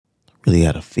Really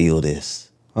gotta feel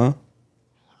this. Huh?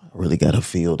 I really gotta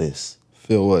feel this.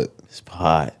 Feel what? This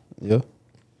pod. Yeah.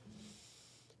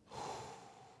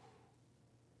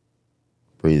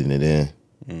 Breathing it in.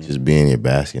 Just being here,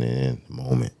 basking it in the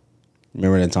moment.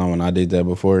 Remember that time when I did that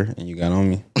before and you got on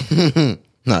me?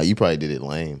 Nah, you probably did it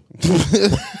lame.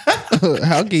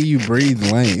 How can you breathe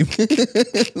lame?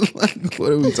 Like,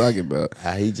 what are we talking about?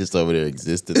 He just over there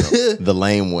existed the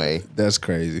lame way. That's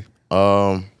crazy.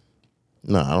 No,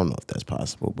 I don't know if that's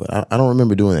possible, but I don't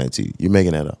remember doing that to you. You're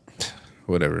making that up.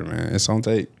 Whatever, man. It's on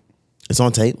tape. It's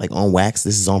on tape, like on wax.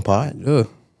 This is on pod. Yeah.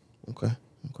 Okay.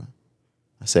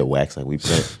 I said wax, like we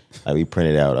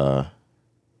printed out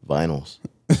vinyls.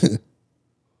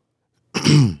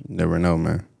 Never know,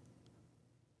 man.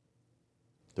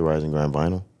 The Rise and Grind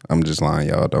vinyl. I'm just lying,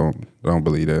 y'all. Don't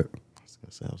believe that. I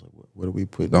was like, what do we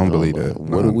put? Don't believe that.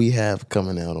 What do we have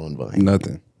coming out on vinyl?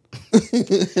 Nothing.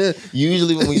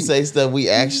 Usually when we say stuff, we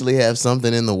actually have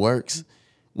something in the works.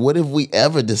 What have we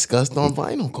ever discussed on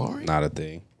vinyl, Corey? Not a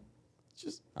thing.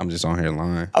 I'm just on here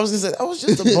lying. I was gonna say, I was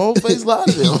just a bold-faced lie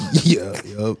to them. Yep.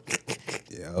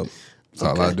 That's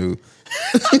all I do.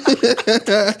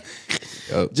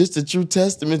 Yep. Just a true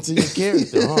testament to your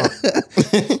character, huh?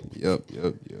 Yep.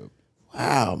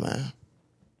 Wow, man.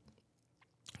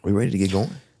 We ready to get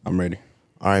going? I'm ready.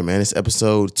 All right, man. It's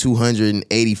episode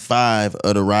 285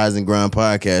 of the Rise and Grind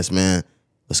podcast, man.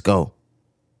 Let's go.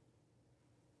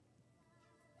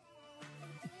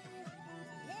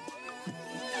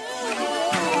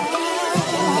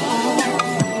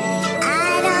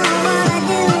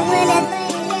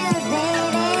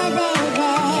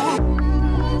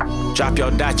 Drop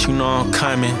your dot, you know I'm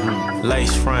coming.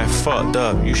 Lace front fucked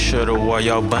up, you should've wore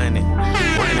your bunny.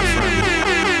 Running from me.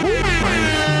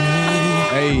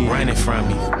 Hey. Running from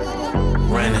me.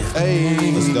 Running.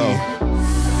 Hey. Let's go.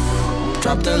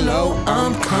 Drop the low,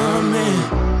 I'm coming.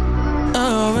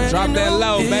 Drop that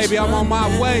low, baby. I'm on my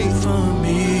way. For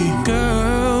me,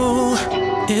 girl,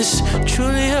 it's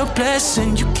truly a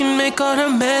blessing. You can make all the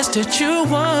mess that you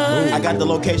want. I got the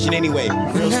location anyway.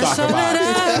 Real stalker vibes.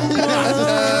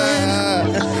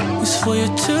 It's for you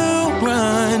to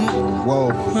run. Whoa.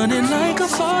 Running like a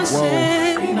faucet.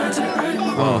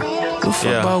 Whoa.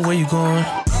 Football, where you going?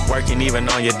 Working even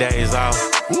on your days off.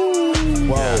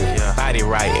 Whoa. Yeah. Body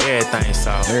right, everything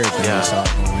soft. Everything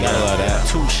soft. Gotta love that.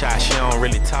 2 shots, she don't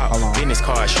really talk. Hold on. Business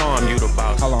card, show 'em you the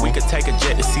boss. Hold on. We could take a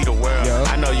jet to see the world. Yeah.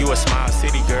 I know you a small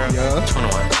city girl. Yeah.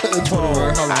 21.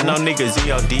 21. Hold on. I know niggas in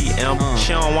your DM.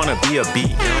 She don't wanna be a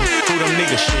BM. Who them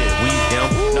niggas shit? We them.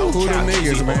 No Who them couch,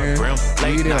 niggas, easy man? Grim.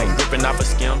 Late We them. night, ripping off a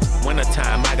skim. Winter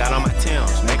time, I got on my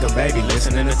Timbs. Make a baby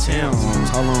listening to Timbs.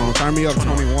 Hold on. Turn me up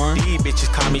 21. These bitches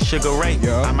call me Sugar Ray.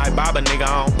 Yeah. I might bob a nigga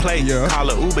on play. Yeah. Call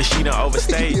her Uber, she done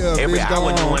overstayed. Yeah, Every bitch, go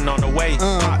hour on. doing on the way.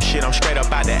 Pop shit, I'm straight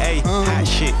up out the A. Hot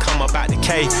shit, come up out the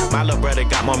K. My little brother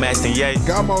got more mass than Ye.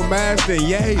 Got more mass than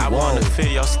yay. I wanna feel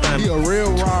your He stomach. a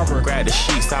real robber. Grab the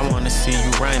sheets, I wanna see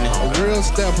you running. A real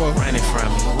stepper. Running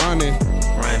from me, Running.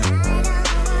 running.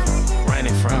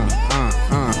 Running from me.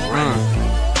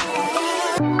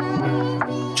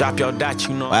 Drop your dot,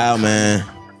 you know. Wow, man.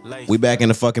 Lace. We back in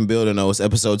the fucking building, though. It's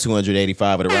episode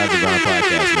 285 of the Rise and Grind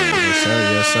podcast, man.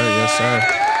 Yes, sir.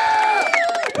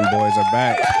 You boys are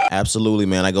back. Absolutely,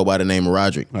 man. I go by the name of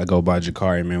Roderick. I go by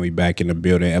Jakari, man. We back in the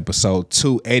building. Episode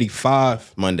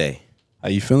 285. Monday. How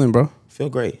you feeling, bro? Feel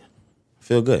great.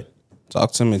 Feel good.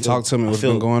 Talk to me. What's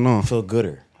been going on? Feel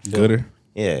gooder. Gooder?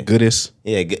 Yeah. Goodest?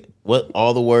 Yeah. Good. What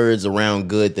all the words around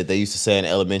good that they used to say in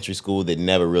elementary school that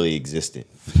never really existed.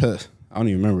 I don't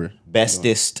even remember.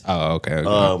 Bestest. Oh, okay.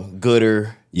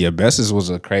 Gooder. Yeah, bestest was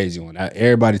a crazy one.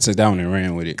 Everybody took that one and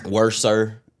ran with it.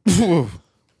 Worser.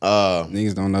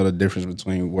 Niggas don't know the difference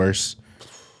between worse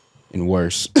and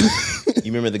worse.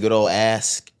 You remember the good old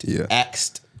asked? Yeah.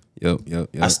 Axed. Yep.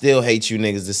 I still hate you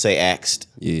niggas to say axed.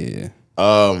 Yeah.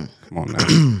 Come on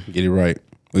now. Get it right.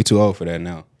 We too old for that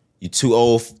now. You too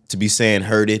old to be saying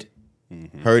herded.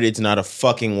 Herded's not a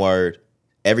fucking word.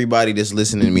 Everybody that's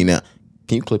listening to me now,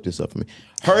 can you clip this up for me?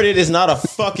 Herded is not a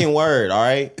fucking word, all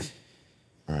right?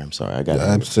 All right, I'm sorry. I got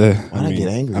upset. Why'd I get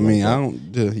angry I like mean, that? I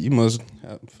don't. You must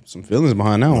have some feelings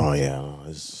behind that one. Oh, yeah.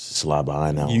 It's a lot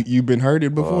behind now. You been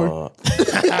hurted before?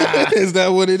 Is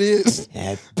that what it is?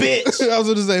 Yeah, bitch. I was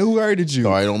going to say, who hurted you?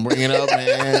 Sorry, don't bring it up,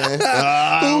 man.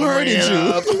 Who hurted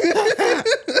you?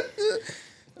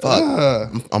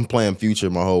 Fuck. I'm playing Future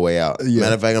my whole way out. Yeah.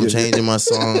 Matter of fact, I'm changing my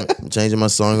song. I'm changing my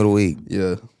song of the week.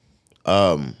 Yeah.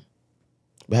 But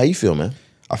how you feel, man?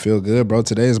 I feel good, bro.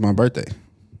 Today is my birthday,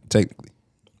 technically.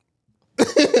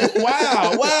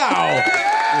 Wow.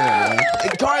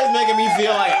 Cardi's making me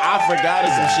feel like I forgot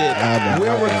some shit. I know.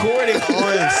 We're recording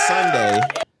on Sunday.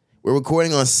 We're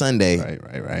recording on Sunday.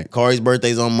 Right. Kari's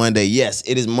birthday's on Monday. Yes,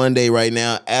 it is Monday right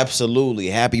now. Absolutely.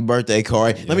 Happy birthday,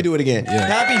 Kari. Let me do it again. Yeah.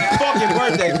 Happy fucking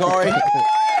birthday, Kari.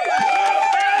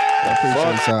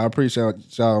 I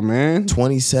appreciate y'all, man.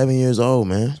 27 years old,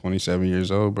 man. 27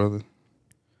 years old, brother.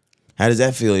 How does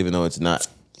that feel, even though it's not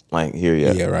like here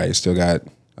yet? Yeah, right. Still got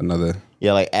another.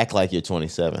 Yeah, like act like you're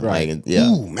 27. Right. Like, yeah.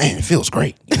 Ooh, man, it feels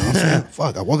great. You know what I'm saying?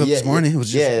 Fuck, I woke up this morning. It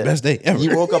was just the best day ever.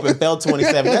 You woke up and felt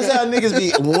 27. That's how niggas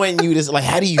be wanting you to, like,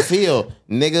 how do you feel?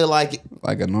 Nigga, like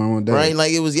a normal day. right?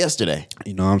 Like it was yesterday.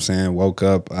 You know what I'm saying? Woke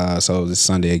up. So this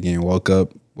Sunday again. Woke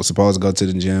up. Was supposed to go to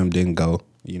the gym. Didn't go.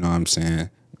 You know what I'm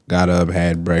saying? Got up,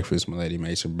 had breakfast. My lady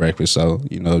made some breakfast. So,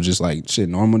 you know, just like shit,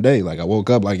 normal day. Like I woke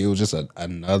up like it was just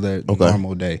another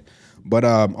normal day. But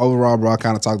overall, bro, I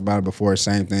kind of talked about it before.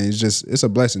 Same thing. It's a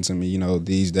blessing to me. You know,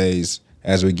 these days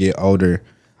as we get older,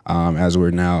 as we're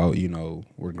now, you know,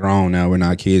 we're grown now. We're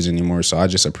not kids anymore. So I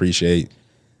just appreciate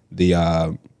the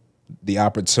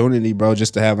opportunity, bro,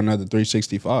 just to have another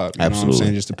 365. You know what I'm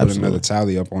saying? Just to put another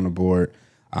tally up on the board.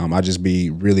 I just be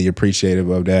really appreciative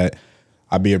of that.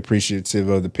 I be appreciative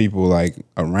of the people like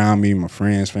around me, my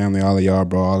friends, family, all of y'all,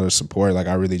 bro, all the support. Like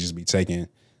I really just be taking,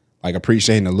 like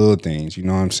appreciating the little things. You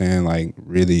know what I'm saying? Like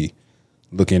really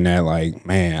looking at like,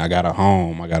 man, I got a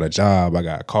home, I got a job, I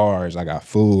got cars, I got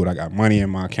food, I got money in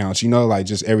my accounts. You know, like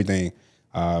just everything.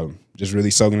 Just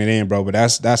really soaking it in, bro. But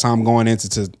that's how I'm going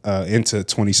into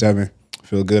 27.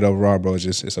 Feel good overall, bro.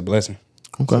 It's a blessing.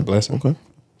 Okay. It's a blessing. Okay.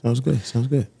 Sounds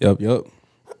good. Yep.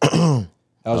 How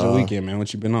was your weekend, man?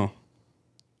 What you been on?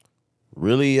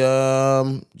 Really,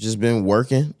 just been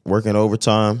working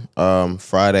overtime.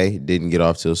 Friday didn't get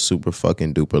off till super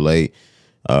fucking duper late.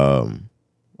 I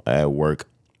had work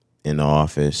in the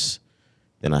office.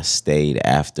 Then I stayed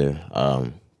after.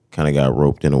 Kind of got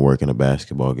roped into working a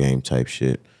basketball game type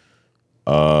shit.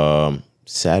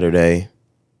 Saturday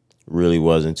really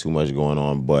wasn't too much going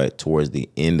on, but towards the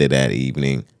end of that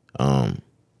evening, some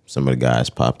of the guys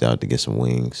popped out to get some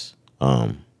wings.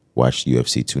 Watched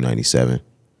UFC 297.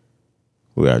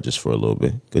 We were out just for a little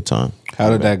bit. Good time. How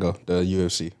did that go, the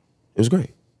UFC? It was great.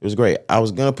 I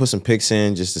was going to put some picks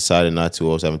in, just decided not to.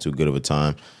 I was having too good of a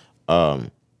time. I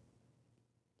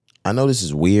know this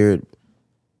is weird.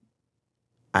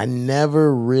 I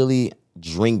never really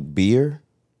drink beer,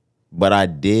 but I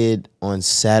did on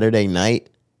Saturday night.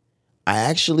 I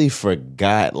actually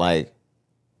forgot, like,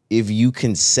 if you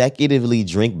consecutively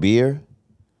drink beer,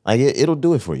 like, it'll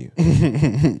do it for you.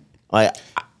 Like,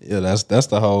 yeah, that's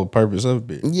the whole purpose of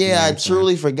beer. Yeah, you know I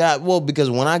truly forgot. Well, because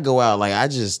when I go out, like I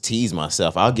just tease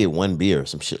myself. I'll get one beer or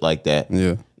some shit like that.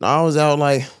 Yeah. I was out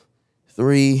like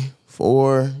 3,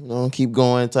 4, you know, keep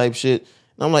going type shit.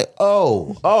 And I'm like,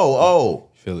 oh.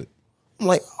 Feel it. I'm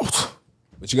like, oh.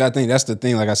 But you gotta think that's the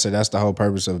thing. Like I said, that's the whole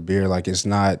purpose of beer. Like it's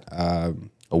not a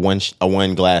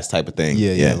one glass type of thing.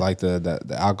 Yeah. Like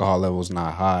the alcohol level is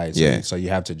not high. So you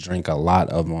have to drink a lot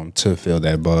of them to feel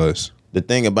that buzz. The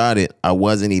thing about it, I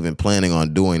wasn't even planning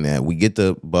on doing that. We get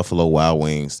the Buffalo Wild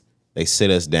Wings. They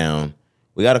sit us down.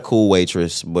 We got a cool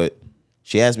waitress, but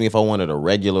she asked me if I wanted a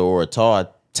regular or a tall. I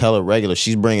tell her regular.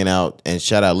 She's bringing out, and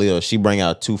shout out Leo, she bring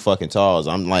out 2 fucking talls.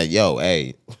 I'm like, yo,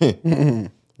 hey, didn't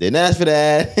ask for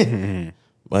that.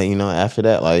 But, you know, after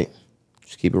that, like,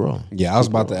 just keep it rolling. Yeah, I was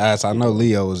about to ask. I know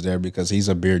Leo was there because he's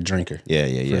a beer drinker.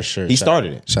 Yeah. For sure. He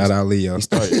started it. Shout out Leo. He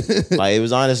started it. Like, it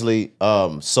was honestly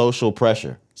social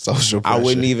pressure. Social pressure. I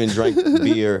wouldn't even drink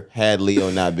beer had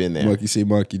Leo not been there. Monkey see,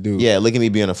 monkey do. Yeah, look at me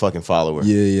being a fucking follower.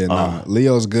 Yeah. Nah.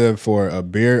 Leo's good for a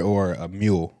beer or a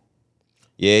mule.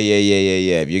 Yeah.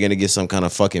 If you're gonna get some kind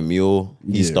of fucking mule,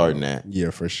 he's starting that. Yeah,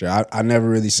 for sure. I never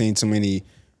really seen too many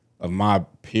of my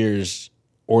peers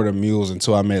order mules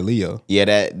until I met Leo. Yeah,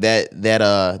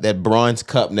 that bronze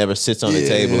cup never sits on the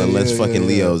table unless fucking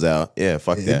Leo's out. Yeah,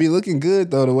 fuck that. It be looking good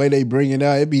though, the way they bring it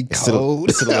out. It be cold.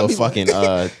 It's a little fucking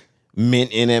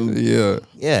mint in them. Yeah,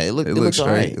 it looks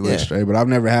straight. right. It looks straight. But I've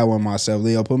never had one myself.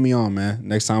 Leo, put me on, man.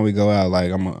 Next time we go out,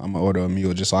 like I'm gonna order a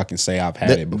mule just so I can say I've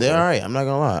had it before. They're all right. I'm not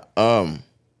gonna lie.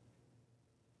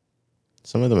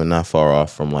 Some of them are not far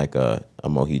off from like a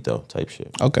mojito type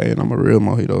shit. Okay, and I'm a real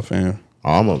mojito fan.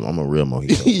 Oh, I'm a real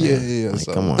mojito fan. Yeah. Like,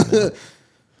 So, come on. Man.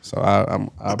 So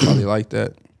I probably like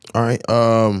that. All right.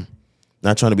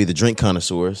 Not trying to be the drink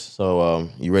connoisseurs. So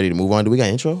you ready to move on? Do we got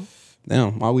intro?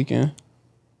 Damn, my weekend.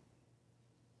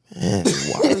 Man,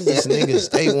 why does this nigga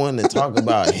stay wanting to talk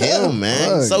about him, man?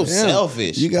 Fuck, So damn.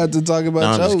 selfish. You got to talk about No,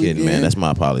 I'm your just kidding, weekend. man. That's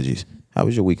my apologies. How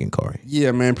was your weekend, Kari?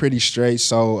 Yeah, man, pretty straight.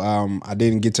 So I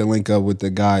didn't get to link up with the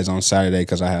guys on Saturday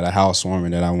because I had a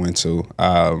housewarming that I went to.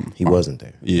 He wasn't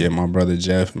there. Yeah, my brother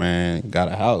Jeff, man, got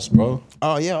a house, bro.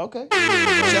 Oh, yeah, okay.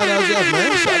 Shout out Jeff,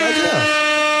 man. Shout out Jeff.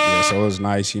 Yeah, so it was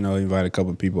nice. You know, invited a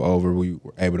couple of people over. We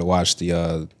were able to watch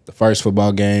the first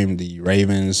football game, the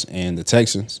Ravens and the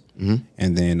Texans, and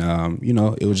then you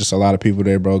know, it was just a lot of people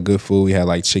there, bro. Good food. We had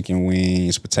like chicken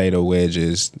wings, potato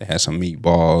wedges. They had some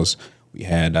meatballs. We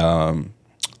had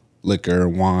liquor,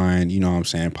 wine. You know what I'm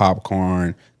saying?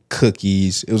 Popcorn,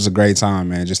 cookies. It was a great time,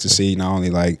 man. Just to see not only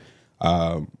like.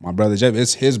 My brother Jeff,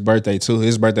 it's his birthday too.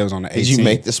 His birthday was on the 18th. Did you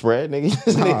make the spread,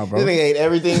 nigga? Nah, bro. This nigga ate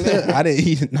everything there. I didn't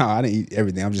eat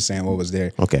everything. I'm just saying what was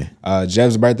there. Okay.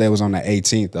 Jeff's birthday was on the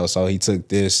 18th though, so he took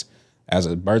this as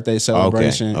a birthday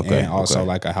celebration and also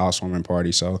like a housewarming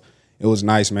party. So it was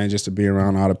nice, man, just to be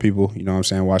around all the people. You know what I'm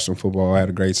saying? Watch some football. I had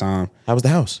a great time. How was the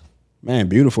house? Man,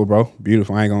 beautiful, bro.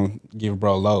 Beautiful. I ain't gonna give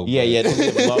bro low. Yeah.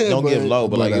 Don't give low,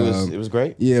 but like it was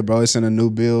great. Yeah, bro. It's in a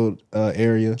new build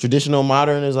area. Traditional,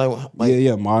 modern is like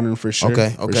yeah, modern for sure.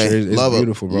 Okay. For sure. It's love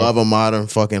beautiful, bro. Love a modern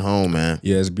fucking home, man.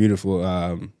 Yeah, it's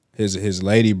beautiful. His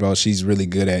lady, bro, she's really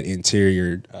good at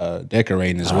interior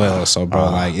decorating as well. So, bro,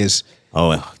 like it's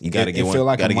you gotta get it one. feel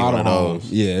like gotta a get one model of home.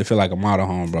 those. Yeah, it feel like a model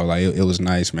home, bro. Like it was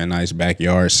nice, man. Nice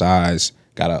backyard size.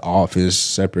 Got an office,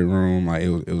 separate room. Like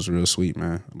it was real sweet,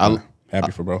 man. I'm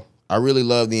happy for bro. I really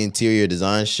love the interior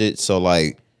design shit. So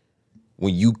like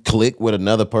when you click with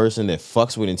another person that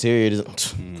fucks with interior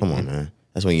design, come on, man.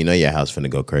 That's when you know your house finna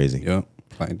go crazy. Yep.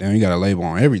 Like damn, you got a label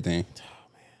on everything.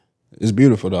 It's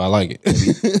beautiful though. I like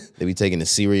it. They be taking the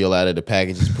cereal out of the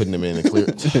packages, putting them in the clear.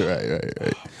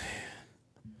 right.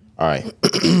 All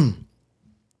right.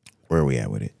 Where are we at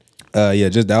with it? Yeah,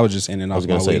 that was just ending off. I was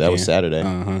gonna say that was Saturday.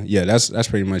 Yeah, that's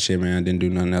pretty much it, man. I didn't do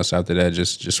nothing else after that.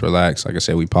 Just relax. Like I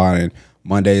said, we potting.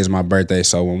 Monday is my birthday,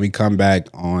 so when we come back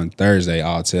on Thursday,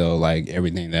 I'll tell like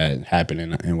everything that happened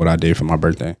and what I did for my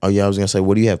birthday. Oh yeah, I was gonna say,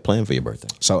 what do you have planned for your birthday?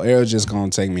 So Errol's just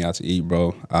gonna take me out to eat,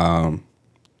 bro.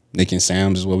 Nick and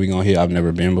Sam's is what we gonna hit. I've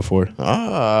never been before.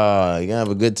 Ah, you gonna have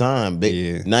a good time.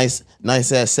 Big, nice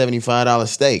ass $75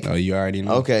 steak. Oh, you already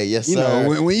know. Okay, yes, you sir.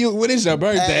 know when it's your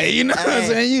birthday, you know what I'm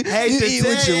saying. You eat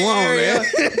what you want,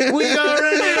 man. We gonna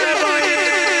run it up on you.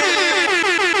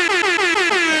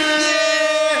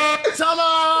 Yeah, come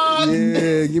on.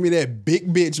 Yeah, give me that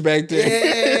big bitch back there.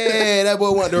 Yeah, that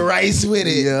boy want the rice with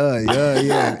it.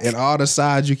 Yeah. And all the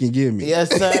sides you can give me. Yes,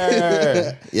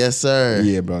 sir. Yes, sir.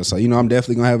 Yeah, bro. So, I'm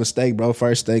definitely going to have a steak, bro.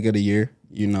 First steak of the year,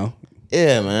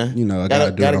 Yeah, man. I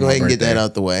gotta go ahead and get that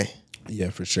out the way. Yeah,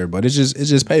 for sure. But it's just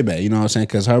payback, you know what I'm saying?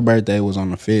 Because her birthday was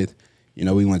on the 5th.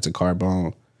 We went to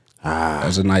Carbone. That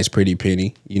was a nice, pretty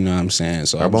penny. You know what I'm saying?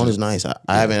 So Carbone is nice. I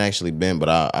haven't actually been, but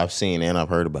I've seen and I've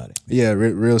heard about it. Yeah,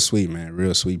 real sweet, man.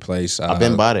 Real sweet place. I've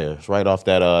been by there. It's right off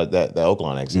that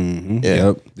Oaklawn exit. Mm-hmm. Yeah.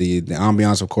 Yep. The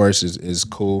ambiance, of course, is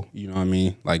cool. You know what I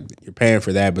mean? Like you're paying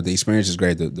for that, but the experience is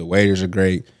great. The waiters are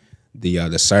great.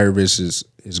 The service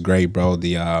is great, bro.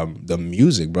 The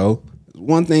music, bro.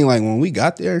 One thing, like when we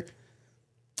got there,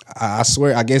 I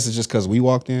swear, I guess it's just because we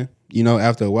walked in.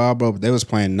 After a while, bro, but they was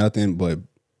playing nothing but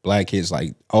black hits,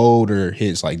 like older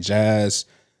hits, like jazz,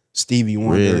 Stevie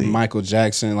Wonder, Really? Michael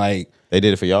Jackson. Like They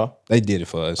did it for y'all? they did it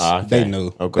for us. Okay. They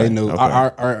knew. Okay. They knew. Okay.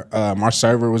 Our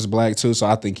server was black too, so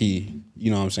I think he, you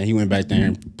know what I'm saying, he went back there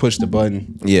and pushed the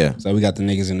button. Yeah. So we got the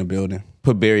niggas in the building.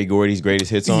 Put Barry Gordy's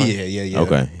greatest hits on? Yeah.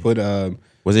 Okay. Put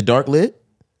Was it dark lit?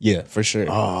 yeah, for sure.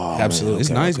 Oh, absolutely. man. It's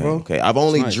Okay, nice, okay, bro. Okay. I've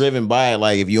only nice. driven by it.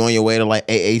 Like if you're on your way to like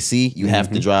AAC, you have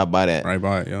to drive by that. Right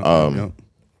by it. Yeah.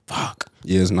 Fuck.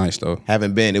 Yeah, it's nice though.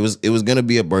 Haven't been. It was gonna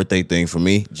be a birthday thing for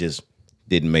me. Just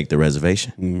didn't make the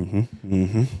reservation.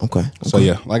 Okay. So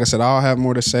yeah, like I said, I'll have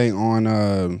more to say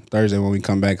on Thursday when we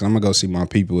come back. 'Cause I'm gonna go see my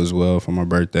people as well for my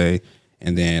birthday,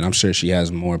 and then I'm sure she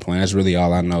has more planned. That's really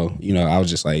all I know. I was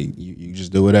just like, you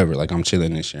just do whatever. Like I'm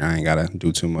chilling this year. I ain't gotta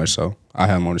do too much. So I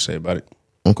have more to say about it.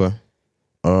 Okay.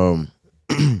 You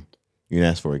didn't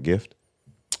ask for a gift?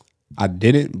 I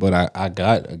didn't, but I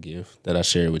got a gift that I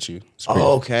shared with you. It's pretty-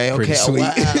 Okay. pretty sweet.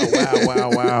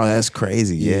 Wow. That's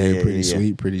crazy. Yeah, pretty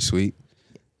sweet, pretty sweet.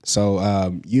 So I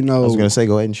was gonna say,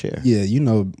 go ahead and share. yeah,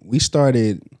 we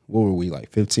started. What were we like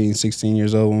 15, 16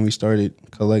 years old when we started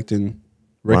collecting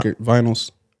record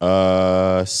vinyls?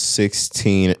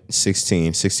 16 or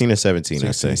 17, 16,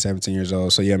 I'd say. 17 years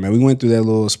old. So yeah, man, we went through that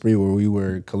little spree where we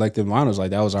were collecting vinyls.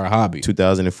 Like that was our hobby.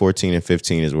 2014 and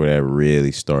 15 is where that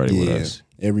really started with Yeah. us.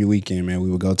 Every weekend, man, we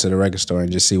would go to the record store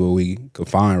and just see what we could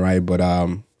find, right? But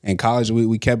in college,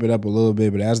 we kept it up a little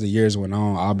bit. But as the years went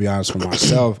on, I'll be honest, for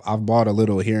myself, I've bought a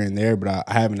little here and there, but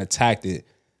I haven't attacked it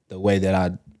the way that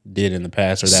I did in the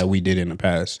past or that we did in the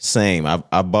past. Same.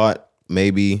 I bought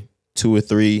maybe 2 or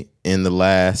 3 in the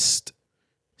last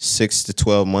 6 to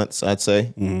 12 months, I'd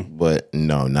say. But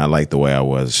no, not like the way I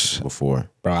was before.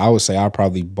 Bro, I would say I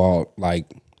probably bought like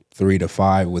 3 to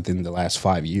 5 within the last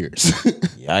 5 years.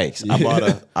 Yikes!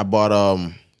 I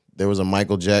bought there was a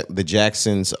the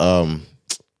Jacksons the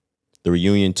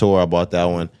reunion tour. I bought that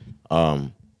one.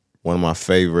 One of my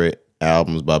favorite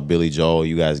albums by Billy Joel.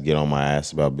 You guys get on my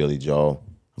ass about Billy Joel.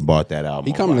 I bought that album.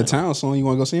 He coming to town soon. You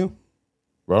want to go see him?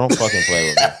 Bro, don't fucking play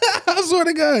with me. I swear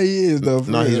to God, he is though.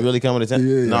 No, he's really coming to town.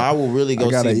 Yeah. No, I will really go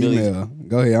I got see an Billy. email.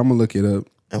 Go ahead, I'm gonna look it up.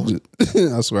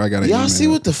 I swear I got an email. Y'all see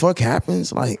what the fuck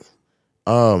happens? Like,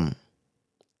 and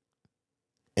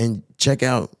check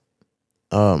out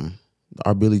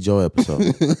our Billy Joel episode.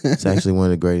 It's actually one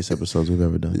of the greatest episodes we've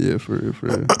ever done. Yeah, for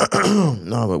real.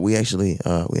 No, but we actually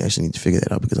need to figure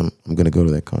that out because I'm gonna go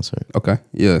to that concert. Okay,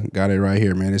 yeah, got it right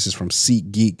here, man. This is from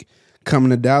SeatGeek.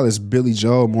 Coming to Dallas, Billy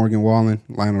Joel, Morgan Wallen,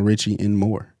 Lionel Richie, and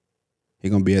more. He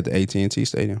gonna be at the AT&T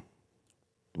Stadium.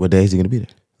 What day is he gonna be there?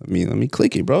 Let me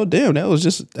click it, bro. Damn, that was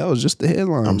just the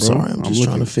headline. I'm bro. sorry, I'm just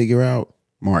trying to figure out.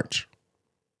 March.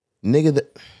 Nigga,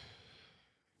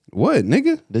 What,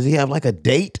 nigga? does he have like a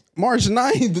date? March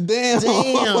 9th.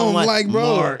 Damn, like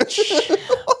bro. March.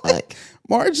 like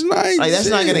March 9th. that's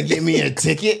not gonna get me a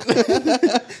ticket.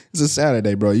 It's a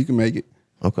Saturday, bro. You can make it.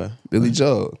 Okay. Billy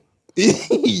Joel.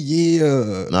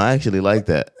 Yeah. No, I actually like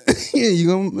that. Yeah, you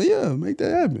gonna make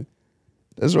that happen.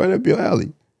 That's right up your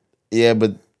alley. Yeah,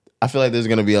 but I feel like there's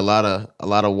gonna be a lot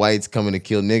of whites coming to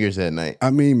kill niggers that night. I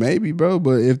mean, maybe, bro,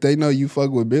 but if they know you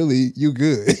fuck with Billy, you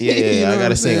good. Yeah, You know I what gotta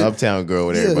I'm sing saying? Uptown Girl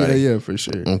with everybody. Yeah, for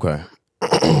sure. Okay.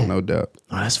 No doubt.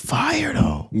 Oh, that's fire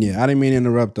though. Yeah, I didn't mean to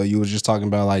interrupt though. You was just talking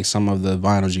about like some of the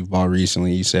vinyls you bought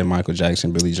recently. You said Michael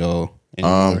Jackson, Billy Joel. And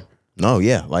more. No,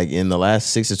 yeah, like in the last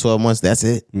 6 to 12 months, that's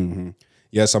it.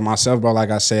 Yeah, so myself, bro,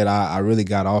 like I said, I really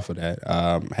got off of that.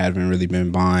 Haven't really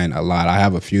been buying a lot. I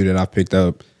have a few that I picked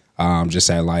up just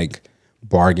at like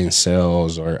bargain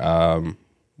sales or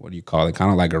what do you call it?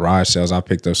 Kind of like garage sales. I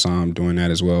picked up some doing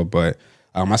that as well. But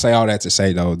I say all that to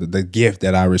say though, the gift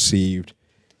that I received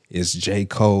is J.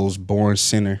 Cole's Born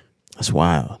Sinner That's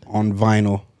wild. on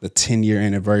vinyl, the 10-year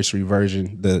anniversary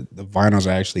version. The vinyls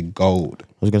are actually gold.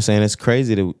 I was gonna say that's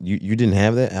crazy that you didn't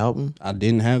have that album. I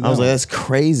didn't have that. I was like, one. that's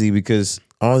crazy because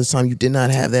all this time you did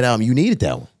not have that album. You needed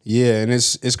that one. Yeah, and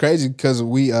it's crazy because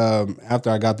we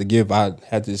after I got the gift, I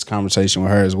had this conversation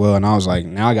with her as well, and I was like,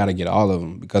 now I got to get all of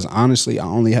them because honestly, I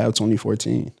only have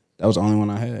 2014. That was the only one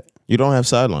I had. You don't have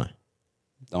Sideline.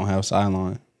 Don't have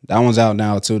Sideline. That one's out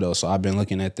now too, though. So I've been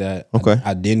looking at that. Okay.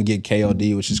 I didn't get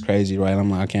KOD, which is crazy, right? I'm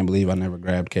like, I can't believe I never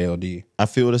grabbed KOD. I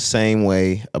feel the same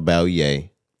way about Ye.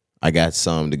 I got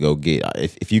some to go get.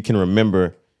 If you can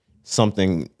remember,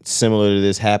 something similar to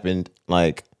this happened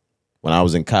like when I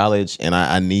was in college and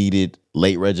I needed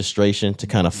late registration to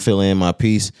kind of fill in my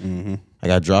piece. I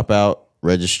got Dropout,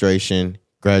 Registration,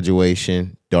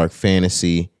 Graduation, Dark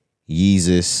Fantasy,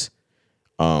 Yeezus.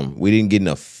 We didn't get an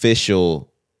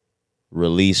official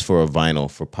release for a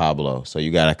vinyl for Pablo, so you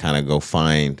got to kind of go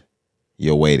find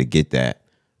your way to get that.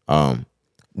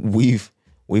 We've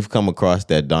come across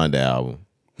that Donda album.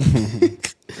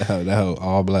 That whole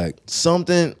all black.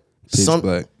 Something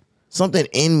Black. something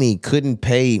in me couldn't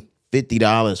pay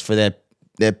 $50 for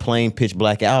that plain pitch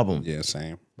black album. Yeah,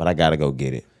 same. But I gotta go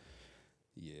get it.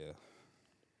 Yeah.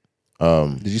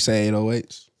 Did you say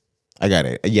 808s? I got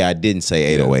it. Yeah, I didn't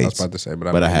say 808s. I was about to say,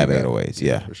 but I have believe that. 808s.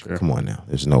 Yeah, for sure. Come on now.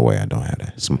 There's no way I don't have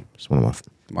that. It's one of my.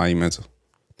 Monumental.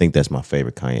 I think that's my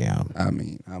favorite Kanye album. I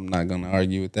mean, I'm not gonna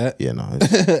argue with that. Yeah, no.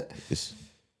 It's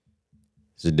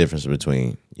the difference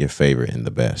between your favorite and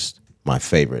the best. My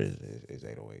favorite is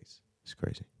 808s. It's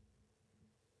crazy.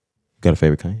 Got a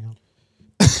favorite Kanye album?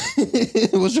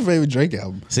 What's your favorite Drake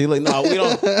album? See, like, no,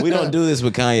 we don't do this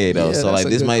with Kanye though. Yeah, So like, that's a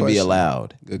this good might be question.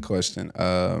 allowed. Good question.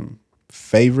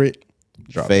 Favorite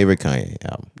Favorite Kanye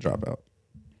album? Dropout.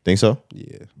 Think so?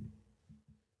 Yeah.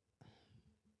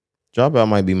 Dropout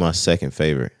might be my second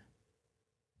favorite.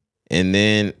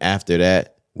 And after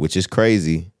that, which is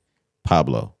crazy,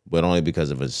 Pablo, but only because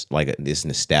of it's like this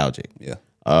nostalgic. Yeah.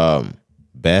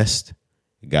 Best,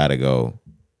 gotta go.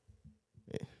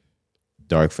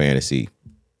 Dark Fantasy,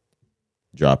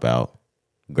 Dropout,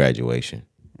 Graduation.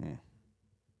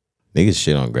 Niggas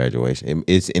shit on Graduation.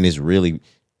 It's really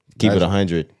keep it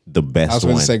 100. The best I was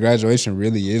one. going to say Graduation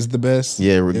really is the best.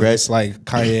 Yeah, regret. It's like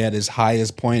Kanye at his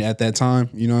highest point at that time.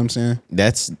 You know what I'm saying?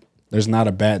 That's There's not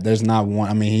one.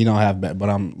 I mean, he don't have bad, but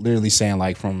I'm literally saying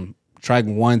like from track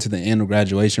 1 to the end of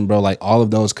Graduation, bro, like all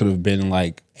of those could have been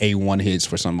like A1 hits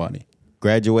for somebody.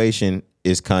 Graduation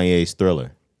is Kanye's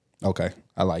Thriller. Okay.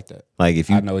 I like that. Like if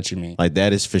you I know what you mean. like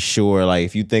that is for sure. Like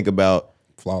if you think about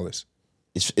Flawless.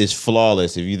 it's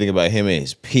flawless. If you think about him at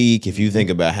his peak, if you think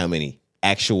about how many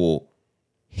actual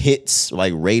hits,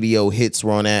 like radio hits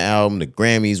were on that album, the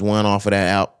Grammys won off of that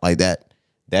album, like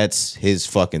That's his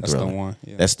fucking That's Thriller. the one.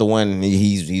 Yeah. That's the one.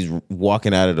 He's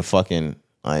walking out of the fucking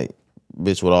like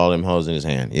bitch with all them hoes in his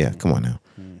hand. Yeah, come on now.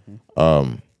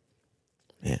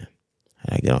 Man, how'd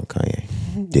I get on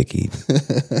Kanye? Dick eat.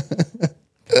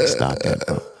 Stop that,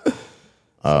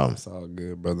 bro. It's all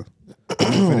good, brother.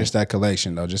 Finish that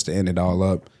collection though, just to end it all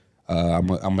up. I'm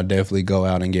gonna definitely go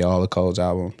out and get all the Cole's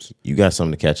albums. You got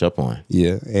something to catch up on.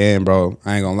 Yeah, and bro,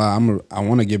 I ain't gonna lie, I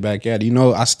want to get back at it. You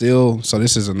know, so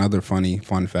this is another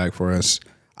fun fact for us.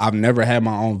 I've never had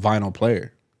my own vinyl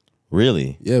player.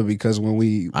 Really? Yeah, because when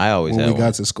we had got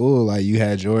one. to school, like you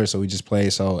had yours, so we just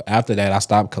played. So after that, I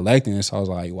stopped collecting. So I was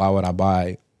like, why would I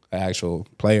buy an actual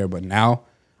player? But now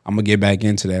I'm gonna get back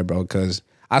into that, bro, because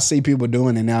I see people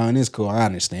doing it now, and it's cool. I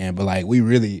understand, but like we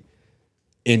really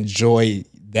enjoy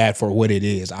that for what it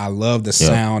is. I love the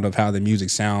sound of how the music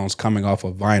sounds coming off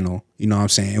of vinyl. You know what I'm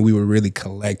saying? And we were really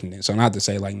collecting it. So not to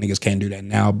say like niggas can't do that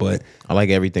now, but I like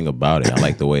everything about it. I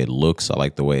like the way it looks. I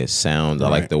like the way it sounds. I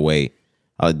like the way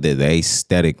the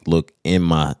aesthetic look in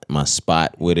my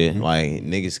spot with it. Like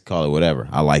niggas call it whatever.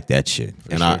 I like that shit.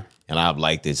 I've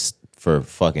liked this for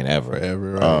fucking ever.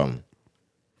 Forever, right.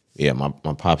 Yeah, my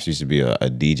pops used to be a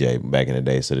DJ back in the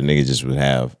day, so the niggas just would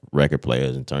have record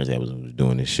players and turntables and was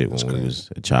doing this shit when we was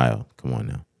a child. Come on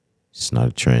now. It's not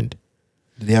a trend.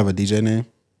 Did he have a DJ name?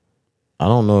 I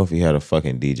don't know if he had a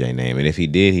fucking DJ name, and if he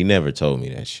did, he never told me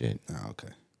that shit. Oh, okay.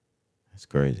 That's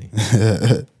crazy.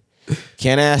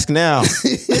 Can't ask now.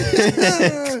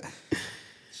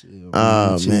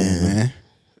 Oh man.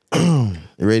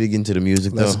 You ready to get into the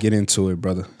music though? Let's get into it,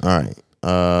 brother. All right.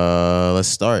 Let's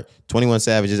start. 21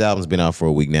 Savage's album's been out for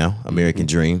a week now. American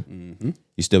Dream.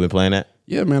 You still been playing that?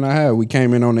 Yeah, man, I have. We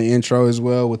came in on the intro as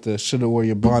well with the Shoulda Wore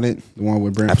Your Bonnet, the one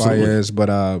with Brent Absolutely.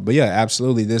 Faiyaz. But yeah,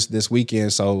 absolutely. This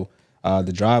weekend, so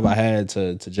the drive I had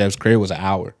to Jeff's crib was an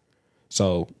hour.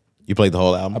 So You played the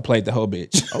whole I album? played the whole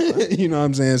bitch. You know what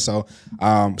I'm saying? So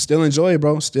still enjoy it,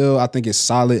 bro. Still, I think it's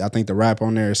solid. I think the rap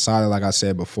on there is solid, like I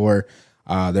said before.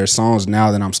 There's songs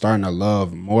now that I'm starting to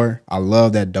love more. I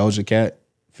love that Doja Cat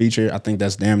feature. I think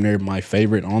that's damn near my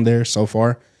favorite on there so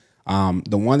far.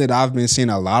 The one that I've been seeing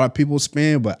a lot of people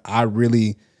spin, but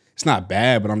it's not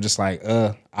bad, but I'm just like,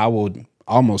 I would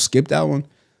almost skip that one.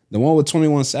 The one with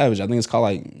 21 Savage, I think it's called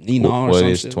like Nina or What some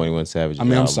is shit. 21 Savage? I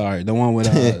mean, I'm sorry. The one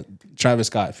with Travis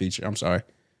Scott feature. I'm sorry.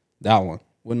 That one.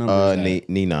 What number is that?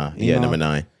 Nina. Yeah, number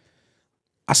 9.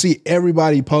 I see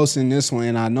everybody posting this one,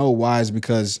 and I know why. Is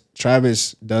because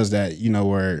Travis does that,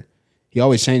 where he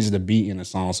always changes the beat in the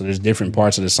song. So there's different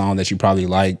parts of the song that you probably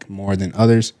like more than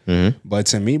others. Mm-hmm. But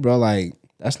to me, bro, like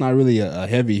that's not really a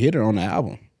heavy hitter on the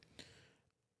album.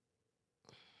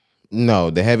 No,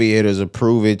 the heavy hitters are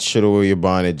Prove It, Shoulda Wore Your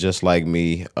Bonnet, Just Like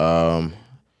Me, Dark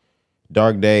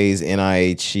Days,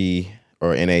 NIHE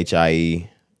or NHIE,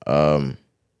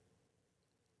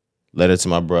 Letter to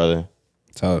My Brother.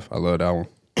 Tough. I love that one.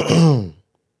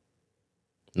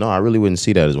 No, I really wouldn't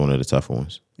see that as one of the tougher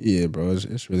ones. Yeah, bro.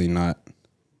 It's really not.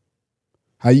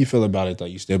 How you feel about it though?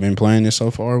 You still been playing this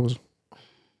so far?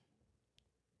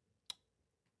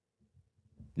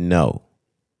 No.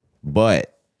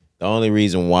 But the only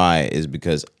reason why is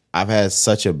because I've had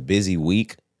such a busy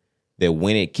week that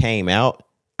when it came out,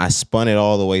 I spun it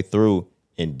all the way through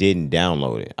and didn't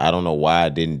download it. I don't know why I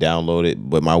didn't download it,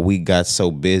 but my week got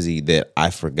so busy that I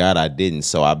forgot I didn't.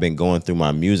 So I've been going through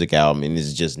my music album and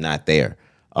it's just not there.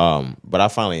 But I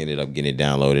finally ended up getting it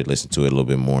downloaded, listened to it a little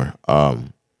bit more.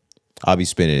 I'll be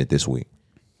spinning it this week.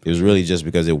 It was really just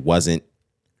because it wasn't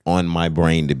on my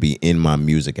brain to be in my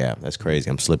music app. That's crazy.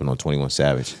 I'm slipping on 21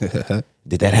 Savage.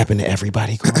 Did that happen to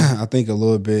everybody? I think a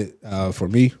little bit for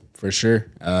me, for sure.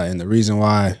 And the reason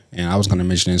why, and I was going to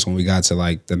mention this when we got to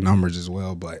like the numbers as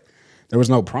well, but there was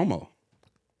no promo.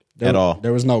 At all.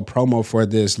 There was no promo for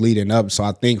this leading up. So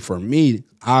I think for me,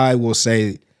 I will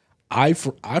say I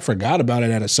forgot about it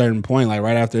at a certain point, like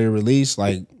right after the release,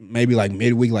 like maybe like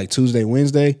midweek, like Tuesday,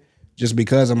 Wednesday, just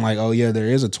because I'm like, oh yeah, there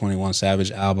is a 21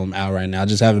 Savage album out right now. I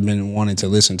just haven't been wanting to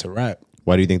listen to rap.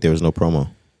 Why do you think there was no promo?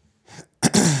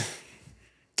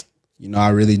 I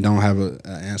really don't have an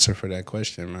answer for that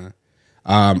question, man.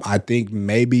 I think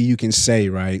maybe you can say,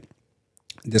 right,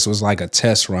 this was like a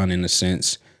test run in a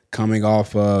sense, coming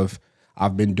off of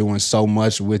I've been doing so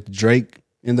much with Drake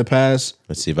in the past.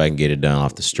 Let's see if I can get it done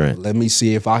off the strength. Let me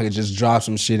see if I could just drop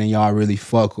some shit and y'all really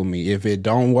fuck with me. If it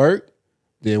don't work,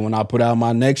 then when I put out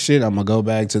my next shit, I'm going to go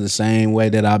back to the same way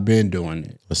that I've been doing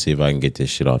it. Let's see if I can get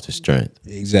this shit off the strength.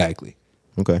 Exactly.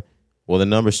 Okay. Well, the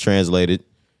numbers translated.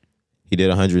 He did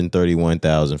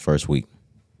 131,000 first week.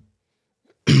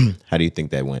 How do you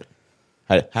think that went?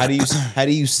 How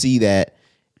do you see that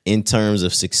in terms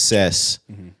of success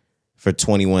for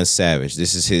 21 Savage?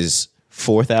 This is his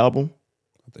fourth album.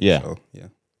 Yeah. So, yeah.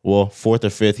 Well, fourth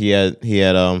or fifth. He had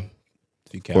Of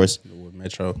course. with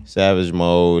Metro. Savage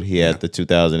Mode. He had the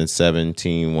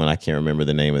 2017 one. I can't remember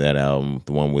the name of that album.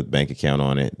 The one with Bank Account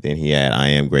on it. Then he had I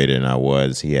Am Greater Than I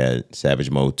Was. He had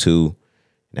Savage Mode 2.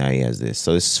 Now he has this.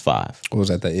 So this is 5. What was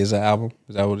that? The Is It album?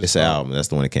 Is that what It's an album. That's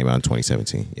the one that came out in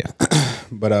 2017. Yeah.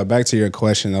 But back to your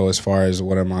question though, as far as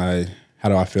how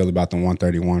do I feel about the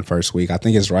 131 first week? I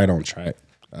think it's right on track.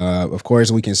 Of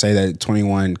course, we can say that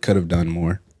 21 could have done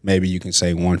more. Maybe you can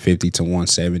say 150 to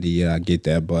 170. Yeah, I get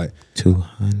that, but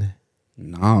 200.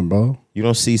 nah, bro. You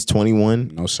don't see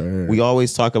 21? No, sir. We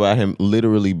always talk about him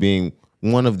literally being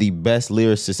one of the best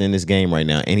lyricists in this game right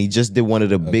now. And he just did one of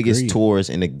the biggest tours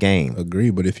in the game. Agree,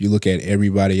 but if you look at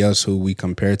everybody else who we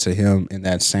compare to him in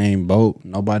that same boat,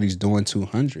 nobody's doing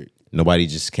 200. Nobody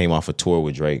just came off a tour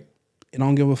with Drake. It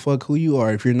don't give a fuck who you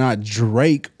are. If you're not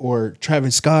Drake or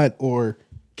Travis Scott or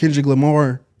Kendrick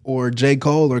Lamar or J.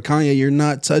 Cole or Kanye, you're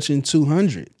not touching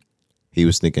 200. He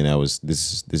was thinking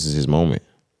this is his moment.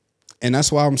 And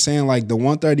that's why I'm saying, like, the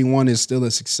 131 is still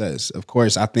a success. Of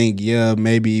course, I think, yeah,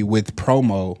 maybe with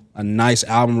promo, a nice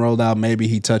album rolled out, maybe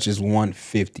he touches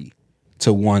 150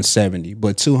 to 170.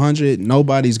 But 200,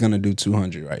 nobody's going to do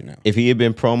 200 right now. If he had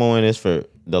been promoing this for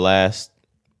the last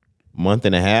month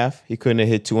and a half, he couldn't have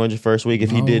hit 200 first week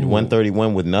if he did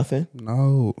 131 with nothing.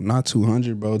 No, not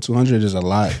 200, bro. 200 is a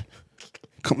lot.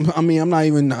 I mean, I'm not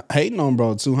even hating on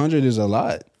bro. 200 is a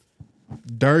lot.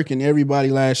 Dirk and everybody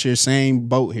last year, same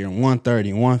boat here,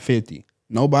 130, 150.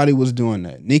 Nobody was doing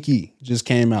that. Nicki just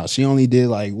came out. She only did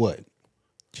like what?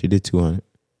 She did 200.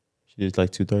 She did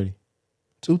like 230.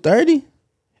 230?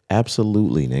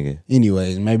 Absolutely, nigga.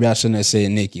 Anyways, maybe I shouldn't have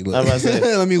said Nicki. Look,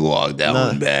 let me walk that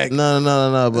one back. No.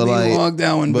 But Let me walk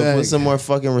that one back. Put some more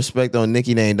fucking respect on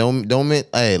Nicki name. Don't.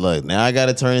 Hey, look. Now I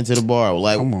gotta turn into the bar.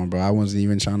 Like, come on, bro. I wasn't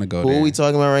even trying to go who there. are we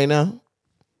talking about right now?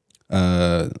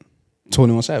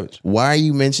 21 Savage. Why are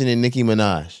you mentioning Nicki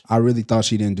Minaj? I really thought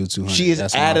she didn't do 200. She is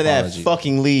out of that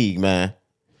fucking league, man.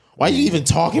 Why you even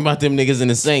talking about them niggas in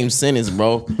the same sentence,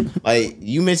 bro? Like,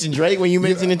 you mentioned Drake when you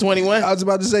mentioned in 21? I was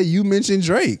about to say, you mentioned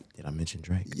Drake. Did I mention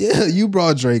Drake? Yeah, you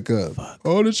brought Drake up. Fuck.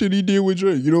 All the shit he did with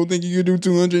Drake. You don't think you can do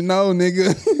 200? No,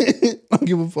 nigga. Don't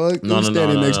give a fuck. No,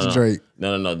 standing next to Drake.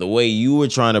 No. The way you were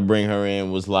trying to bring her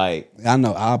in was like... I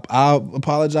know. I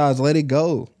apologize. Let it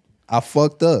go. I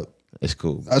fucked up. It's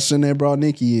cool. I shouldn't have brought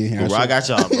Nicki in here. I got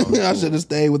y'all, bro. I should have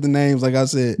stayed with the names, like I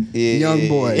said. Young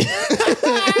Boy.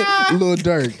 Lil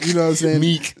Durk. You know what I'm saying?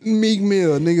 Meek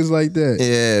Mill. Niggas like that.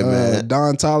 Yeah, man.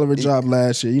 Don Toliver dropped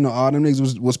last year. You know, all them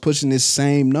niggas was pushing this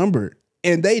same number.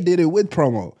 And they did it with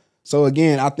promo. So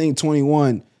again, I think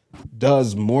 21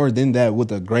 does more than that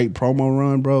with a great promo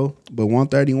run, bro. But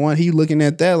 131, he looking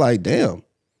at that like, damn,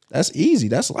 that's easy.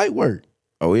 That's light work.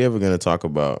 Are we ever going to talk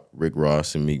about Rick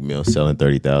Ross and Meek Mill selling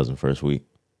 30,000 first week?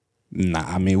 Nah,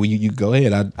 I mean, you go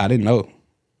ahead. I didn't know.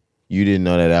 You didn't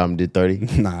know that album did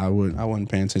 30? Nah, I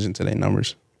wasn't paying attention to their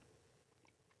numbers.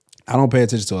 I don't pay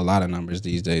attention to a lot of numbers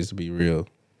these days, to be real.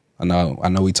 I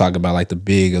know we talk about like the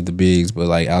big of the bigs, but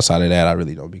like outside of that, I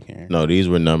really don't be caring. No, these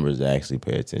were numbers to actually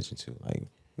pay attention to. Like,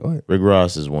 go ahead. Rick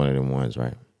Ross is one of them ones,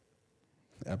 right?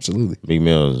 Absolutely. Meek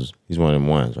Mill he's one of them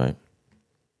ones, right?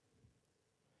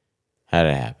 How'd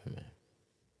that happen, man?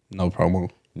 No promo.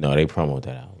 No, they promoted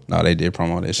that album. No, they did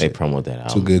promote that shit. They promoted that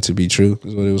album. Too Good to Be True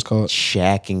is what it was called.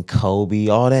 Shaq and Kobe,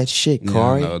 all that shit,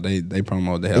 Corey. No, they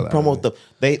promoted the hell out of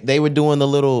it. They were doing the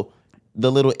little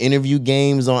interview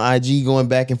games on IG, going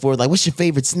back and forth. Like, what's your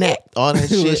favorite snack? All that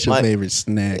shit. What's your like, favorite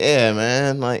snack? Yeah,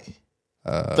 man. Like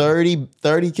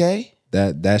 30K?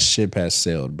 That ship has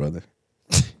sailed, brother.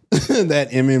 That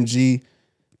MMG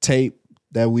tape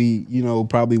that we,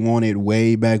 probably wanted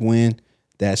way back when,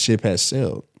 that ship has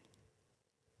sailed.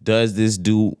 Does this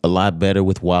do a lot better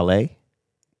with Wale?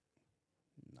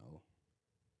 No.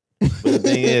 But the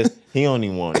thing is, he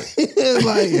only want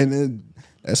it.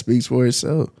 That speaks for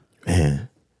itself. Man,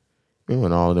 remember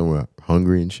when all of them were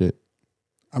hungry and shit?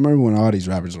 I remember when all these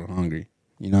rappers were hungry.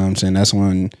 You know what I'm saying? That's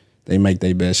when they make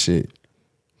their best shit.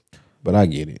 But I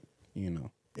get it.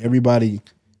 Everybody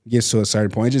gets to a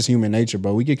certain point. It's just human nature,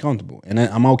 bro. We get comfortable. And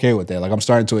I'm okay with that. Like, I'm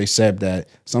starting to accept that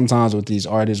sometimes with these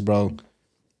artists, bro,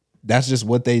 that's just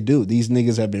what they do. These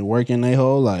niggas have been working their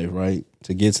whole life, right,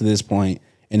 to get to this point.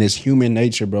 And it's human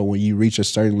nature, bro. When you reach a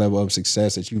certain level of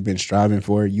success that you've been striving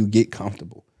for, you get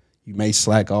comfortable. You may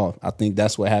slack off. I think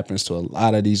that's what happens to a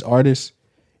lot of these artists.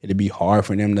 It'd be hard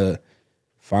for them to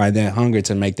find that hunger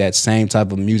to make that same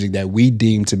type of music that we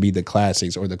deem to be the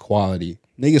classics or the quality.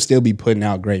 Niggas still be putting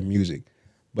out great music,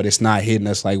 but it's not hitting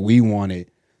us like we want it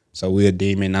So we'll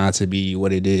deem it not to be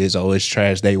what it is. Oh, it's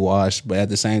trash, they wash. But at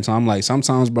the same time, like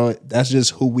sometimes, bro, that's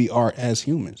just who we are as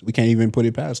humans. We can't even put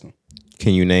it past them.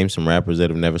 Can you name some rappers that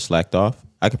have never slacked off?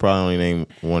 I could probably only name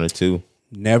one or two.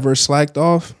 Never slacked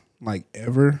off, like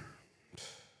ever.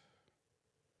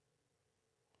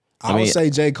 I would say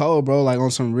J. Cole, bro, like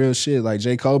on some real shit. Like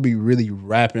J. Cole be really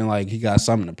rapping like he got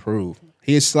something to prove.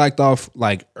 He had slacked off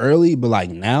like early, but like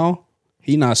now,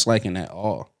 he not slacking at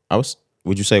all.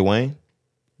 Would you say Wayne?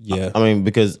 Yeah. I mean,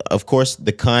 because of course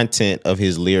the content of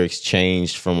his lyrics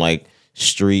changed from like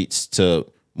streets to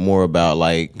more about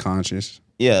like conscious.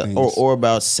 Yeah, things. or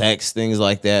about sex, things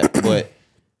like that. But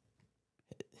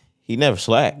he never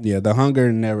slacked. Yeah, the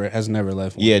hunger has never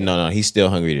left. Yeah, no, he's still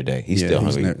hungry today. He's still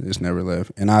hungry. It's never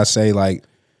left. And I say like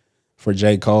for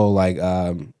J. Cole, like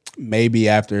maybe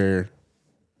after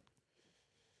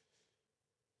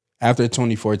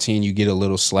 2014, you get a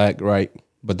little slack, right?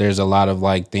 But there's a lot of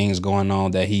like things going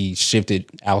on that he shifted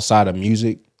outside of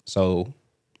music, so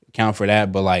count for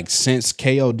that. But like since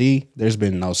KOD, there's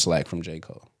been no slack from J.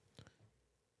 Cole.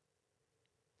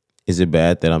 Is it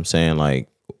bad that I'm saying like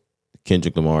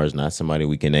Kendrick Lamar is not somebody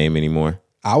we can name anymore?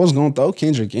 I was gonna throw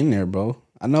Kendrick in there, bro.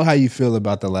 I know how you feel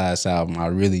about the last album. I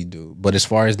really do. But as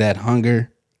far as that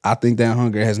hunger, I think that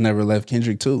hunger has never left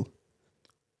Kendrick too.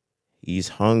 He's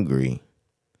hungry.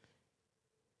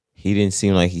 He didn't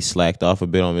seem like he slacked off a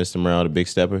bit on Mr. Morale, the Big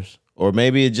Steppers, or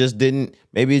maybe it just didn't.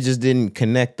 Maybe it just didn't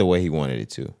connect the way he wanted it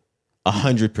to.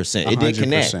 100%. It did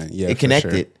connect. Yeah, it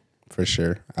connected for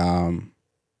sure.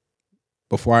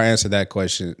 Before I answer that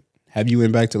question, have you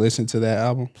went back to listen to that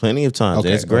album? Plenty of times.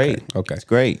 Okay, It's great. Okay. It's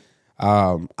great.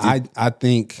 I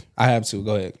think I have to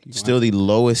go ahead. Still the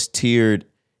lowest tiered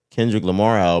Kendrick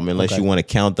Lamar album, unless you want to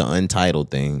count the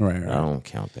Untitled thing. Right. I don't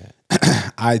count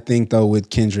that. I think though with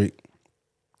Kendrick,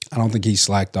 I don't think he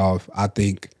slacked off. I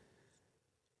think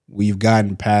we've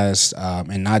gotten past,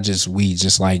 and not just we,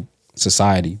 just like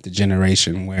society, the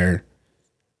generation where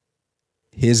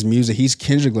his music, he's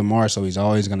Kendrick Lamar, so he's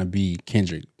always gonna be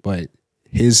Kendrick, but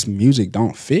his music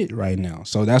don't fit right now.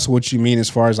 So that's what you mean as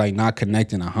far as like not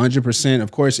connecting 100%.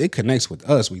 Of course, it connects with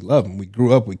us. We love him. We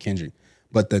grew up with Kendrick.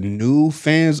 But the new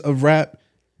fans of rap,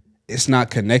 it's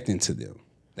not connecting to them.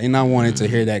 They not wanting to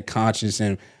hear that conscious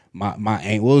and my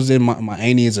aunt, what was it? My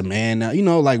auntie is a man now. You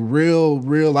know, like real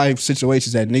life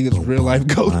situations that niggas boom, real life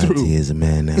go through. My auntie is a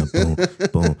man now. Boom,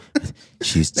 boom.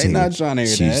 They not trying to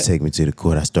hear that. She used to take me to the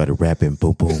court. I started rapping.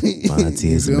 Boom, boom. My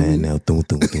auntie is a man now. Doom,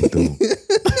 doom, doom, doom.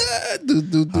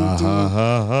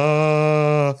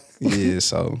 Yeah,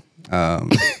 so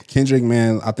Kendrick,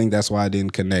 man, I think that's why I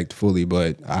didn't connect fully,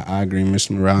 but I agree.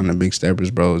 Mr. Morale and the Big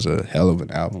Steppers, bro, is a hell of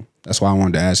an album. That's why I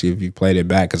wanted to ask you if you played it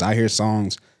back, because I hear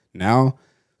songs now.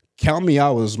 Count Me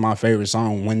Out was my favorite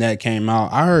song when that came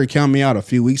out. I heard Count Me Out a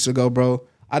few weeks ago, bro.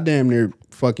 I damn near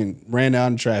fucking ran out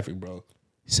in traffic, bro.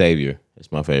 Savior.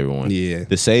 That's my favorite one. Yeah.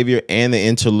 The Savior and the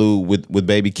interlude with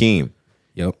Baby Keem.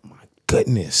 Yep. My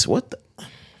goodness. What the?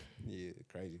 Yeah,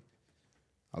 crazy.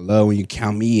 I love when you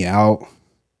count me out.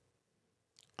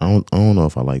 I don't know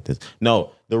if I like this.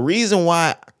 No, the reason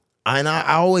why, and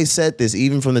I always said this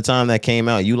even from the time that came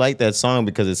out. You like that song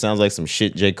because it sounds like some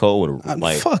shit J. Cole would have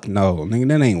like. Fuck no, nigga,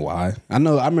 that ain't why. I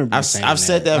know. I remember. I've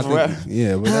said that forever.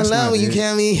 Yeah, but that's hello, not you it.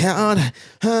 count me out.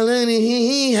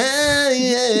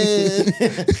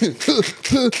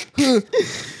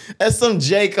 That's some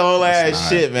J. Cole ass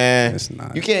shit, man. It's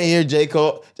not. You can't hear J.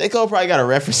 Cole. J. Cole probably got a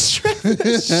reference track for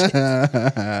that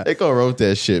shit. J. Cole wrote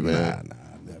that shit, man.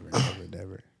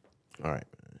 Never. All right,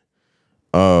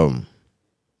 man.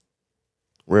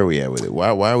 Where are we at with it? Why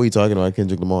are we talking about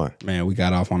Kendrick Lamar? Man, we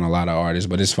got off on a lot of artists,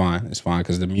 but it's fine. It's fine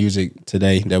because the music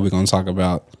today that we're gonna talk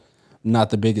about,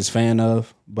 not the biggest fan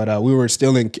of. But we were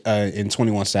still in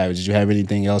 21 Savage. Did you have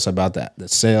anything else about the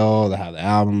sale, how the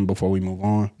album before we move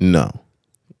on? No.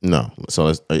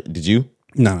 So did you?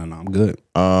 No. I'm good.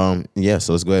 Yeah.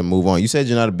 So let's go ahead and move on. You said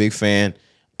you're not a big fan.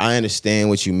 I understand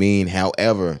what you mean.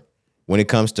 However, when it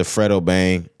comes to Fredo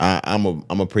Bang, I'm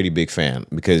a pretty big fan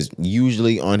because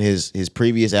usually on his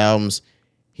previous albums,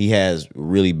 he has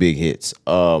really big hits.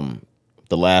 The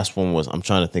last one was, I'm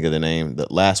trying to think of the name.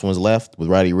 The last one's Left with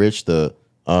Roddy Ricch.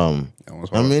 How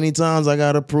many times I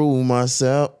gotta prove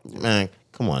myself? Man,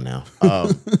 come on now.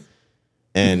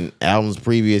 And albums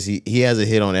previous, he has a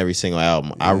hit on every single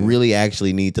album. I really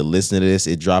actually need to listen to this.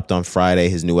 It dropped on Friday,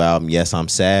 his new album, Yes, I'm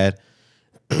Sad.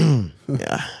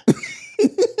 Yeah.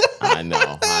 I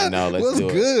know. Let's do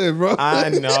it. Good, bro? I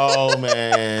know,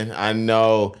 man. I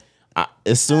know.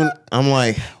 As soon I'm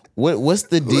like, what's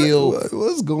the deal?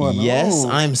 What's going on? Yes,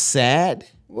 I'm sad.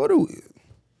 What are we?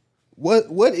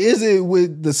 What is it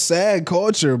with the sad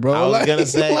culture, bro? I was gonna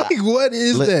say, like, what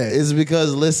is that? It's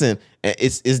because listen,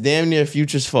 it's damn near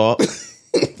Future's fault.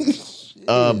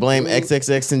 Blame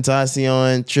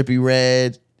XXXTentacion, Trippie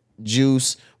Redd,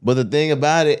 Juice. But the thing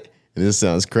about it, and this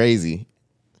sounds crazy,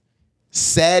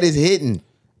 sad is hitting.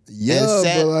 Yeah,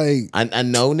 sad, but like, I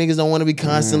know niggas don't want to be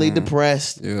constantly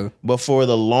depressed. Yeah. But for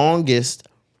the longest,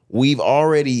 we've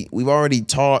already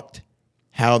talked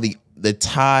how the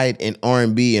tide in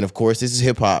R&B, and of course this is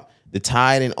hip hop, the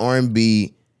tide in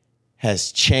R&B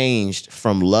has changed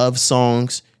from love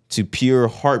songs to pure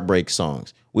heartbreak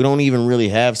songs. We don't even really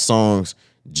have songs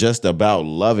just about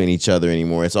loving each other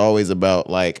anymore. It's always about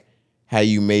like how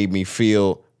you made me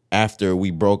feel after we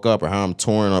broke up, or how I'm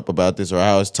torn up about this, or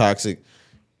how it's toxic.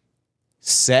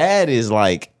 Sad is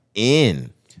like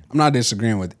in. I'm not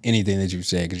disagreeing with anything that you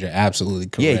said because you're absolutely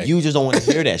correct. Yeah, you just don't want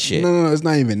to hear that shit. No, it's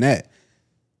not even that.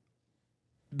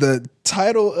 The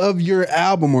title of your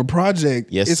album or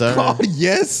project Yes, is sir. called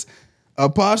Yes,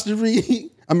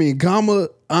 comma,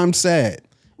 I'm sad.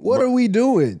 What are we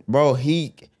doing? Bro,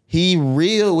 he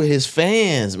real with his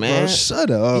fans, man. Bro, shut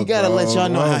up. He gotta bro. let y'all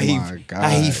know Oh how he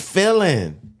my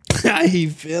feeling. How he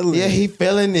feeling? Yeah, he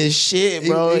feeling this shit,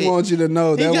 bro. He wants you to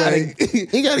know that way.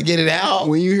 He gotta get it out.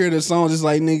 When you hear the song, it's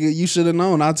like, nigga, you should have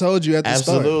known. I told you at the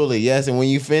start. Absolutely, yes. And when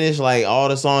you finish like all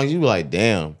the songs, you be like,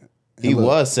 damn, he look,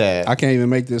 was sad. I can't even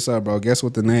make this up, bro. Guess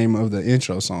what the name of the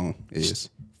intro song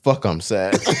is? Fuck, I'm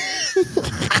sad. Man,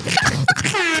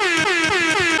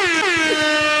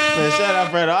 shout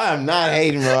out, Fredo. I am not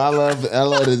hating, bro. I love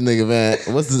this nigga, man.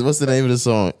 What's the name of the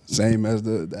song? Same as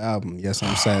the album. Yes,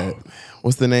 I'm sad.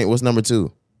 What's the name? What's number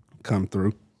 2? Come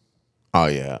Through. Oh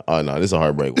yeah. Oh no, this is a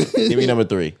heartbreak one. Give me number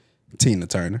 3. Tina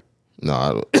Turner. No,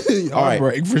 I don't. All right.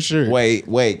 Heartbreak for sure.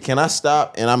 Wait. Can I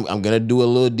stop? And I'm gonna do a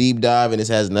little deep dive, and this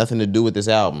has nothing to do with this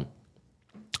album.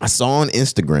 I saw on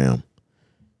Instagram,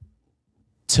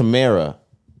 Tamara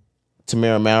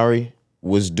Mowry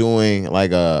was doing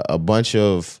like a bunch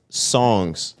of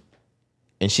songs,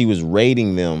 and she was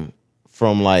rating them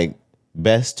from like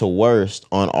best to worst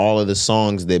on all of the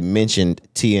songs that mentioned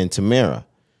Tia and Tamara.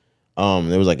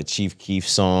 There was like a Chief Keef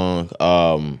song,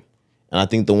 and I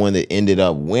think the one that ended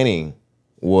up winning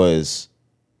was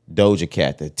Doja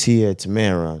Cat, the Tia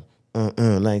Tamara,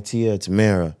 like Tia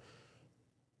Tamara.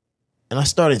 And I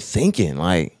started thinking,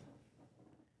 like,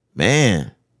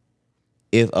 man,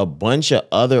 if a bunch of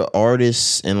other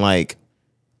artists and like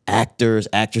actors,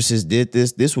 actresses did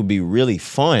this would be really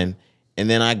fun. And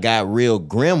then I got real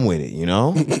grim with it, you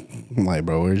know? I'm like,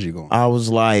 bro, where's you going? I was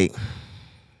like,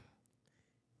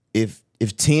 if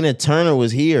Tina Turner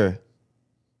was here,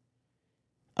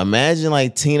 imagine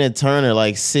like Tina Turner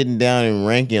like sitting down and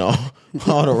ranking all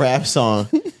the rap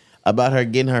songs about her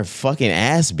getting her fucking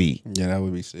ass beat. Yeah, that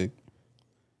would be sick.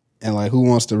 And like, who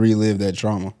wants to relive that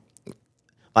trauma?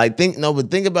 Like, think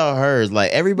about hers.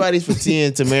 Like, everybody's for Tia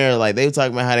and Tamara. Like, they were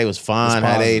talking about how they was fine,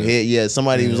 how they hit. Yeah,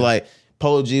 somebody was like,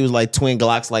 Polo G was like twin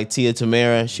Glocks like Tia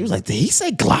Tamara. She was like, did he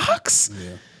say Glocks?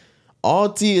 Yeah. All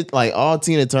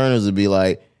Tina Turners would be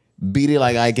like, beat it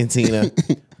like Ike and Tina,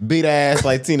 beat ass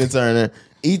like Tina Turner,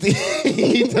 eat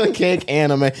the cake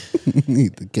anime.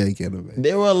 Eat the cake anime.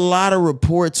 There were a lot of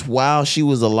reports while she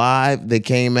was alive that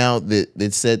came out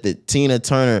that said that Tina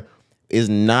Turner is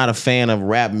not a fan of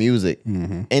rap music.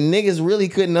 Mm-hmm. And niggas really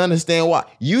couldn't understand why.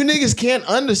 You niggas can't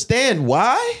understand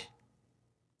why?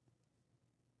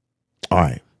 All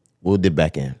right, we'll dip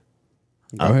back in.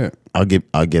 Go ahead. I'll get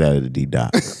out of the deep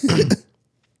dive.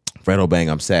 Fredo Bang,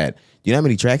 I'm sad. Do you know how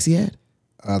many tracks he had?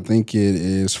 I think it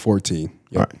is 14.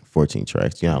 Yep. All right, 14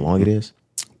 tracks. Do you know how long it is?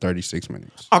 36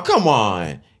 minutes. Oh, come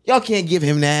on. Y'all can't give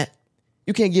him that.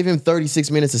 You can't give him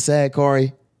 36 minutes of sad,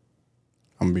 Corey.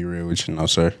 I'm going to be real with you. No,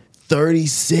 sir.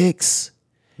 36?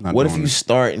 Not What if doing you it.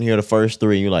 start and hear the first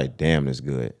 3 and you're like, damn, that's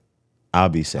good? I'll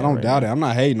be sad. I don't doubt it. I'm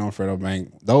not hating on Fredo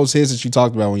Bang. Those hits that you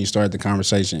talked about when you started the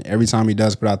conversation, every time he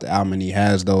does put out the album and he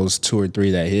has those 2 or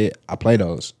 3 that hit, I play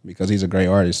those because he's a great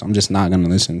artist. I'm just not going to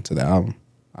listen to the album.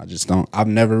 I just don't. I've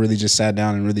never really just sat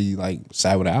down and really like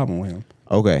sat with an album with him.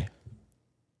 Okay.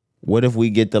 What if we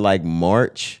get to like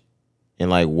March and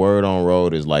like Word on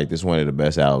Road is like this one of the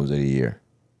best albums of the year?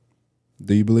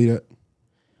 Do you believe that?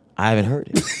 I haven't heard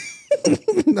it.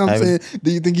 You know what I'm saying?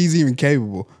 Do you think he's even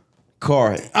capable?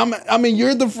 Corey, I mean,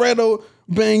 you're the Fredo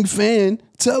Bang fan.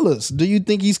 Tell us, do you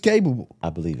think he's capable? I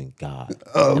believe in God.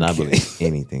 Okay. And I believe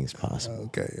anything's possible.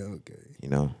 Okay. You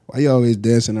know? Why you always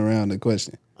dancing around the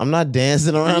question? I'm not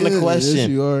dancing around the Yeah, question. yes,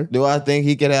 you are. Do I think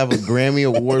he could have a Grammy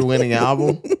Award winning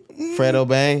album? Fredo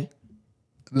Bang?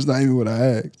 That's not even what I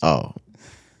asked. Oh.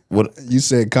 What? You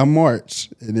said come March,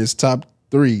 and it's top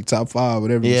 3, top 5,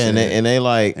 whatever. Yeah, and they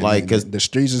like because the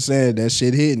streets are saying that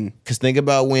shit hitting. Because think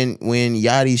about when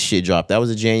Yachty's shit dropped. That was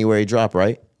a January drop,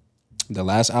 right? The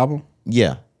last album?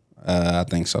 Yeah. I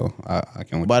think so. I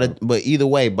can. But either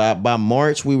way, by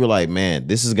March, we were like, man,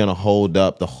 this is gonna hold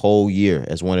up the whole year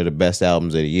as one of the best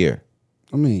albums of the year.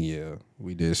 I mean, yeah,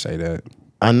 we did say that.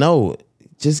 I know.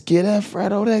 Just get that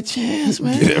Fredo that chance,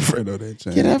 man. Get that Fredo that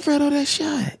chance. Get that Fredo that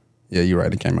shot. Yeah, you're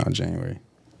right. It came out in January.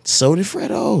 So did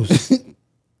Fredo's. Come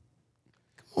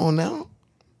on now.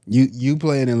 You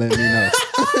play it and let me know.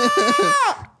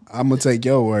 I'm gonna take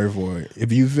your word for it.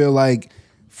 If you feel like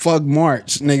fuck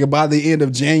March, nigga, by the end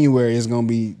of January it's gonna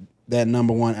be that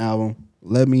 #1 album,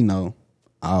 let me know.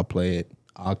 I'll play it.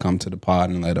 I'll come to the pod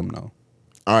and let them know.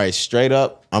 All right, straight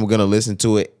up, I'm gonna listen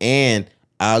to it and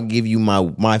I'll give you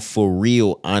my for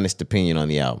real honest opinion on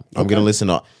the album. I'm gonna listen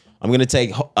to. I'm gonna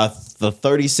take the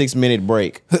 36-minute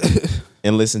break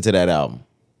and listen to that album.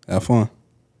 Have fun.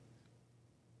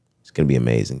 It's gonna be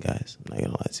amazing, guys. I'm not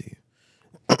gonna lie to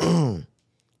you.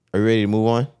 Are you ready to move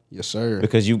on? Yes, sir.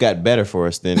 Because you got better for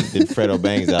us than Fredo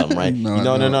Bang's album, right? No.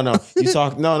 You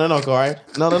talk no, Corey.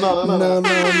 No, bro.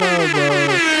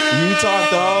 You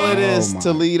talked all of this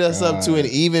to lead us up to an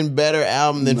even better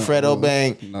album than Fredo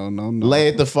Bang. No. Lay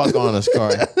it the fuck on us,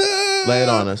 Corey. Lay it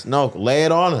on us. No, lay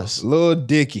it on us. Lil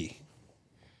Dicky.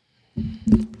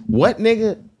 What,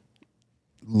 nigga?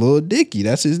 Lil Dicky,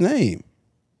 that's his name.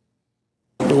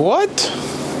 What?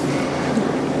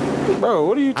 Bro,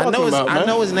 what are you talking about, man? I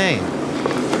know his name.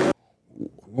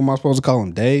 What am I supposed to call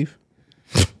him? Dave?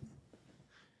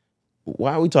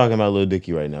 Why are we talking about Lil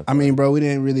Dicky right now? I mean, bro, we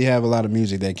didn't really have a lot of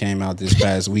music that came out this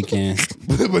past weekend.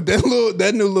 But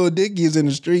that new Lil Dicky is in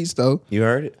the streets, though. You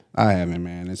heard it? I haven't,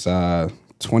 man. It's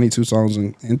 22 songs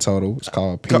in total. It's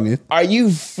called Peanut. Are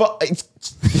you All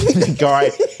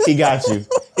right, he got you.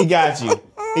 He got you.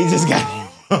 He just got you,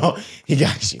 bro. He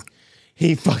got you.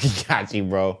 He fucking got you,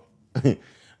 bro.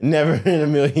 Never in a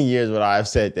million years would I have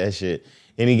said that shit.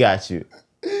 And he got you.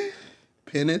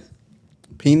 Peanut?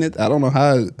 Peanut? I don't know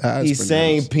how it's He's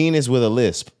saying penis with a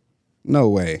lisp. No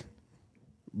way.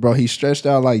 Bro, he stretched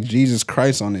out like Jesus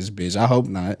Christ on this bitch. I hope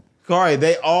not. Corey,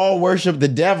 they all worship the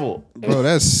devil. Bro,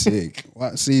 that's sick.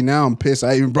 See, now I'm pissed.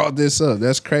 I even brought this up.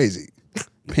 That's crazy.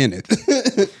 Peanut.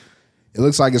 It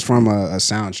looks like it's from a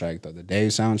soundtrack, though. The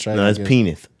Dave soundtrack. No, it's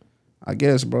penis. I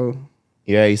guess, bro.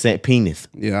 Yeah, you said penis.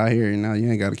 Yeah, I hear you now. You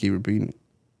ain't got to keep repeating it.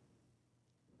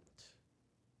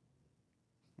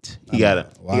 He got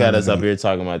us up here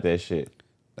talking about that shit.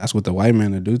 That's what the white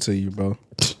man will do to you, bro.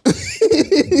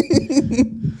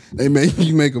 They make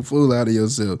you make a fool out of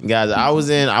yourself. Guys, I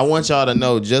want y'all to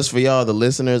know, just for y'all, the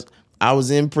listeners, I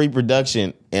was in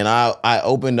pre-production and I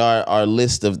opened our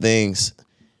list of things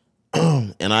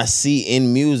and I see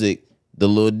in music the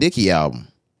Lil Dicky album.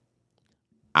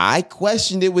 I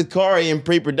questioned it with Corey in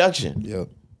pre-production. Yep.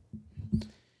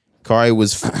 Corey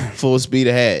was full speed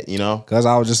ahead, you know? Because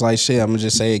I was just like, shit, I'm going to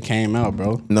just say it came out,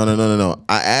 bro. No.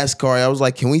 I asked Corey, I was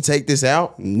like, can we take this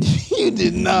out? You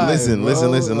did not. Listen.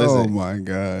 Oh, my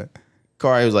God.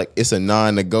 Corey was like, it's a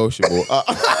non-negotiable. I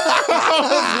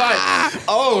was like,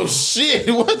 oh,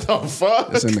 shit, what the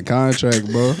fuck? It's in the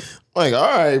contract, bro. Like, all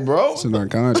right, bro. It's in our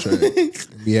contract.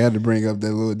 We had to bring up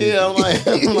that Lil Dicky. Yeah, I'm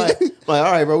like,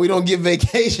 all right, bro. We don't get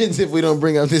vacations if we don't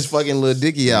bring up this fucking Lil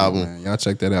Dicky album. Man, y'all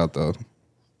check that out, though.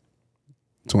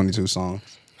 22 songs.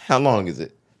 How long is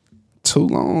it? Too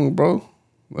long, bro.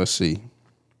 Let's see.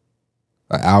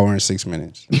 1 hour and 6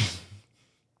 minutes.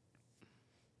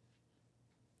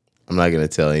 I'm not going to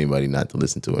tell anybody not to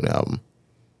listen to an album.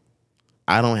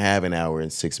 I don't have 1 hour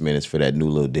and 6 minutes for that new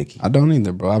Lil Dicky. I don't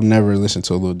either, bro. I've never listened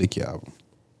to a Lil Dicky album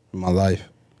in my life.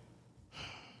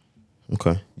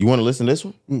 Okay. You want to listen to this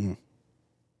one? Mm-mm.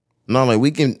 No, like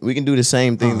we can do the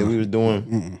same thing that we was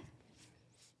doing.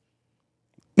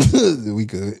 We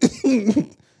could.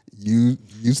 You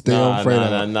stay on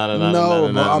Fredo.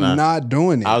 No, bro, I'm not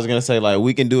doing it. I was gonna say like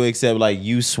we can do it, except like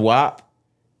you swap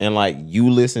and like you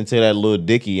listen to that Lil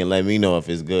Dicky and let me know if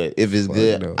it's good. If it's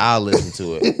good, no. I'll listen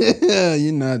to it.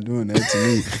 You're not doing that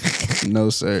to me. No,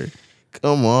 sir.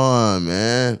 Come on,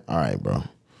 man. All right, bro.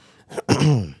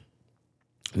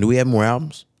 Do we have more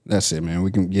albums? That's it, man.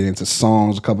 We can get into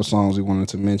songs. A couple songs we wanted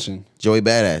to mention. Joey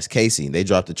Badass, Casey. They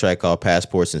dropped a track called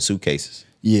Passports and Suitcases.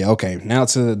 Yeah, okay. Now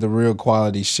to the real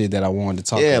quality shit that I wanted to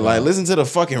talk about. Yeah, like listen to the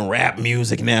fucking rap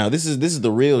music now. This is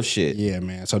the real shit. Yeah,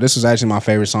 man. So this was actually my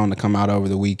favorite song to come out over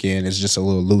the weekend. It's just a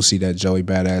little Lucy that Joey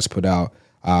Badass put out.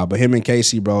 But him and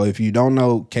Casey, bro, if you don't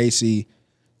know Casey,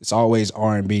 it's always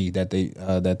R&B that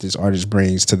this artist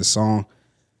brings to the song.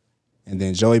 And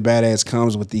then Joey Badass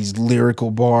comes with these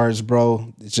lyrical bars,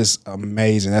 bro. It's just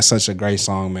amazing. That's such a great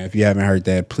song, man. If you haven't heard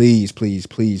that, please, please,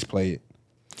 please play it.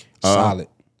 Solid.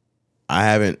 I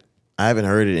haven't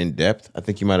heard it in depth. I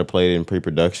think you might have played it in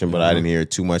pre-production, but I didn't hear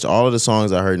it too much. All of the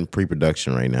songs I heard in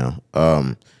pre-production right now.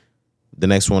 The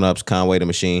next one up's Conway the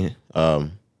Machine,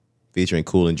 featuring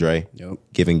Cool and Dre. Yep.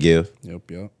 Give and Give.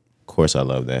 Yep. Of course, I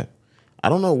love that. I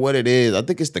don't know what it is. I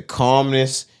think it's the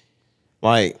calmness.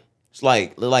 Like, it's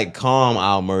like Calm,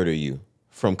 I'll Murder You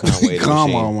from Conway the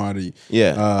Calm Machine. Almighty.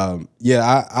 Yeah.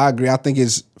 I agree. I think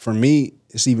it's, for me,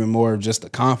 it's even more of just the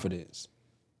confidence.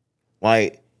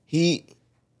 Like, he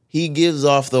gives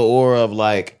off the aura of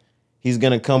like, he's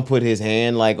gonna come put his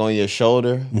hand like on your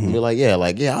shoulder and be like, yeah,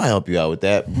 I'll help you out with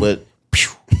that. But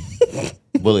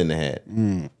bullet in the head.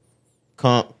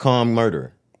 Calm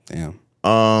murderer. Damn.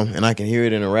 And I can hear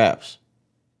it in the raps.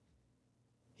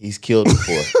 He's killed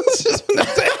before.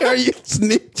 Are you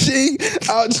snitching?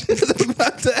 I was just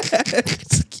about to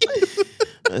ask you.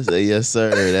 I say, yes, sir.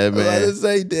 That I was about to man.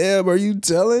 say, damn, are you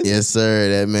telling? Yes, sir.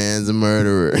 That man's a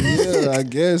murderer. Yeah, I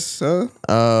guess so.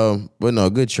 But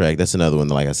no, good track. That's another one.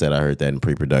 Like I said, I heard that in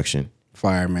pre-production.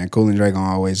 Fire, man. Cool and Dre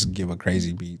gonna always give a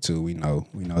crazy beat too. We know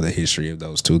the history of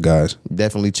those two guys.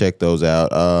 Definitely check those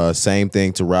out. Same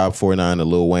thing to Rob 49 and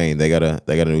Lil Wayne. They got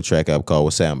a new track up called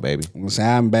What's Happening, Baby. What's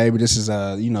happening, baby? This is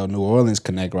New Orleans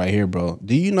Connect right here, bro.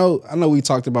 Do you know? I know we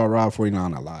talked about Rob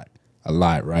 49 a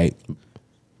lot, right?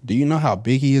 Do you know how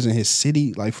big he is in his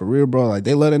city? Like, for real, bro. Like,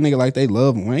 they love that nigga like they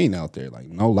love Wayne out there. Like,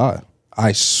 no lie.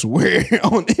 I swear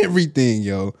on everything,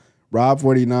 yo. Rob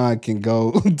 49 can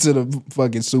go to the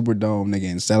fucking Superdome, nigga,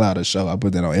 and sell out a show. I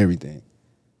put that on everything.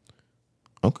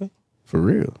 Okay. For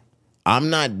real. I'm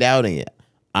not doubting it.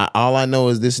 All I know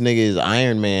is this nigga is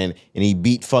Iron Man, and he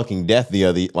beat fucking death a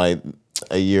year ago.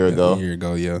 A year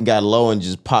ago, yeah. Got low and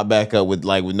just popped back up with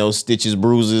no stitches,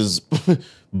 bruises,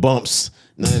 bumps,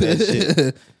 none of that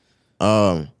shit.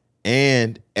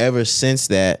 And ever since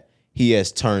that, he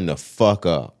has turned the fuck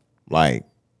up. Like,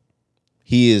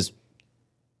 he is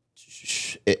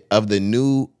of the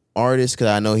new artists, because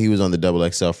I know he was on the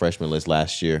XXL freshman list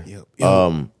last year. Yep.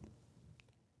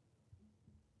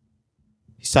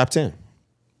 He's top 10.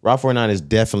 Rob 49 is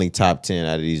definitely top 10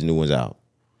 out of these new ones out.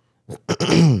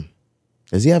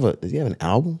 Does he have an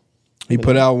album? He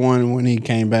put out one when he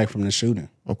came back from the shooting.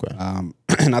 Okay.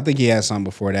 And I think he had something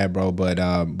before that, bro.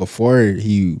 But before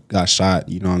he got shot,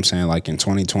 you know what I'm saying? Like in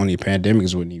 2020, pandemic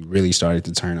is when he really started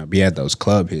to turn up. He had those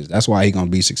club hits. That's why he gonna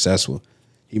be successful.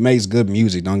 He makes good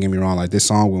music, don't get me wrong. Like this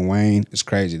song with Wayne is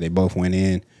crazy. They both went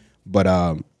in.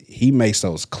 But he makes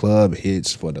those club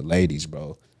hits for the ladies,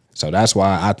 bro. So that's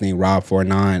why I think Rob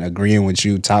 49, agreeing with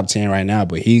you, top 10 right now,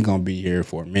 but he gonna be here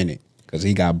for a minute because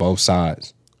he got both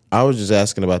sides. I was just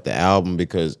asking about the album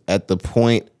because at the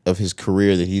point of his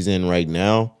career that he's in right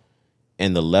now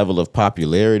and the level of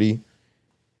popularity,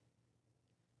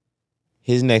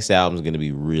 his next album is going to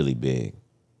be really big.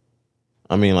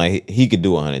 I mean, like, he could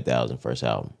do 100,000 first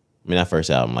album. I mean, not first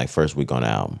album, like first week on the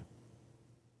album.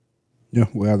 Yeah,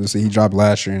 we'll have to see. He dropped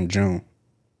last year in June.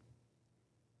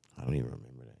 I don't even remember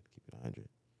that. Keep it 100.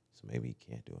 So maybe he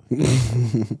can't do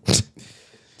it.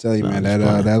 Tell you, man,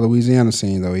 that Louisiana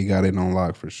scene though, he got it on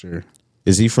lock for sure.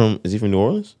 Is he from New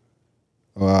Orleans?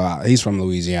 He's from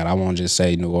Louisiana. I won't just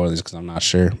say New Orleans because I'm not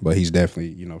sure, but he's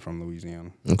definitely from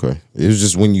Louisiana. Okay. It was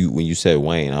just when you said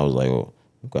Wayne, I was like, oh,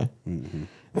 okay. Mm-hmm.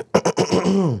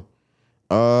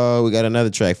 We got another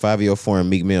track, 504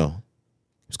 and Meek Mill.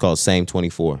 It's called Same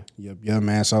 24. Yep, yeah,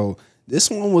 man. So this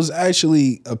one was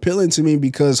actually appealing to me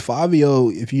because Fabio,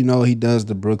 if you know, he does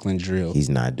the Brooklyn drill. He's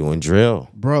not doing drill.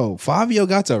 Bro, Fabio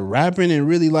got to rapping and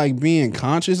really like being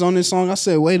conscious on this song. I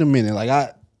said, wait a minute.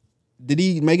 Like, did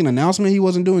he make an announcement he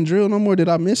wasn't doing drill no more? Did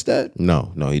I miss that?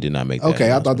 No, he did not make that.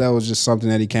 Okay, I thought that was just something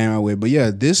that he came out with. But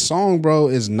yeah, this song, bro,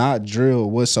 is not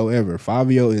drill whatsoever.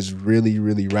 Fabio is really,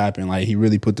 really rapping. Like, he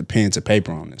really put the pen to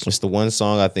paper on this. It's the one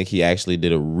song I think he actually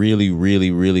did a really, really,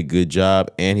 really good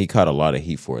job, and he caught a lot of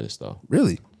heat for this, though.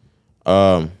 Really?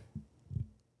 Yeah.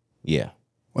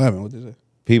 What happened? What did it?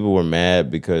 People were mad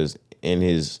because in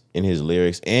his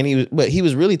lyrics, and he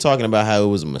was really talking about how it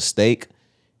was a mistake.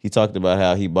 He talked about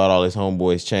how he bought all his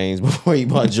homeboys chains before he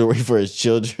bought jewelry for his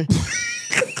children.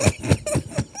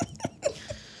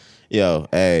 Yo,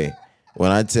 hey,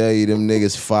 when I tell you them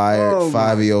niggas fired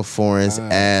Fabio Foreign's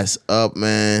ass up,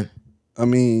 man. I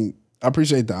mean, I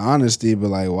appreciate the honesty, but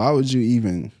like, why would you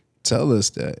even tell us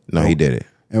that? No, he did it.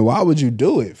 And why would you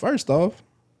do it? First off,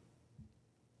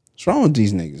 what's wrong with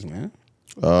these niggas, man?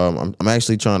 I'm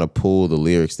actually trying to pull the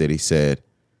lyrics that he said.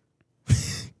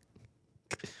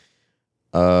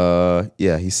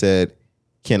 Yeah, he said,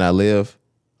 "Can I live?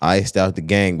 I iced out the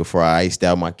gang before I iced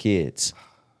out my kids.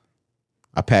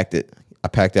 I packed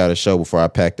out a show before I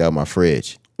packed out my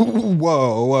fridge.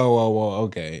 Whoa.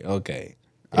 Okay.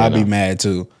 I'd be mad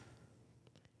too.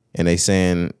 And they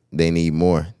saying they need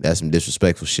more. That's some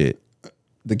disrespectful shit.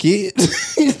 The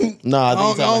kids? Nah, I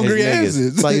think you're talking about his niggas.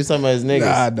 It's like you talking about his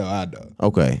niggas. Nah, I know.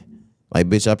 Okay. Like,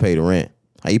 bitch, I pay the rent.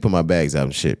 How you put my bags out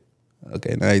and shit?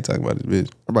 Okay, now you talking about this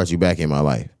bitch. I brought you back in my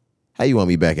life. How you want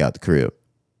me back out the crib?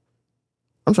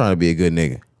 I'm trying to be a good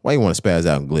nigga. Why you want to spaz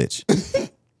out and glitch?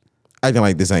 Acting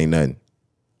like this ain't nothing.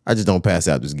 I just don't pass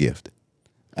out this gift.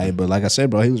 Hey, but like I said,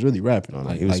 bro, he was really rapping.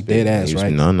 He was like dead ass,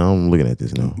 right? No, I'm looking at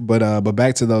this now. But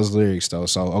back to those lyrics though.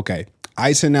 So okay,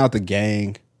 icing out the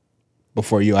gang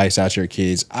before you ice out your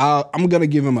kids. I'm gonna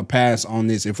give him a pass on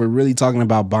this. If we're really talking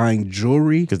about buying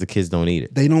jewelry, Because the kids don't need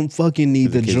it. they don't fucking need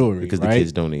the jewelry. Because right? the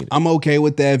kids don't need it. I'm okay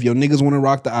with that. If your niggas want to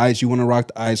rock the ice, you want to rock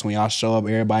the ice. When y'all show up,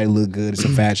 everybody look good. It's a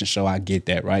fashion show. I get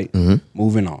that, right?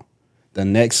 Moving on. The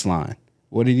next line.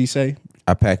 What did he say?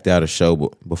 I packed out a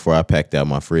show before I packed out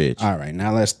my fridge. All right,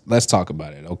 now let's talk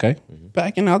about it, okay?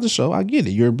 Backing out the show, I get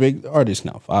it. You're a big artist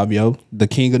now, Fabio, the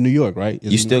king of New York, right?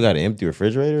 You still got an empty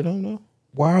refrigerator, don't know?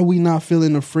 Why are we not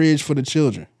filling the fridge for the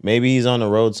children? Maybe he's on the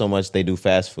road so much they do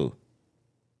fast food.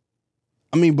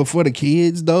 I mean, before the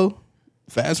kids though,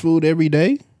 fast food every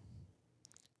day.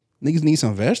 Niggas need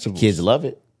some vegetables. Kids love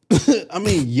it. I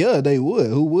mean, yeah, they would.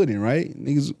 Who wouldn't, right?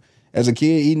 Niggas, as a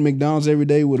kid, eating McDonald's every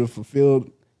day would have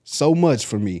fulfilled so much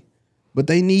for me. But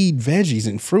they need veggies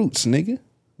and fruits, nigga.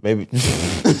 Maybe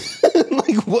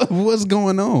Like, what's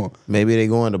going on? maybe they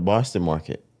go into Boston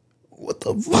Market. What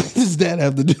the fuck does that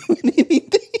have to do with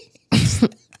anything?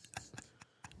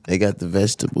 They got the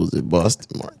vegetables at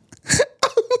Boston Market.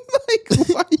 Like,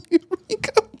 why you bring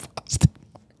up Boston?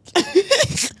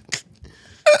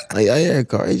 Like, I had a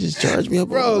car. He just charged me up.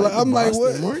 Bro, like, I'm like,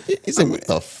 Boston what? Market? He said, what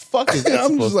the fuck is that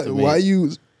I'm supposed just like, to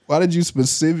mean? why did you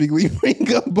specifically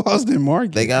bring up Boston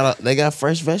Market? They got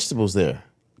fresh vegetables there.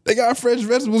 They got fresh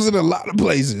vegetables in a lot of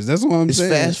places. That's what I'm It's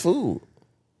saying. fast food.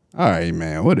 All right,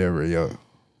 man. Whatever, yo.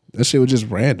 That shit was just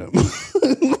random.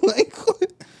 Like,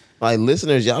 what? Like,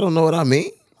 listeners, y'all don't know what I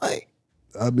mean? Like,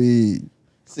 I mean,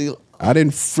 see, I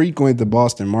didn't frequent the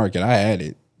Boston Market. I had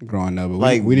it growing up, but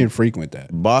Like- we didn't frequent that.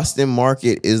 Boston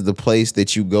Market is the place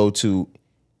that you go to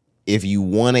if you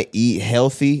want to eat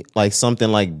healthy, like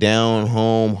something like down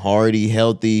home, hearty,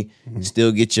 healthy,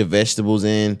 still get your vegetables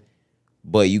in,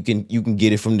 but you can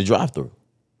get it from the drive-thru.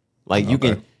 Like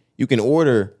you can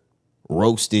order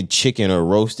roasted chicken or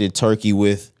roasted turkey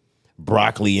with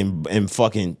broccoli and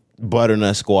fucking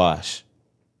butternut squash.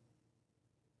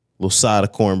 Little side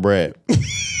of cornbread.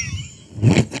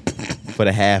 For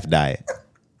the half diet.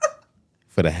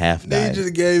 For the half He diet.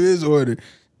 just gave his order.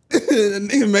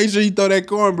 Nigga, make sure you throw that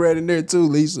cornbread in there too,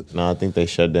 Lisa. No, I think they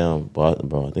shut down,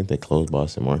 bro. I think they closed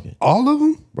Boston Market, All of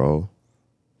them? bro.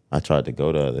 I tried to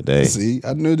go the other day. See,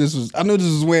 I knew this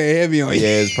was weighing heavy on you.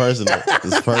 Yeah, it's personal.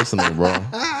 It's personal, bro.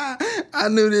 I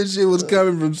knew this shit was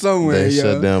coming from somewhere, They yo.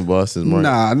 shut down Boston Market.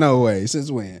 Nah, no way. Since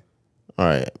when? All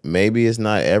right, maybe it's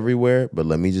not everywhere, but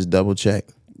let me just double check.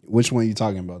 Which one you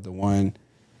talking about? The one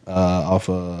off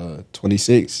of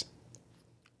 26?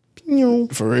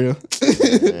 For real?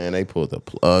 Man, they pulled the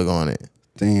plug on it.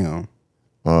 Damn.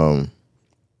 'Cause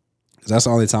that's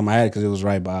the only time I had it because it was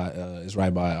right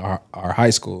by our high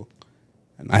school,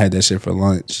 and I had that shit for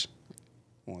lunch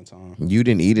one time. You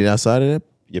didn't eat it outside of that?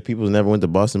 Your people never went to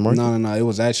Boston Market? No. It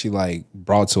was actually like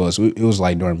brought to us. It was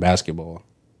like during basketball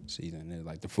season. And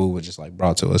like the food was just like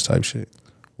brought to us type shit.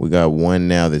 We got one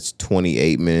now that's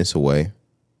 28 minutes away.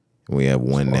 And we have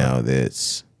one now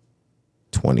that's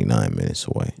 29 minutes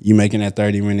away. You making that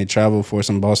 30-minute travel for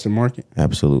some Boston Market?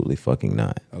 Absolutely fucking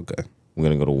not. Okay. I'm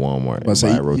going to go to Walmart and I was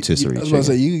about buy a to rotisserie I was about to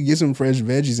say chicken. you can get some fresh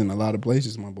veggies in a lot of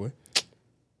places, my boy.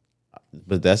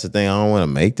 But that's the thing. I don't want to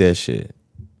make that shit.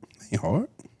 Ain't hard.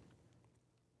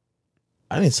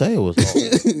 I didn't say it was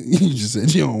hard. You just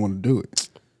said you don't want to do it.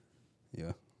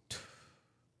 Yeah.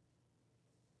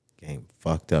 Game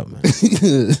fucked up, man.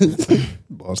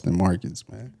 Boston Markets,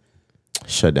 man.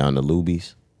 Shut down the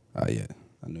Lubies. Oh yeah,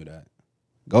 I knew that.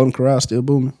 Golden Corral still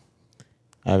booming.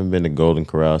 I haven't been to Golden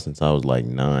Corral since I was like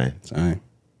 9. Same.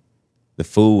 The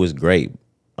food was great.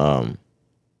 But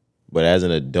as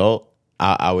an adult,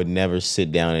 I would never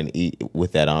sit down and eat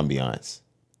with that ambiance.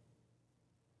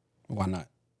 Why not?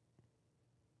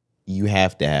 You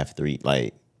have to have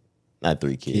not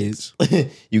 3 kids.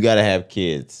 Kids. You got to have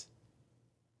kids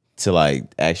to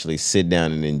like actually sit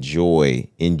down and enjoy.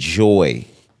 I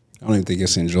don't even think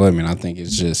it's enjoyment. I think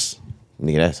it's just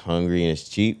Nigga, that's hungry and it's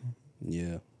cheap.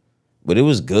 yeah. But it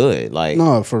was good. Like,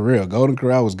 No, for real. Golden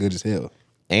Corral was good as hell.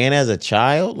 and as a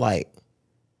child, like,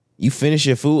 You finish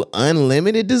your food,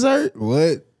 unlimited dessert?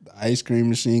 What? The ice cream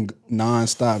machine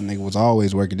nonstop, nigga, was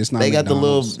always working. It's not. They got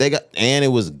McDonald's. and it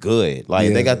was good.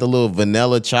 Like they got the little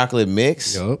vanilla chocolate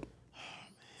mix. Yup.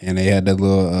 And they had that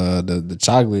little the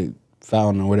chocolate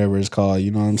fountain or whatever it's called.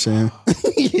 You know what I'm saying?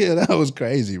 Yeah, that was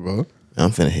crazy, bro. I'm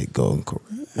finna hit Golden Corral.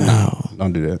 No,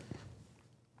 don't do that.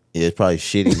 Yeah, it's probably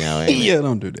shitty now, ain't it? Yeah,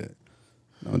 don't do that.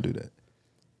 Don't do that.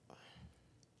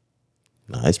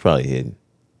 Nah, it's probably hidden.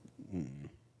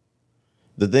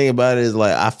 The thing about it is,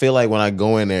 like, I feel like when I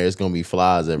go in there, it's gonna be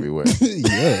flies everywhere.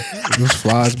 Yeah, it was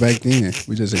flies back then.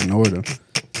 We just ignored them.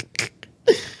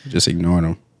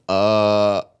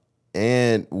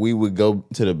 And we would go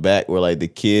to the back where like the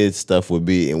kids stuff would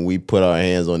be, and we put our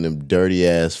hands on them dirty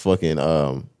ass fucking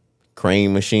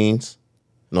crane machines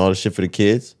and all the shit for the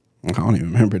kids. I don't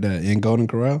even remember that in Golden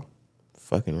Corral.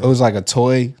 Fucking It was like a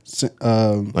toy.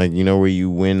 like, you know, where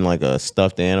you win like a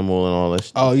stuffed animal and all that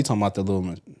shit. Oh, you talking about the little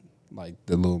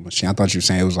machine? I thought you were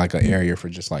saying it was like an area for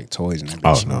just like toys and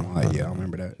everything. Oh, no. Like, yeah, I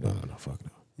remember that. No, fuck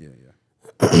no.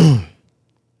 Yeah.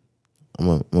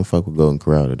 I'm gonna fuck with Golden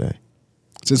Corral today.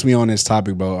 Since we on this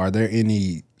topic, bro, are there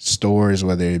any stores,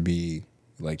 whether it be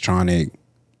electronic,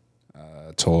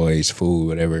 toys, food,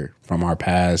 whatever, from our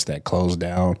past that closed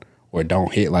down or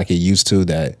don't hit like it used to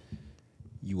that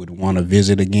you would want to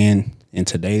visit again in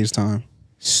today's time?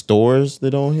 Stores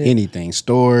that don't hit? Anything.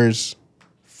 Stores,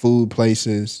 food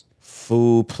places.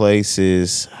 Food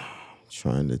places. I'm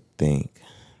trying to think.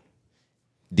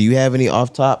 Do you have any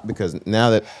off top? Because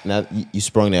now you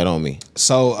sprung that on me.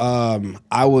 So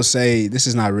I will say this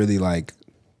is not really like,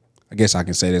 I guess I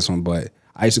can say this one, but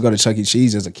I used to go to Chuck E.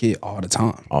 Cheese as a kid all the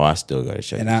time. Oh, I still got to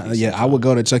check. And I would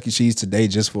go to Chuck E. Cheese today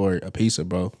just for a pizza,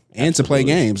 bro, and to play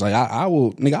games. Like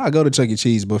I'll go to Chuck E.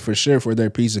 Cheese, but for sure for their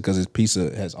pizza because his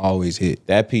pizza has always hit.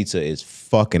 That pizza is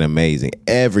fucking amazing.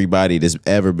 Everybody that's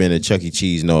ever been to Chuck E.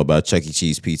 Cheese know about Chuck E.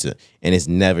 Cheese pizza, and it's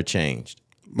never changed.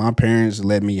 My parents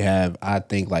let me have, I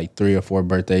think, like 3 or 4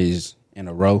 birthdays in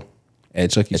a row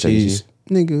at Chuck E. Cheese.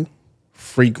 Nigga,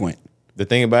 frequent. The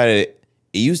thing about it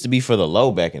used to be for the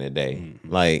low back in the day.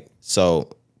 Mm-hmm. Like, so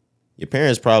your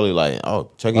parents probably like,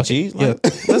 oh, Chuck E. Cheese? Like,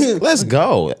 let's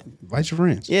go. Invite your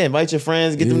friends. Yeah, invite your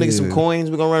friends. Get them niggas some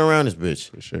coins. We're going to run around this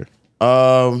bitch. For sure.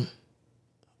 I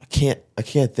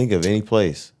can't think of any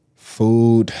place.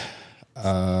 Food.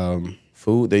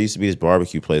 Food. There used to be this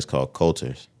barbecue place called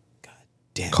Coulter's.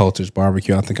 Damn. Coulter's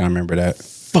Barbecue. I think I remember that.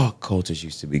 Fuck, Coulter's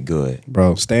used to be good.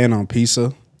 Bro, staying on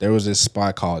pizza, there was this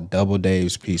spot called Double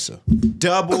Dave's Pizza.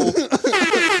 Double fucking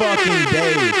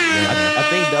Dave. I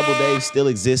think Double Dave still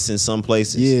exists in some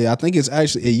places. Yeah, I think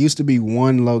it used to be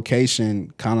one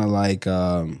location kind of like,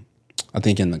 I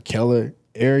think in the Keller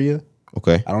area.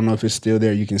 Okay. I don't know if it's still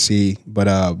there. You can see.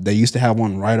 But they used to have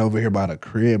one right over here by the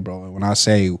crib, bro. And when I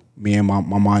say me and my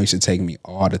mom used to take me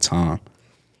all the time.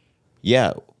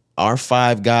 Yeah. Our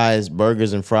Five Guys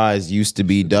burgers and fries used to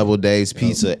be Double Dave's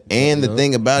Pizza. And the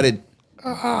thing about it,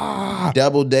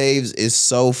 Double Dave's is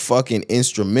so fucking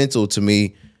instrumental to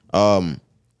me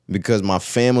because my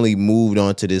family moved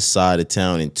onto this side of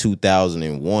town in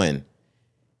 2001.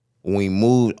 When we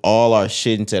moved all our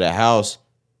shit into the house,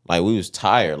 like we was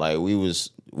tired. Like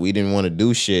we didn't want to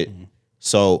do shit. Mm-hmm.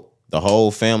 So the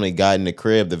whole family got in the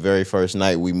crib the very first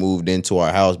night we moved into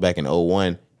our house back in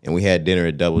 01. And we had dinner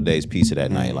at Double Dave's Pizza that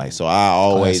night. Like, so I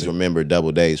always remember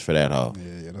Double Dave's for that hoe.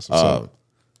 Yeah, that's what's up.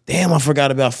 Damn, I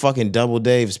forgot about fucking Double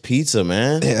Dave's Pizza,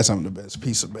 man. They had some of the best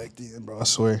pizza back then, bro. I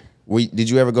swear. Did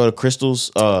you ever go to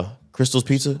Crystal's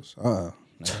Pizza? Never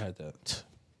had that.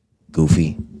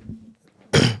 Goofy.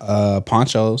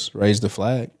 Ponchos, Raise the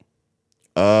Flag.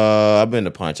 I've been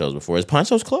to Ponchos before. Is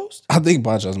Ponchos closed? I think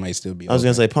Ponchos might still be open. I was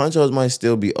going to say Ponchos might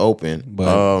still be open.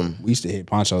 But we used to hit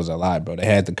Ponchos a lot, bro. They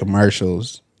had the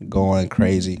commercials going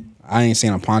crazy. I ain't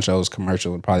seen a Ponchos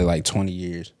commercial in probably like 20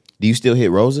 years. Do you still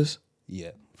hit Rosa's? Yeah,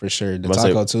 for sure. The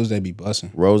Taco Tuesday be busting.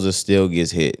 Rosa still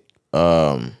gets hit.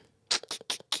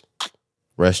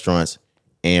 Restaurants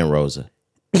and Rosa.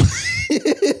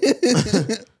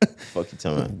 Fuck you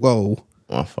telling me. Whoa.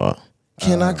 My fault.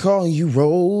 Can I call you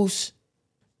Rose?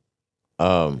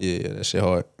 Yeah, that shit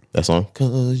hard. That song?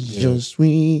 Cause you're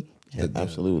sweet. Yeah,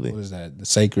 absolutely. What is that? The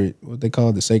sacred, what they call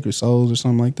it? The Sacred Souls or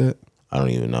something like that? I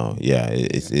don't even know. Yeah,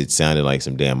 it sounded like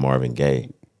some damn Marvin Gaye.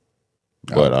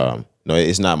 But no,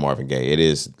 it's not Marvin Gaye. It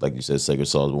is, like you said, Sacred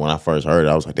Souls. But when I first heard it,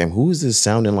 I was like, damn, who is this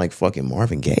sounding like fucking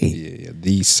Marvin Gaye? Yeah.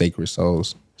 These Sacred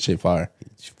Souls. Shit fire.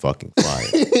 It's fucking fire.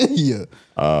 Yeah.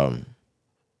 But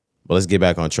let's get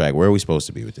back on track. Where are we supposed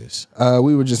to be with this?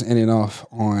 We were just ending off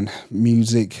on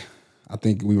music. I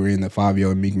think we were in the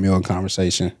Fabio and Meek Mill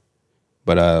conversation.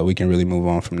 But we can really move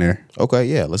on from there. Okay,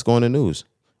 yeah. Let's go on the news.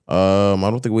 I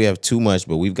don't think we have too much,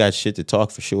 but we've got shit to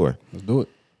talk for sure. Let's do it.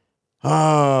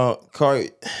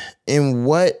 Kari, in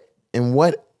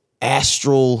what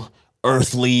astral,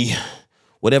 earthly,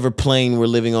 whatever plane we're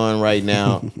living on right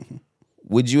now,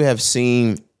 would you have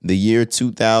seen the year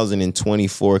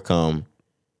 2024 come,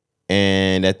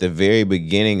 and at the very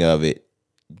beginning of it,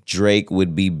 Drake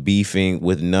would be beefing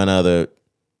with none other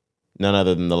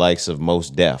than the likes of Mos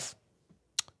Def?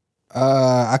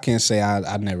 I can't say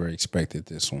I never expected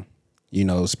this one. You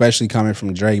know, especially coming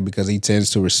from Drake, because he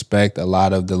tends to respect a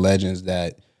lot of the legends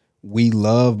that we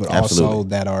love, but Absolutely. also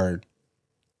that are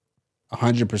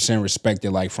 100%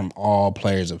 respected, like from all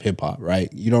players of hip hop,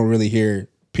 right? You don't really hear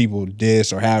people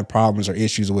diss or have problems or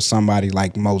issues with somebody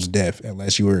like Mos Def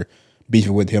unless you were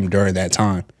beefing with him during that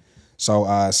time.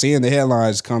 So seeing the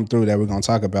headlines come through that we're going to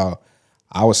talk about,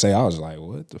 I would say I was like,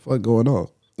 what the fuck going on?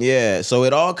 Yeah, so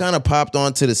it all kind of popped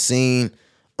onto the scene.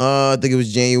 I think it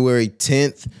was January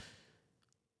 10th.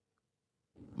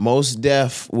 Mos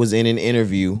Def was in an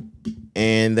interview,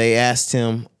 and they asked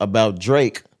him about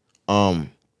Drake. And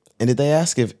did they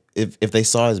ask if they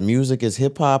saw his music as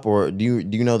hip hop, or do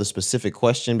you know the specific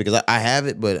question? Because I have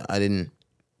it, but I didn't.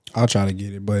 I'll try to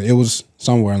get it, but it was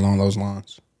somewhere along those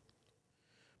lines.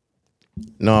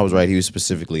 No, I was right. He was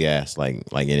specifically asked, like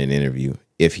in an interview,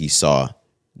 if he saw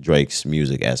Drake's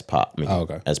music as pop.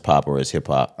 Okay. As pop or as hip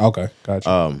hop. Okay,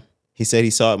 gotcha. He said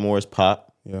he saw it more as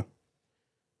pop. Yeah.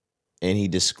 And he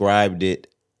described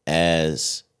it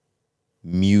as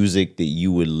music that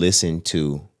you would listen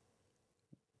to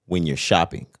when you're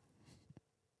shopping.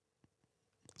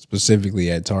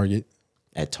 Specifically at Target.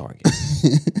 At Target.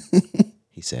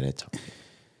 He said at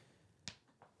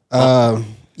Target.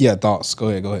 Yeah, thoughts. Go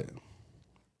ahead.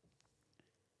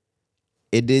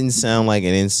 It didn't sound like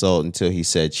an insult until he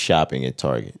said shopping at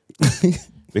Target.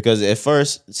 Because at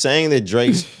first, saying that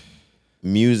Drake's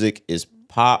music is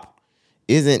pop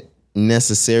isn't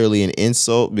necessarily an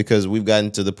insult, because we've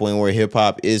gotten to the point where hip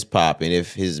hop is pop, and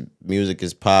if his music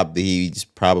is pop, he's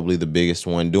probably the biggest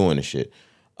one doing the shit.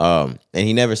 And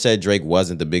he never said Drake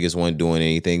wasn't the biggest one doing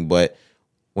anything, but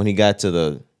when he got to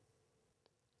the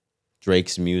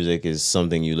Drake's music is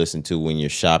something you listen to when you're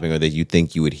shopping, or that you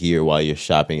think you would hear while you're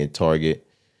shopping at Target,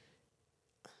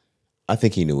 I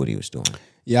think he knew what he was doing.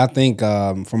 Yeah, I think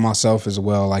for myself as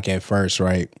well, like at first,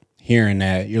 right, hearing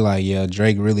that, you're like, yeah,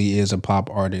 Drake really is a pop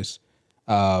artist.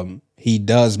 He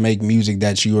does make music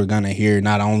that you are going to hear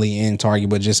not only in Target,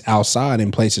 but just outside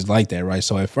in places like that, right?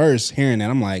 So at first, hearing that,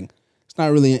 I'm like, it's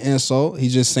not really an insult.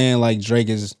 He's just saying like Drake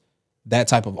is that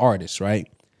type of artist,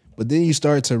 right? But then you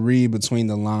start to read between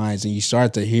the lines and you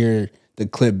start to hear the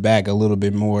clip back a little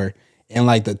bit more, and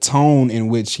like the tone in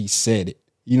which he said it.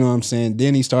 You know what I'm saying?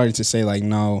 Then he started to say like,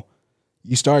 no,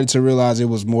 you started to realize it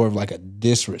was more of like a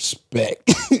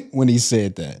disrespect when he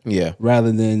said that. Yeah.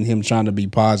 Rather than him trying to be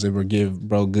positive or give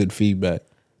bro good feedback.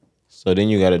 So then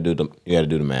you got to do the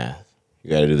math.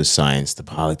 You got to do the science, the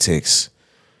politics.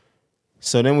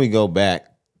 So then we go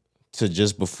back to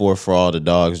just before For All the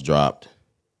Dogs dropped.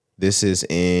 This is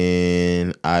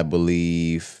in, I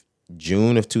believe,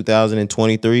 June of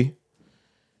 2023.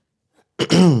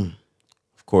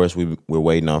 Of course, we're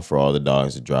waiting on For All the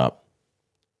Dogs to drop.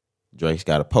 Drake's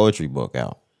got a poetry book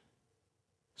out.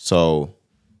 So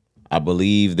I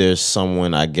believe there's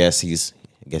someone, I guess he's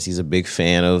a big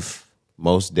fan of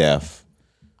Mos Def.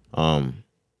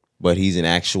 But he's an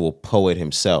actual poet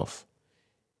himself.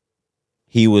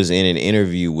 He was in an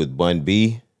interview with Bun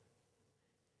B,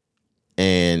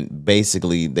 and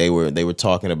basically they were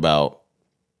talking about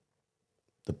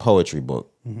the poetry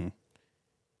book. Mm-hmm.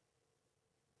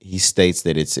 He states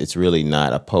that it's really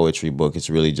not a poetry book. It's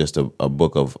really just a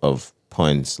book of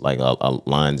puns, like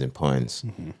lines and puns.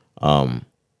 Mm-hmm.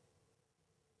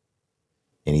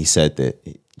 And he said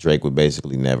that Drake would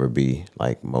basically never be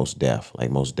like Mos Def. Like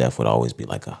Mos Def would always be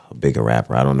like a bigger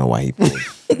rapper. I don't know why he pulled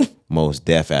Mos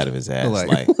Def out of his ass.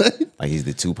 Like he's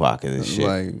the Tupac of this shit.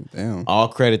 Like, damn. All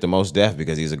credit to Mos Def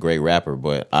because he's a great rapper,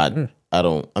 but I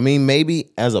don't. I mean, maybe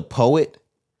as a poet,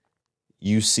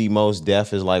 you see Mos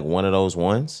Def as like one of those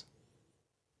ones?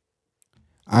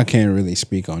 I can't really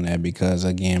speak on that because,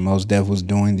 again, Mos Def was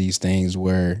doing these things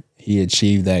where he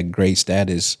achieved that great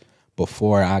status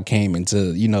before I came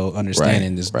into,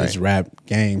 understanding this rap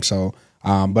game. So,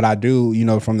 but I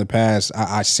do, from the past,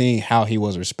 I seen how he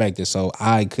was respected. So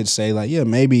I could say like, yeah,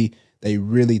 maybe they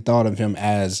really thought of him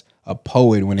as a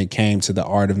poet when it came to the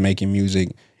art of making music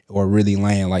or really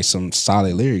laying like some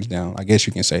solid lyrics down. I guess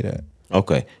you can say that.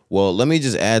 Okay. Well, let me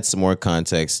just add some more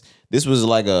context. This was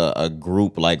like a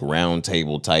group, like round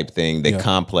table type thing that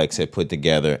Complex had put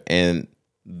together, and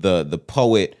the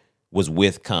poet was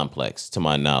with Complex, to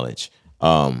my knowledge.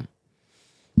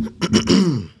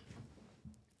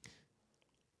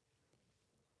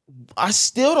 I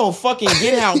still don't fucking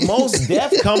get how Mos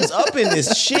Def comes up in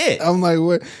this shit. I'm like,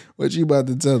 what you about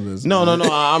to tell us? No.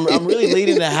 I'm really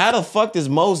leading to how the fuck does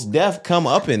Mos Def come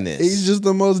up in this? He's just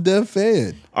the Mos Def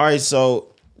fan. All right,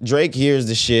 so Drake hears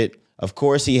the shit. Of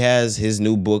course, he has his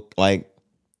new book like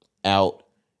out,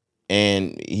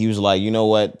 and he was like, you know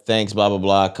what? Thanks, blah blah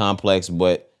blah, Complex,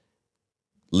 but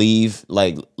leave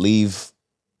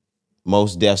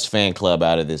Mos Def's fan club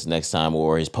out of this next time,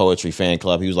 or his poetry fan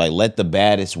club. He was like, let the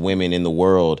baddest women in the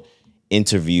world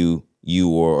interview you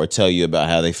or tell you about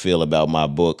how they feel about my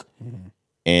book,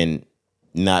 and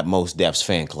not Mos Def's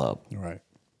fan club. Right.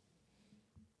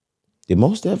 Did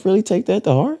Mos Def really take that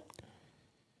to heart?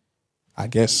 I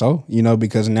guess so,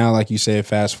 because now, like you said,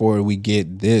 fast forward, we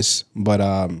get this.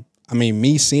 But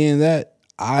me seeing that,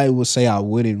 I would say I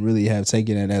wouldn't really have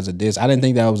taken it as a diss. I didn't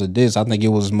think that was a diss. I think it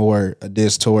was more a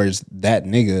diss towards that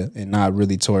nigga and not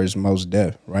really towards Mos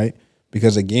Def, right?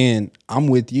 Because again, I'm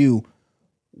with you.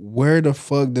 Where the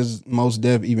fuck does Mos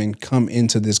Def even come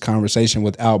into this conversation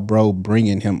without bro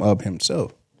bringing him up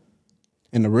himself?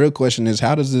 And the real question is,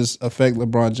 how does this affect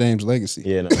LeBron James' legacy?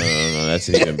 Yeah, no. That's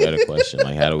an even better question.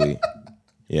 Like, how do we,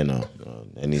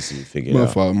 that needs to be figured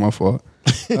out. My fault.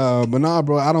 But nah,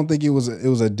 bro, I don't think it was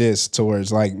a diss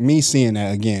towards, like, me seeing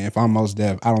that again. If I'm Mos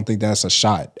Def, I don't think that's a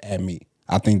shot at me.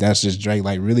 I think that's just Drake,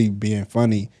 like, really being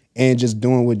funny and just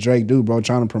doing what Drake do, bro,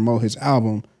 trying to promote his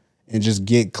album and just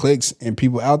get clicks and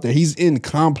people out there. He's in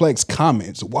complex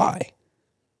comments. Why?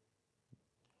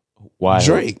 Why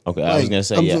Drake? Okay, I was gonna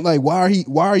say, yeah. Like, why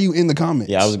are you in the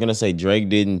comments? Yeah, I was gonna say Drake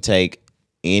didn't take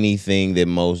anything that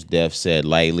Mos Def said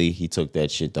lightly. He took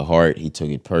that shit to heart. He took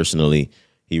it personally.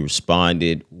 He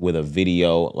responded with a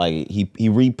video. Like, he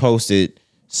reposted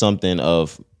something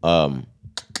of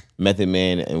Method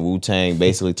Man and Wu-Tang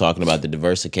basically talking about the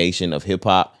diversification of hip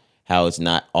hop, how it's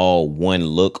not all one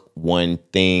look, one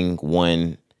thing,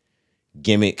 one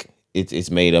gimmick.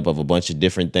 It's made up of a bunch of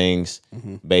different things,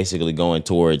 basically going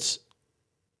towards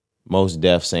Mos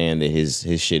Def saying that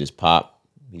his shit is pop.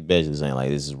 He's basically saying, like,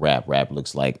 this is rap. Rap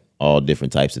looks like all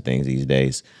different types of things these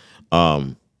days.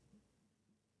 And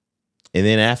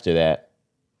then after that,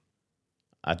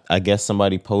 I guess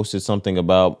somebody posted something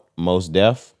about Mos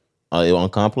Def on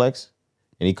Complex,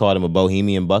 and he called him a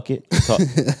bohemian bucket.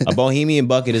 A bohemian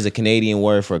bucket is a Canadian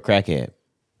word for a crackhead.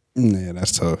 Yeah,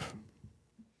 that's tough.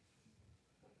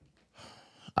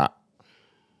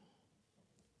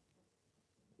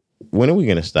 When are we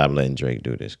going to stop letting Drake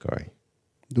do this, Corey?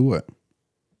 Do what?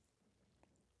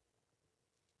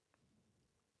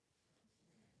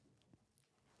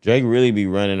 Drake really be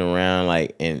running around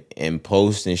like and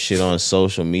posting shit on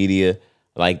social media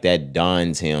like that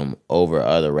dons him over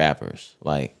other rappers.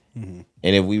 Like, and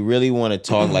if we really want to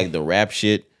talk like the rap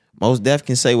shit, Mos Def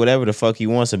can say whatever the fuck he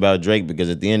wants about Drake, because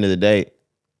at the end of the day,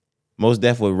 Mos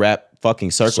Def would rap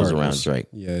fucking circles around Drake.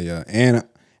 Yeah. And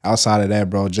outside of that,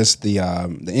 bro, just the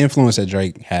influence that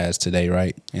Drake has today,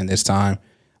 right? And this time,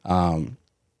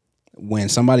 when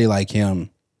somebody like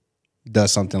him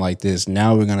does something like this,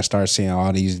 now we're gonna start seeing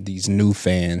all these new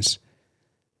fans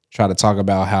try to talk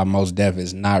about how Mos Def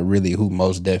is not really who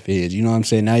Mos Def is. You know what I'm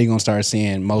saying? Now you're gonna start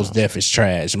seeing Mos Def is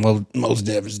trash. Mos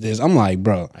Def is this. I'm like,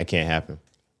 bro, it can't happen.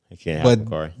 It can't happen,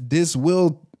 Corey. This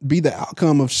will be the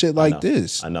outcome of shit like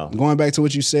this. I know. Going back to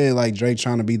what you said, like Drake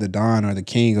trying to be the Don or the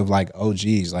king of like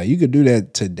OGs. Like, you could do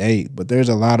that today, but there's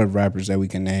a lot of rappers that we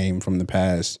can name from the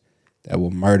past that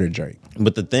will murder Drake.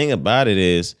 But the thing about it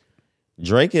is,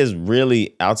 Drake is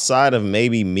really, outside of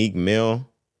maybe Meek Mill,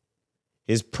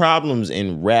 his problems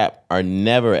in rap are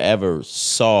never ever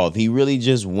solved. He really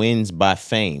just wins by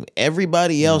fame.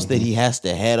 Everybody else that he has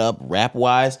to head up rap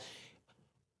wise,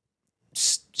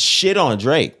 shit on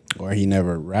Drake. Or he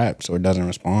never raps or doesn't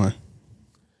respond.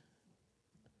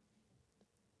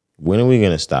 When are we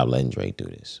gonna stop letting Drake do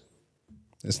this?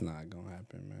 It's not gonna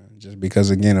happen, man. Just because,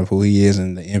 again, of who he is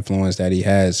and the influence that he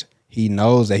has, he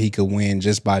knows that he could win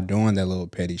just by doing that little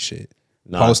petty shit.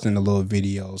 Posting the little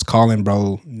videos, calling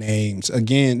bro names.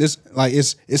 Again, this, like,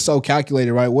 it's so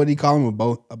calculated, right? What do you call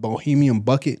him? A bohemian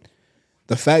bucket?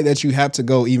 The fact that you have to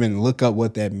go even look up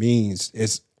what that means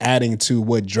is adding to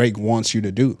what Drake wants you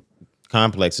to do.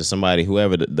 Complex or somebody,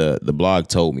 whoever the blog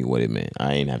told me what it meant.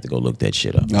 I ain't have to go look that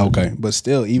shit up. Okay, but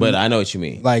still, even, but I know what you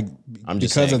mean. Like, I'm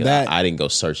just because saying, of that. I didn't go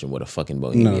searching with a fucking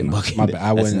Bohemian bucket. My bad.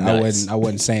 I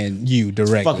wasn't saying you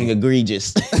directly. Fucking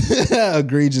egregious.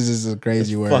 Egregious is a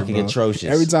crazy word. Fucking bro.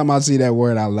 atrocious. Every time I see that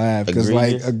word, I laugh because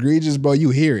like egregious, bro. You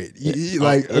hear it.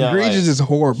 Egregious is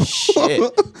horrible.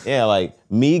 Shit. Yeah, like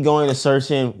me going to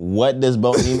searching what does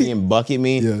Bohemian bucket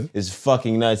mean is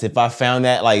fucking nuts. If I found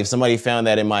that, like if somebody found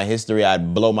that in my history,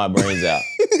 I'd blow my brains out.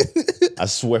 I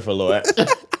swear for Lord.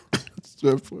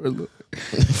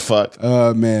 Fuck.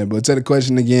 Man, but to the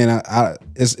question again,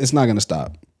 it's not gonna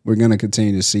stop. We're gonna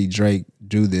continue to see Drake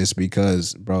do this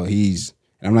because, bro,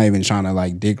 I'm not even trying to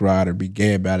like dick ride or be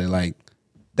gay about it. Like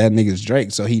that nigga's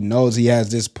Drake, so he knows he has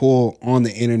this pull on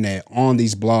the internet, on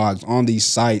these blogs, on these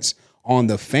sites, on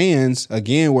the fans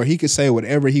again, where he could say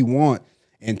whatever he want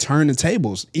and turn the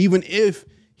tables, even if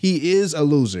he is a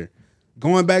loser.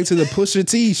 Going back to the Pusha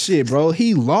T shit, bro,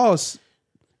 he lost.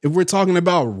 If we're talking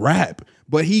about rap,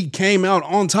 but he came out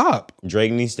on top.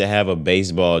 Drake needs to have a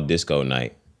baseball disco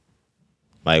night.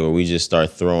 Like where we just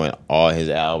start throwing all his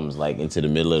albums like into the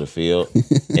middle of the field.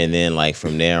 And then like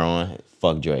from there on,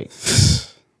 fuck Drake.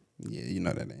 Yeah, you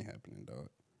know that ain't happening, dog.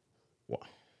 Why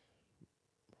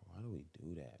do we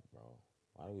do that, bro?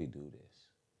 Why do we do this?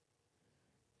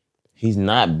 He's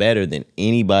not better than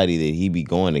anybody that he be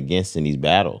going against in these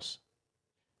battles.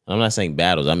 I'm not saying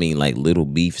battles. I mean like little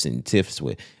beefs and tiffs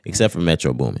with, except for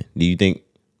Metro Boomin. Do you think,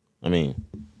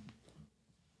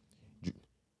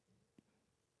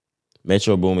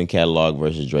 Metro Boomin catalog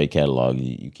versus Drake catalog,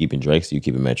 you keeping Drake's or you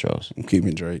keeping Metro's? I'm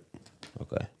keeping Drake.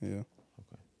 Okay. Yeah. Okay.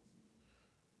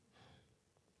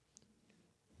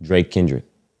 Drake, Kendrick.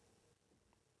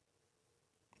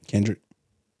 Kendrick.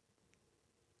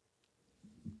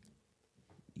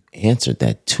 You answered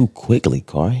that too quickly,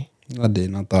 Corey. I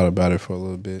didn't. I thought about it for a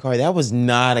little bit. Corey, that was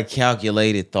not a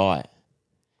calculated thought.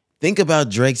 Think about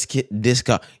Drake's disc.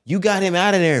 You got him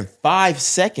out of there in 5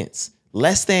 seconds.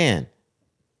 Less than.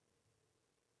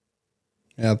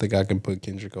 Yeah, I think I can put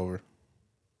Kendrick over.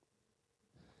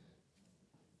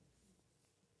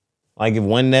 Like if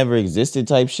one never existed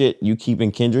type shit, you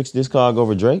keeping Kendrick's discog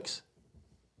over Drake's?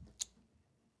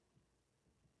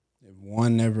 If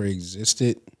one never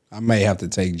existed, I may have to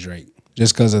take Drake.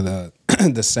 Just because of the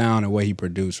the sound and what he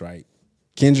produced, right?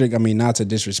 Kendrick, not to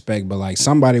disrespect, but like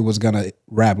somebody was gonna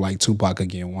rap like Tupac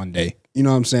again one day. You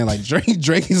know what I'm saying? Like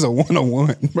Drake is a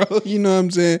one-on-one, bro. You know what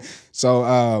I'm saying?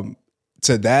 So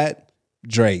to that,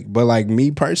 Drake. But like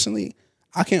me personally,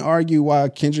 I can't argue why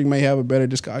Kendrick may have a better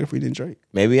discography than Drake.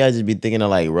 Maybe I just be thinking of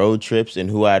like road trips and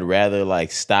who I'd rather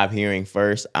like stop hearing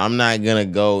first. I'm not gonna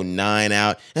go 9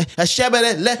 out. And she's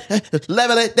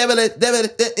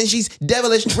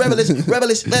devilish,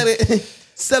 rebellish,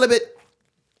 celibate.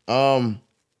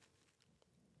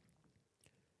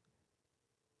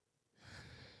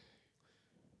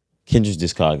 Kendrick's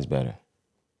discog is better,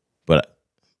 but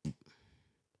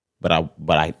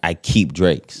I keep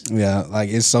Drake's. Yeah, like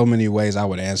it's so many ways I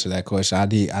would answer that question. I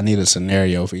need a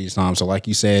scenario for each time. So like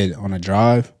you said, on a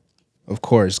drive, of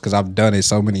course, because I've done it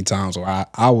so many times where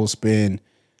I will spend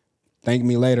Thank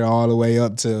Me Later all the way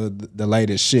up to the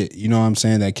latest shit. You know what I'm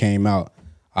saying? That came out.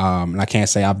 And I can't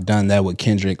say I've done that with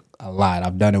Kendrick a lot.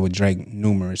 I've done it with Drake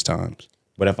numerous times.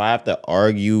 But if I have to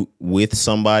argue with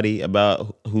somebody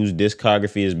about whose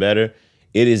discography is better,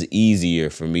 it is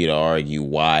easier for me to argue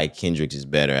why Kendrick is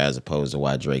better as opposed to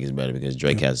why Drake is better, because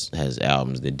Drake has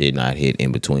albums that did not hit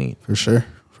in between. For sure.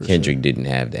 Kendrick didn't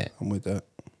have that. I'm with that.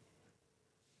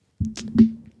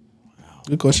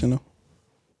 Good question, though.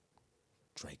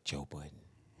 Drake, Joe Budden.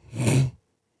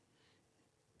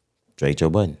 Drake,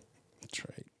 Joe Budden.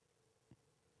 Drake.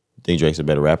 Think Drake's a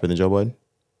better rapper than Joe Budden?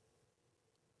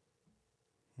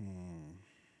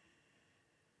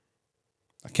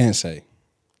 I can't say.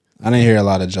 I didn't hear a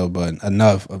lot of Joe Budden,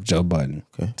 enough of Joe Budden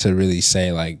to really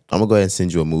say like. I'm gonna go ahead and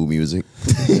send you a mood music.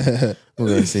 I'm gonna go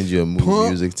ahead and send you a mood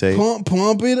music tape.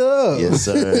 Pump it up. Yes,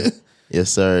 sir.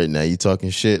 Yes, sir. Now you talking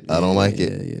shit. I don't like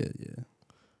it. Yeah.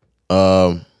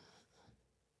 All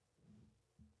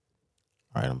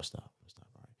right, I'm gonna stop.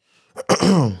 All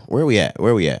right. Where we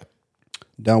at?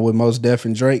 Done with Mos Def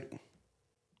and Drake. Do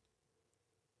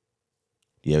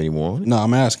you have any more on it? No,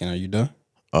 I'm asking. Are you done?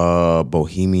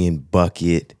 Bohemian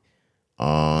Bucket.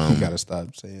 You gotta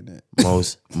stop saying that.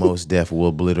 Mos Def will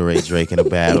obliterate Drake in a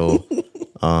battle.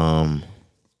 No,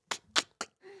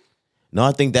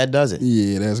 I think that does it.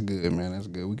 Yeah, that's good, man. That's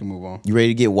good. We can move on. You ready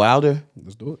to get wilder?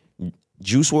 Let's do it.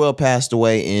 Juice WRLD passed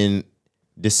away in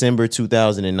December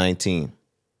 2019.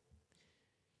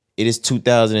 It is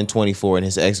 2024, and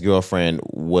his ex-girlfriend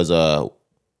was about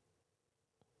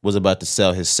to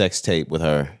sell his sex tape with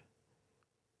her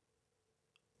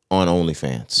on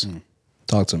OnlyFans.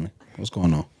 Talk to me. What's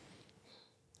going on?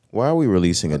 Why are we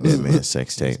releasing a Dead Man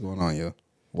sex tape? What's going on, yo?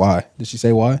 Why? Did she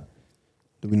say why?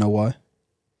 Do we know why?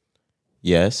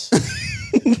 Yes.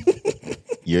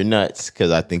 You're nuts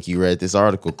because I think you read this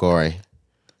article, Corey.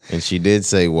 And she did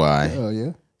say why. Oh,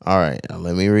 yeah. All right, now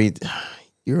let me read.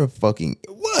 You're a fucking...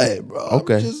 What, bro?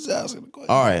 Okay. I'm just asking a question.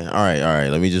 All right.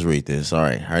 Let me just read this. All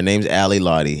right. Her name's Ali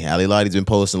Lottie. Ali Lottie's been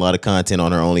posting a lot of content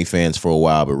on her OnlyFans for a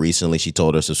while, but recently she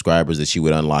told her subscribers that she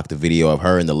would unlock the video of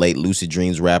her and the late Lucid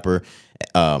Dreams rapper,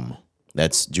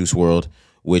 that's Juice WRLD,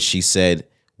 which she said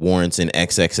warrants an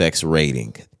XXX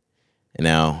rating. And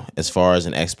now, as far as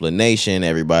an explanation,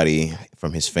 everybody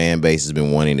from his fan base has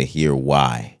been wanting to hear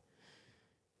why.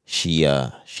 She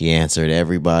answered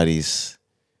everybody's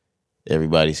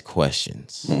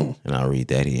questions. And I'll read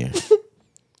that here.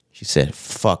 She said,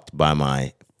 "Fucked by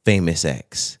my famous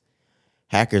ex.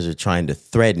 Hackers are trying to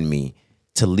threaten me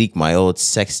to leak my old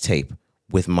sex tape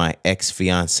with my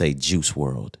ex-fiance Juice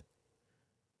WRLD.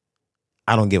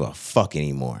 I don't give a fuck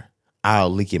anymore.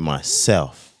 I'll leak it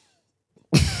myself."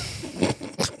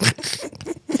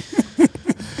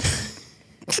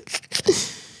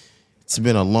 It's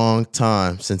been a long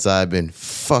time since I've been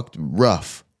fucked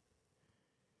rough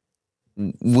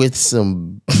with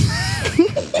some...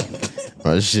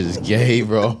 Bro, this shit is gay,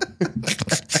 bro.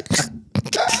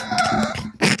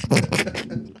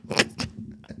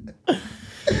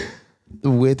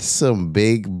 With some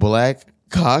big black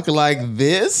cock like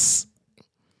this?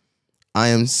 I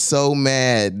am so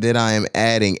mad that I am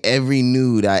adding every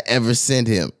nude I ever sent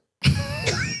him.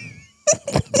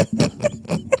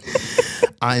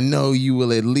 I know you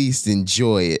will at least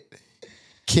enjoy it.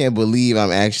 Can't believe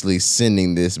I'm actually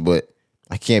sending this, but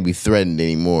I can't be threatened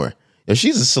anymore. Yo,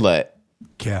 she's a slut.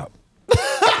 Cap.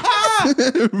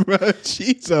 Bro,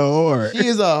 she's a whore. She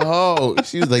is a hoe.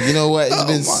 She was like, you know what? It's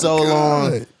been so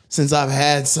long since I've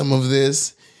had some of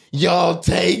this. Y'all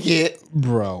take it.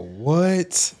 Bro,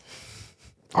 what?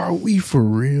 Are we for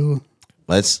real?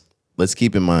 Let's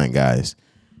keep in mind, guys.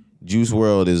 Juice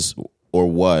WRLD is or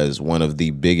was one of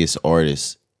the biggest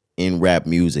artists in rap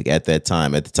music at that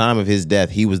time. At the time of his death,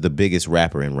 he was the biggest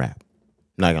rapper in rap.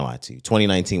 Not gonna lie to you.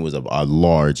 2019 was a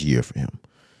large year for him.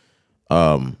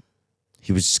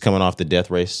 He was just coming off the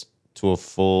Death Race to a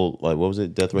full, like, what was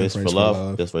it? Death Race for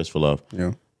Love? Death Race for Love.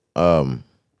 Yeah.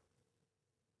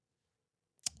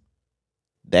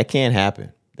 That can't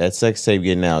happen. That sex tape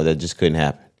getting out, that just couldn't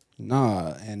happen.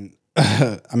 Nah, and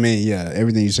I mean, yeah,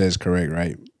 everything you said is correct,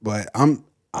 right? But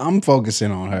I'm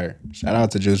focusing on her. Shout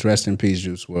out to Juice. Rest in peace,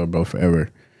 Juice WRLD, bro, forever.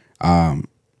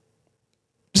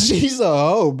 She's a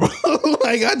hoe, bro.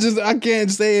 Like, I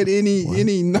can't say it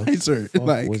any nicer.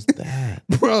 Like, was that?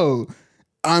 Bro,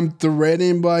 I'm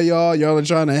threatened by y'all. Y'all are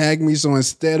trying to hack me. So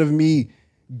instead of me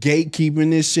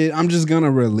gatekeeping this shit, I'm just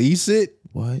gonna release it.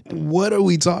 What are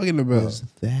we talking about? What's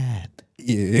that?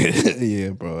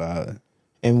 Yeah, bro.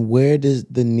 And where does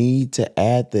the need to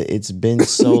add that it's been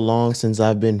so long since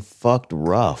I've been fucked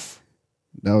rough?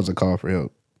 That was a call for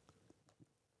help.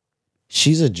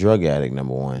 She's a drug addict,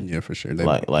 number one. Yeah, for sure.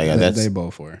 They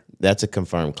both were. That's a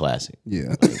confirmed classic.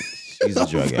 Yeah. She's a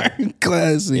drug addict.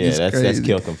 Classic. Yeah, that's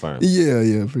kill confirmed.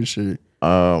 Yeah, for sure.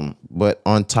 But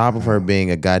on top of her being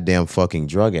a goddamn fucking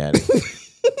drug addict,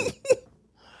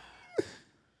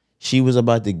 she was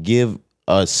about to give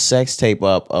a sex tape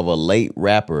up of a late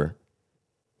rapper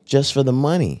just for the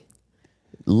money.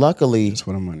 Luckily, that's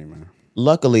for the money, man.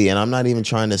 Luckily, and I'm not even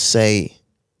trying to say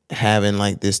having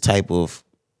like this type of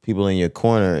people in your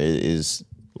corner is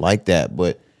like that,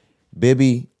 but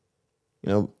Bibby,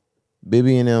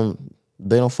 Bibby and them,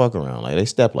 they don't fuck around. Like, they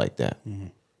step like that. Mm-hmm.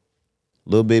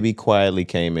 Lil Bibby quietly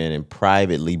came in and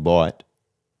privately bought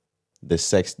the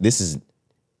sex. This is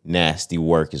nasty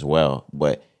work as well,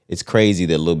 but it's crazy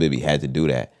that Lil Bibby had to do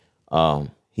that.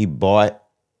 He bought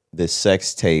the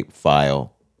sex tape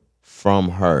file from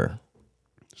her.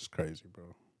 It's crazy, bro.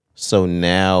 So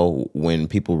now when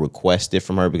people request it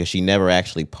from her, because she never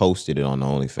actually posted it on the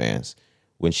OnlyFans,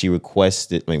 when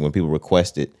people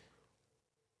request it,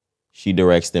 she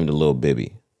directs them to Lil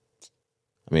Bibby.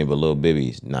 But Lil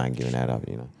Bibby's not giving that up,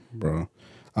 Bro.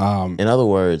 In other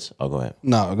words, go ahead.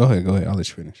 No, go ahead. I'll let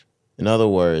you finish. In other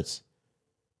words,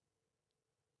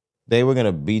 they were going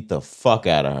to beat the fuck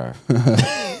out of her.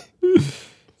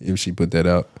 If she put that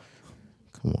out.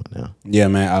 Come on now. Yeah,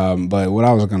 man. But what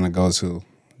I was going to go to,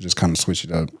 just kind of switch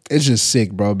it up. It's just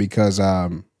sick, bro, because I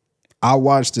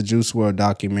watched the Juice WRLD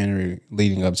documentary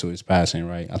leading up to his passing,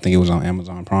 right? I think it was on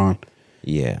Amazon Prime.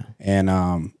 Yeah.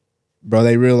 And, bro,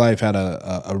 they real life had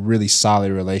a really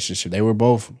solid relationship. They were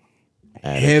both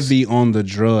heavy on the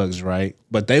drugs, right?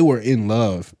 But they were in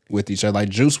love with each other. Like,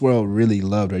 Juice WRLD really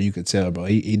loved her. You could tell, bro.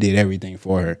 He did everything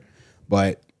for her.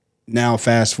 But now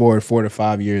fast forward 4 to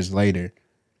 5 years later,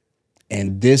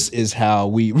 and this is how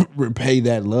we repay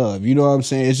that love. You know what I'm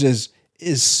saying?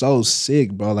 It's so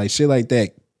sick, bro. Like shit like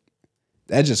that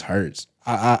just hurts.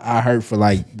 I hurt for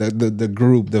like the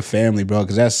group, the family, bro,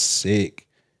 because that's sick.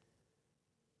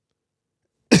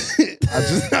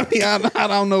 I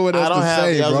don't know what else to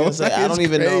say, bro. I don't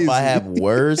even know if I have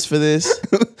words for this.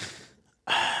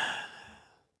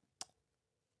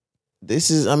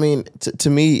 This is, I mean, to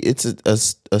me, it's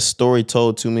a story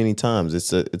told too many times.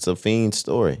 It's a fiend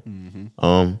story.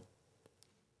 Mm-hmm.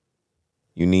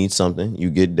 You need something, you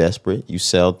get desperate, you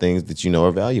sell things that you know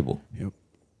are valuable. Yep.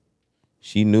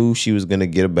 She knew she was gonna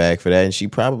get a bag for that, and she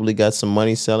probably got some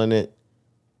money selling it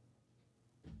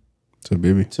to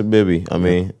Bibby. To Bibby. I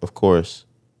mean, of course,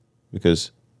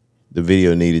 because the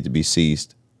video needed to be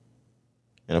seized,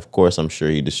 and of course, I'm sure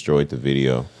he destroyed the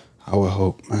video. I would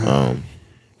hope, man.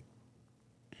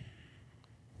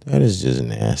 That is just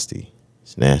nasty.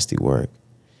 It's nasty work.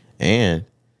 And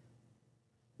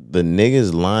the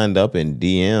niggas lined up in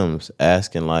DMs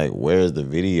asking like, where's the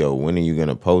video? When are you going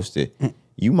to post it?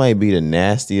 You might be the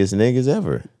nastiest niggas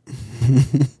ever.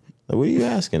 Like, what are you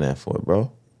asking that for,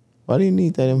 bro? Why do you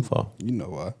need that info? You know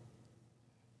why.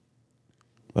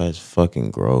 But it's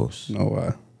fucking gross. You know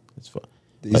why.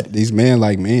 It's these men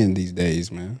like men these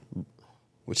days, man.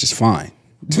 Which is fine.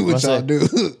 Do what y'all do.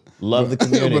 Love the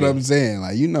community. But I'm saying,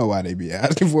 like, you know why they be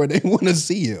asking for it. They want to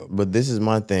see him. But this is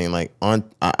my thing. Like,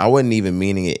 I wasn't even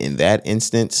meaning it in that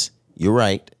instance. You're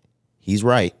right. He's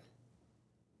right.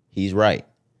 He's right.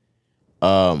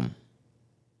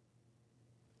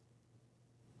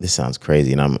 This sounds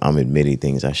crazy, and I'm admitting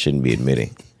things I shouldn't be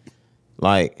admitting.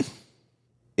 Like,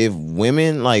 if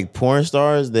women like porn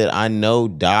stars that I know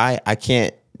die, I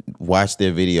can't watch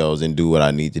their videos and do what I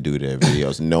need to do to their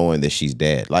videos, knowing that she's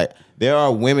dead. Like, there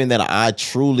are women that I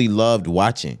truly loved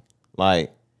watching.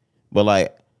 Like, but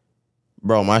like,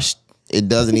 bro, it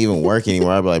doesn't even work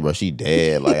anymore. I'd be like, bro, she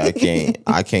dead. Like,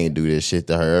 I can't do this shit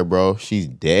to her, bro. She's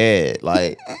dead.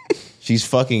 Like, she's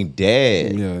fucking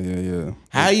dead. Yeah.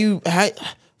 How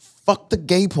fuck the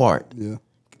gay part. Yeah.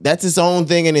 That's its own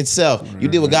thing in itself. Right, you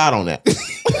deal with God on that.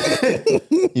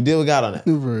 You deal with God on that.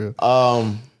 For real.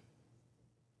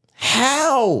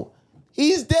 How?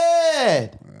 He's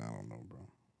dead. I don't know, bro.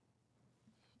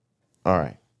 All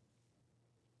right.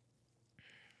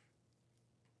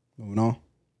 Moving on.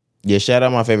 Yeah, shout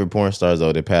out my favorite porn stars,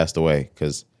 though, that passed away,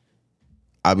 because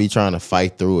I be trying to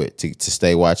fight through it to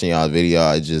stay watching y'all video.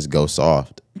 I just go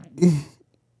soft.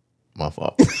 My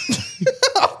fault.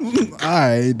 All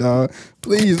right, dog.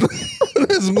 Please,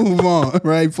 let's move on.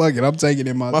 Right? Fuck it. I'm taking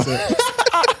it myself.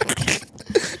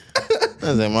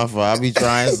 That's my fault. I be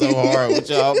trying so hard with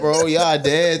y'all, bro. Y'all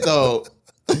dead, though.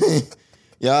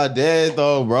 Y'all dead,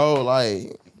 though, bro.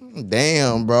 Like,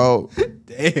 damn, bro.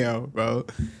 Damn, bro.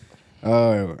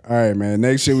 All right, man.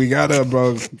 Next shit we got up,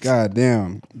 bro. God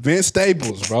damn. Vince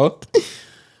Staples, bro.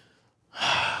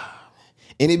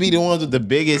 And it be the ones with the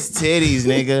biggest titties,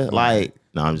 nigga. Like,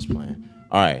 no, I'm just playing.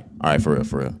 All right, for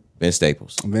real. Vince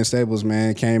Staples. Vince Staples,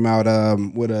 man, came out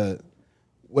with a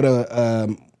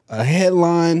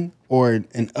headline or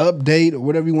an update or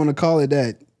whatever you want to call it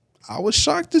that I was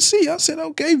shocked to see. I said,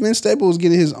 okay, Vince Staples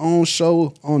getting his own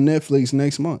show on Netflix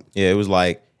next month. Yeah, it was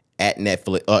like at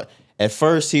Netflix. At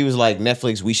first, he was like,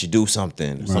 Netflix, we should do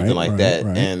something like that.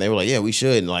 Right. And they were like, yeah, we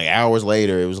should. And like hours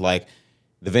later, it was like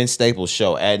the Vince Staples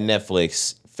show at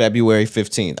Netflix, February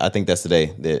 15th. I think that's the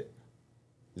day.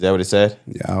 Is that what it said?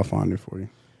 Yeah, I'll find it for you.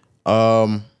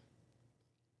 I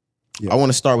want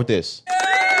to start with this.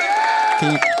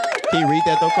 Can you read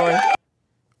that though, Corey?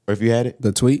 Or if you had it?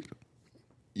 The tweet?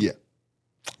 Yeah.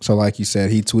 So like you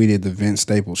said, he tweeted the Vince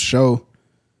Staples show.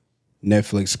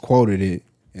 Netflix quoted it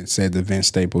and said the Vince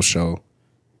Staples show.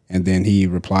 And then he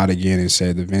replied again and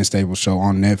said the Vince Staples show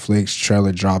on Netflix.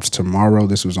 Trailer drops tomorrow.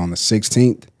 This was on the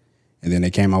 16th. And then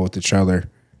they came out with the trailer.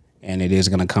 And it is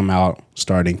going to come out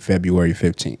starting February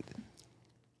 15th.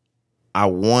 I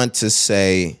want to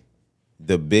say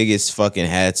the biggest fucking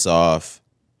hats off,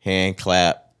 hand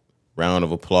clap, round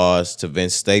of applause to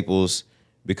Vince Staples,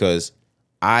 because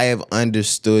I have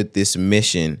understood this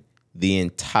mission the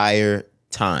entire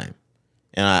time.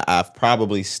 And I've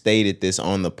probably stated this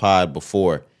on the pod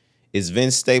before. Is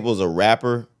Vince Staples a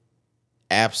rapper?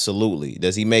 Absolutely.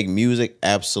 Does he make music?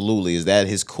 Absolutely. Is that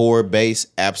his core base?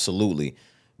 Absolutely.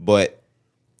 But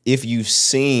if you've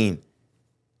seen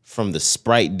from the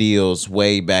Sprite deals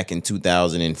way back in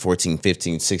 2014,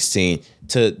 15, 16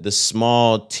 to the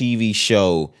small TV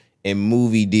show and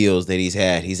movie deals that he's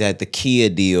had the Kia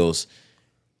deals.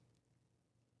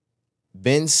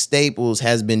 Vince Staples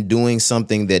has been doing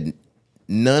something that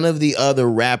none of the other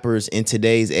rappers in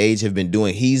today's age have been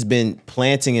doing. He's been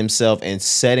planting himself and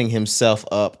setting himself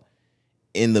up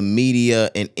in the media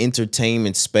and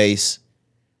entertainment space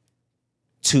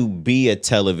to be a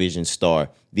television star.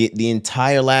 The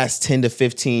entire last 10 to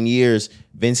 15 years,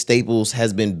 Vince Staples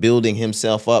has been building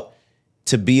himself up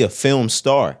to be a film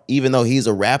star, even though he's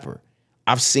a rapper.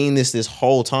 I've seen this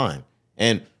whole time.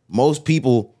 And most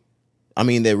people, I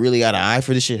mean, that really got an eye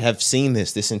for this shit have seen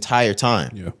this entire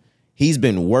time. Yeah. He's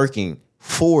been working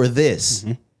for this.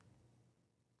 Mm-hmm.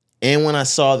 And when I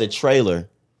saw the trailer,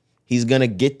 he's going to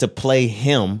get to play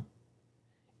him.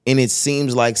 And it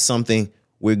seems like something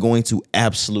we're going to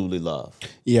absolutely love.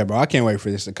 Yeah, bro, I can't wait for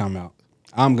this to come out.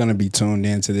 I'm going to be tuned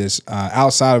into this.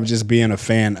 Outside of just being a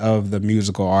fan of the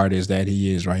musical artist that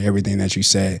he is, right? Everything that you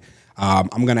said.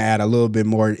 I'm going to add a little bit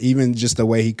more, even just the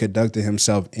way he conducted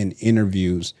himself in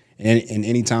interviews. And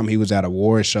anytime he was at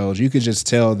award shows, you could just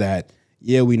tell that,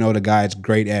 yeah, we know the guy's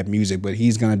great at music, but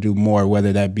he's going to do more,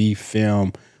 whether that be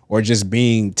film or just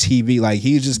being TV. Like,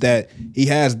 he's just that, he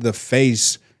has the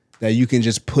face that you can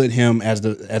just put him as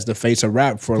the face of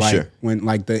rap for like, sure. When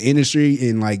like the industry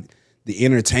and like the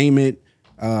entertainment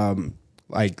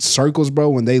like circles, bro,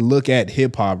 when they look at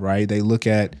hip hop, right? They look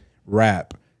at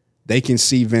rap, they can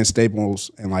see Vince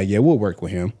Staples and like, yeah, we'll work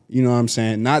with him. You know what I'm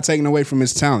saying? Not taking away from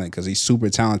his talent, because he's super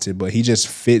talented, but he just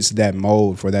fits that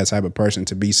mold for that type of person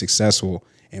to be successful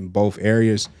in both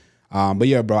areas. But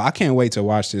yeah, bro, I can't wait to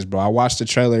watch this, bro. I watched the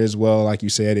trailer as well. Like you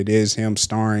said, it is him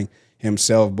starring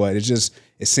himself, but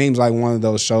it seems like one of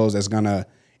those shows that's gonna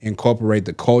incorporate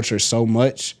the culture so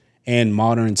much in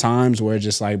modern times, where it's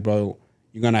just like, bro,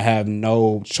 you're gonna have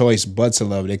no choice but to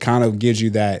love it. It kind of gives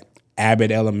you that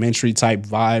Abbott Elementary type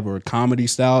vibe or comedy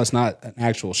style. It's not an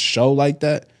actual show like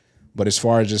that, but as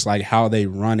far as just like how they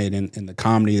run it and the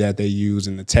comedy that they use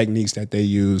and the techniques that they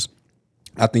use,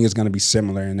 I think it's gonna be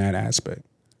similar in that aspect.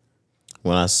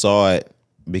 When I saw it,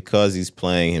 because he's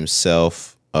playing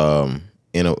himself,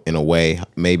 in a way,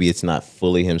 maybe it's not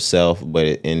fully himself,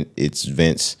 but it's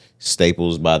Vince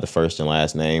Staples by the first and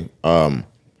last name.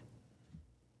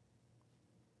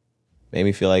 Made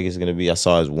me feel like it's gonna be. I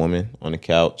saw his woman on the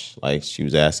couch, like she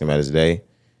was asking about his day.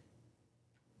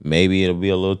 Maybe it'll be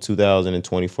a little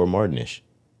 2024 Martin-ish.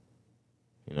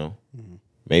 You know,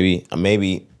 maybe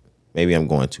I'm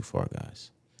going too far,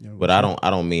 guys. Yeah, but I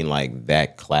don't mean like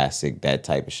that classic, that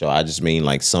type of show. I just mean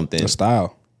like something. The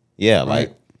style. Yeah, right.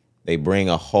 Like they bring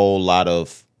a whole lot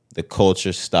of the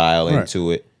culture style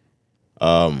into it.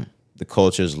 The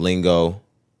culture's lingo,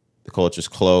 the culture's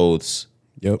clothes.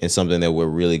 Yep. And something that we're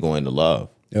really going to love.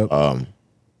 Yep. I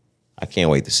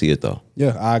can't wait to see it, though.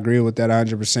 Yeah, I agree with that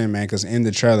 100%, man, because in the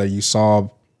trailer, you saw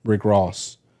Rick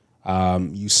Ross.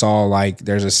 You saw, like,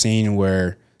 there's a scene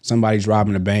where somebody's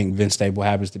robbing a bank. Vince Staples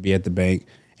happens to be at the bank,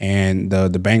 and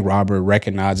the bank robber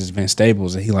recognizes Vince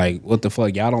Staples, and he like, what the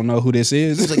fuck? Y'all don't know who this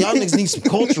is? He's like, y'all niggas need some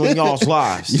culture in y'all's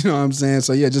lives. You know what I'm saying?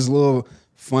 So, yeah, just little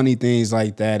funny things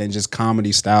like that and just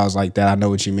comedy styles like that. I know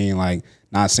what you mean, like,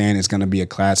 not saying it's going to be a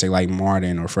classic like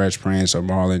Martin or Fresh Prince or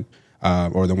Marlon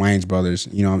or the Wayans brothers,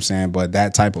 you know what I'm saying? But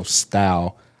that type of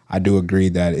style, I do agree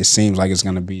that it seems like it's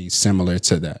going to be similar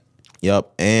to that.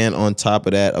 Yep. And on top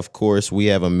of that, of course, we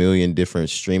have a million different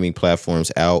streaming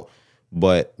platforms out,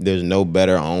 but there's no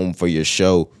better home for your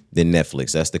show than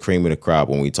Netflix. That's the cream of the crop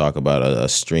when we talk about a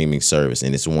streaming service,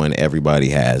 and it's one everybody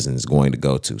has and is going to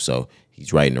go to. So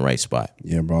he's right in the right spot.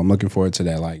 Yeah, bro. I'm looking forward to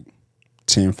that like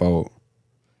tenfold.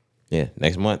 Yeah,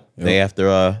 next month, day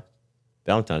after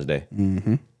Valentine's Day.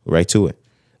 Mm-hmm. Right to it.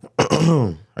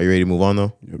 Are you ready to move on,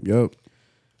 though? Yep.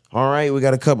 All right, we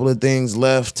got a couple of things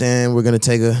left, and we're going to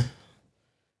take a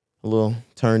little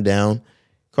turn down.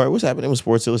 Carter, what's happening with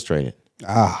Sports Illustrated?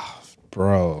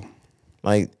 Bro.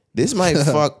 Like, this might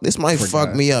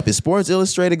fuck me up. Is Sports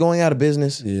Illustrated going out of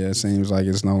business? Yeah, it seems like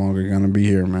it's no longer going to be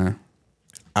here, man.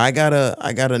 I got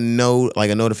a note, like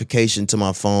a notification to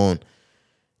my phone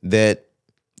that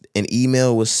an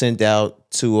email was sent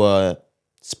out to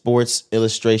Sports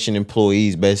Illustration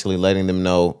employees, basically letting them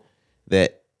know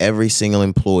that every single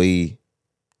employee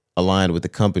aligned with the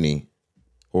company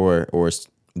or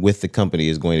with the company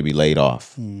is going to be laid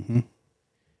off. Mm-hmm.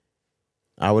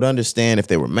 I would understand if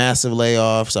there were massive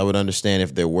layoffs. I would understand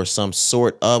if there were some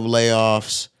sort of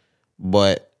layoffs.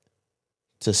 But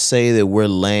to say that we're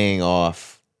laying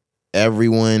off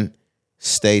everyone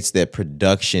states that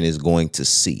production is going to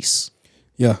cease.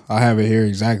 Yeah, I have it here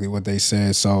exactly what they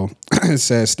said. So it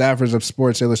says staffers of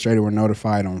Sports Illustrated were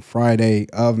notified on Friday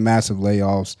of massive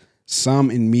layoffs,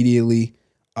 some immediately,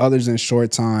 others in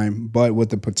short time, but with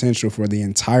the potential for the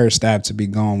entire staff to be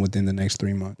gone within the next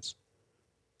 3 months.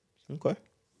 Okay.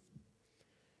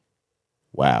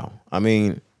 Wow. I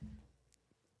mean,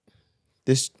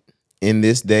 in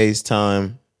this day's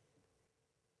time,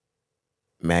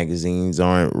 magazines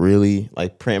aren't really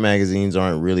like print magazines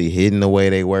aren't really hidden the way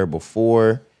they were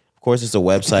before. Of course, it's a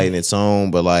website in its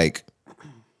own, but like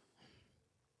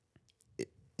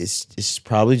it's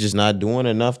probably just not doing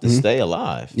enough to stay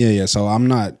alive. Yeah. So I'm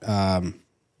not.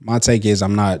 My take is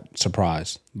I'm not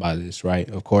surprised by this. Right.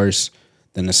 Of course,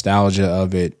 the nostalgia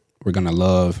of it, we're gonna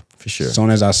love For sure. As soon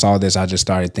as I saw this, I just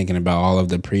started thinking about all of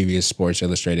the previous Sports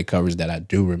Illustrated covers that I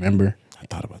do remember. I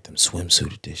thought about them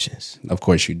swimsuit editions. Of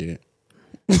course, you did.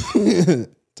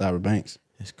 Tyra Banks.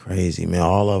 It's crazy, man.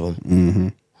 All of them. Mm-hmm.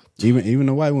 Even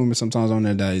the white women sometimes on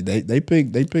there, they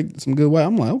pick some good white.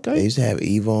 I'm like, okay. They used to have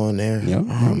Eva on there. Yep.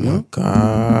 Oh my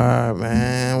God,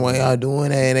 man. Why y'all doing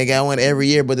that? And they got one every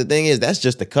year. But the thing is, that's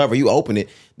just the cover. You open it.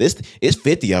 It's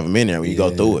 50 of them in there when you go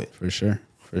through it. For sure.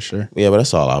 Yeah, but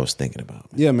that's all I was thinking about.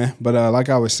 Yeah, man. But like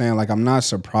I was saying, like I'm not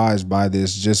surprised by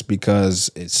this just because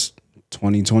it's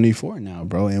 2024 now,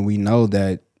 bro. And we know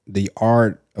that the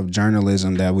art of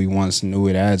journalism that we once knew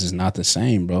it as is not the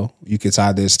same, bro. You could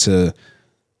tie this to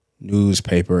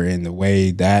newspaper and the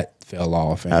way that fell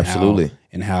off. And Absolutely.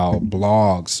 How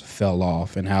blogs fell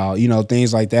off and how,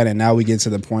 things like that. And now we get to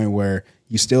the point where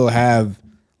you still have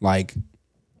like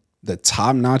the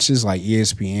top notches like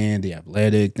ESPN, The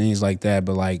Athletic, things like that,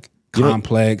 but like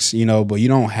Complex, but you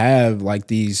don't have like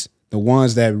the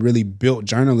ones that really built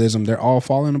journalism. They're all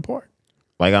falling apart.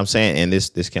 Like I'm saying, and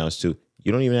this counts too.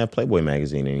 You don't even have Playboy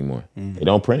magazine anymore. They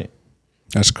don't print it.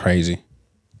 That's crazy.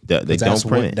 They don't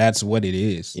print it. That's what it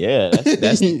is. Yeah,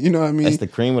 that's you know what I mean? That's the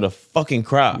cream of the fucking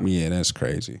crop. Yeah, that's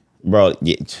crazy, bro.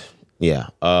 Yeah.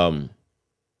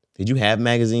 Did you have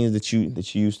magazines that you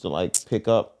used to like pick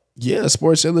up? Yeah,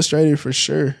 Sports Illustrated for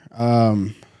sure.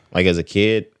 Like as a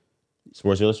kid,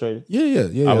 Sports Illustrated.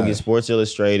 Yeah. I would get Sports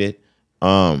Illustrated.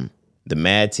 The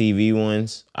Mad TV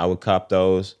ones, I would cop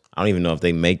those. I don't even know if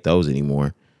they make those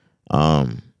anymore.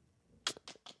 I'm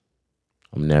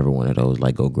never one of those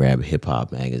like go grab hip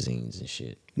hop magazines and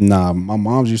shit. Nah, my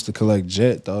mom's used to collect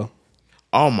Jet though.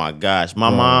 Oh my gosh, my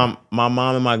mom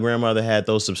and my grandmother had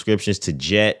those subscriptions to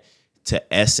Jet,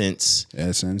 to Essence,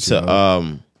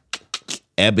 to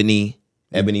Ebony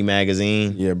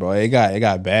magazine. Yeah, bro, it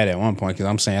got bad at one point because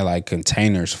I'm saying like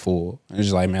containers full. And it's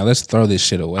just like, man, let's throw this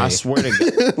shit away. I swear to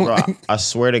God, bro, I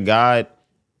swear to God,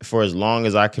 for as long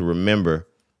as I could remember,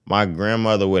 my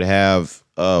grandmother would have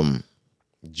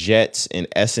Jets and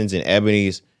Essence and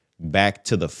Ebony's back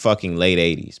to the fucking late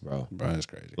 80s, bro. Bro, that's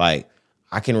crazy. Like,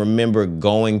 I can remember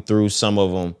going through some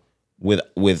of them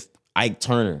with Ike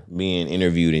Turner being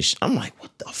interviewed and I'm like,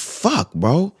 what the fuck,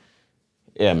 bro?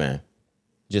 Yeah, man.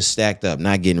 Just stacked up,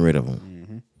 not getting rid of them.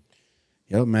 Mm-hmm.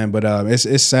 Yep, man. But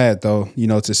it's sad though,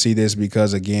 to see this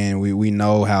because again, we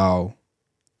know how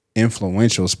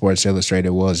influential Sports Illustrated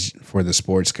was for the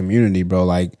sports community, bro.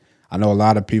 Like, I know a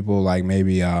lot of people like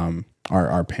maybe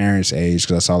our parents' age,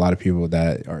 because I saw a lot of people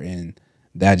that are in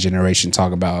that generation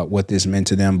talk about what this meant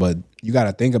to them. But you got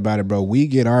to think about it, bro. We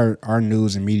get our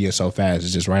news and media so fast.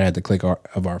 It's just right at the click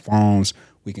of our phones.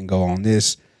 We can go on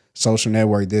this social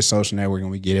network,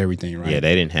 and we get everything, right? Yeah,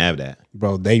 they didn't have that.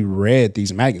 Bro, they read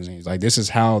these magazines. Like, this is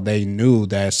how they knew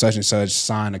that such and such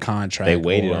signed a contract. They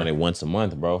waited on it once a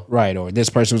month, bro. Right, or this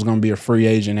person was going to be a free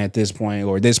agent at this point,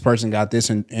 or this person got this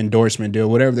endorsement deal,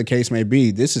 whatever the case may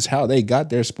be. This is how they got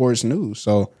their sports news.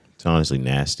 So it's honestly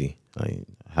nasty. Like,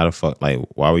 how the fuck, like,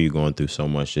 why were you going through so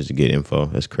much just to get info?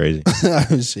 That's crazy.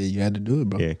 Shit, you had to do it,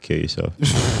 bro. Yeah, kill yourself.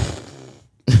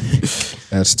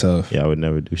 That's tough. Yeah, I would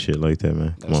never do shit like that,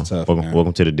 man. Come on. Tough,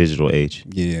 welcome to the digital age.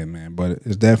 Yeah, man. But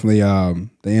it's definitely the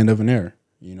end of an era.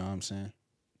 You know what I'm saying?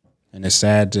 And it's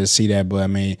sad to see that. But I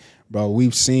mean, bro,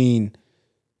 we've seen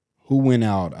who went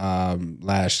out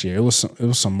last year. It was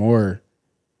some more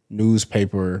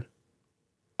newspaper.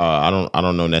 I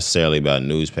don't know necessarily about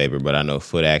newspaper, but I know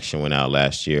Foot Action went out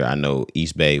last year. I know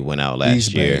East Bay went out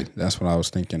last year. That's what I was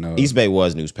thinking of. East Bay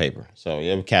was newspaper, so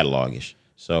yeah, catalog-ish.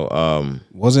 So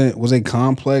was it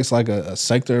Complex, like a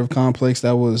sector of Complex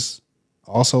that was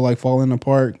also like falling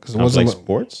apart? Because it wasn't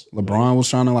Sports. LeBron was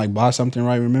trying to like buy something,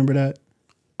 right? Remember that?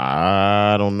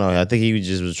 I don't know. I think he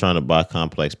was trying to buy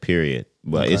Complex, period.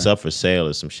 But It's up for sale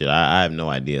or some shit. I have no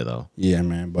idea though. Yeah,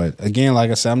 man. But again,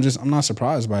 like I said, I'm not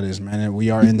surprised by this, man. And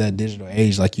we are in that digital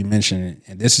age, like you mentioned,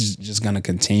 and this is just gonna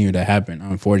continue to happen,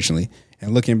 unfortunately.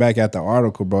 And looking back at the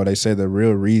article, bro, they said the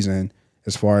real reason,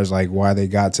 as far as like why they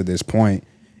got to this point,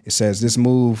 it says this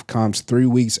move comes 3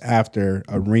 weeks after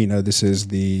Arena. This is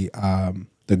the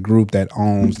group that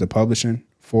owns the publishing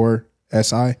for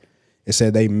SI. It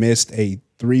said they missed a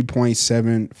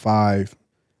 $3.75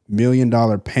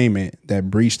 million payment that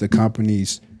breached the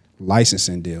company's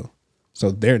licensing deal.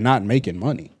 So they're not making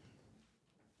money.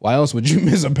 Why else would you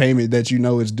miss a payment that you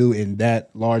know is due in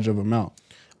that large of amount?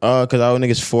 Cause I owe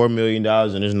niggas $4 million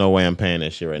and there's no way I'm paying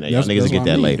that shit right now. Y'all niggas will get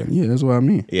that later. Yeah, that's what I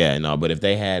mean. Yeah, no, but if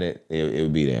they had it, it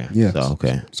would be there. Yeah. So,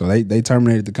 okay. So they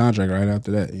terminated the contract right after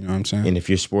that. You know what I'm saying? And if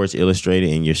you're Sports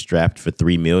Illustrated and you're strapped for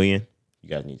 $3 million, you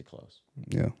guys need to close.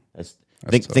 Yeah.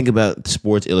 Think about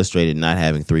Sports Illustrated not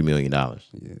having $3 million. Yeah,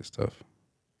 it's tough.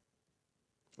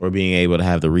 Or being able to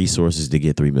have the resources to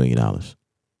get $3 million.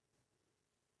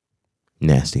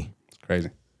 Nasty. It's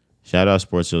crazy. Shout out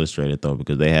Sports Illustrated though,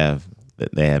 because they have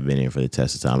been here for the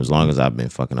test of time as long as I've been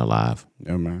fucking alive.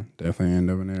 Yeah, man. Definitely end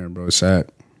up in there, bro. It's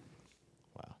sad.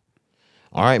 Wow.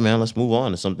 All right, man. Let's move on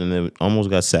to something that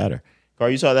almost got sadder. Carl,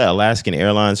 you saw that Alaskan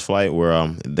Airlines flight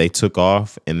where they took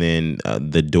off and then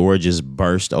the door just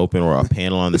burst open, or a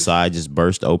panel on the side just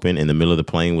burst open and the middle of the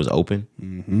plane was open?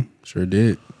 Mm-hmm. Sure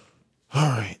did. All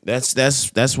right. That's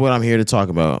what I'm here to talk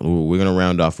about. We're going to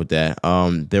round off with that.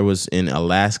 There was an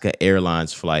Alaska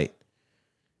Airlines flight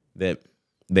that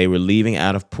they were leaving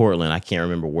out of Portland. I can't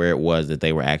remember where it was that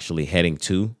they were actually heading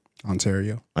to.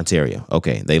 Ontario.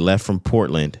 Okay. They left from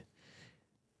Portland.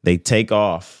 They take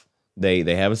off.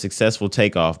 They have a successful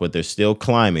takeoff, but they're still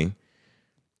climbing.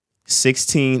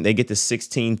 They get to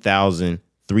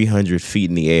 16,300 feet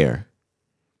in the air.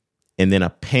 And then a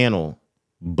panel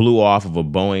blew off of a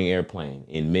Boeing airplane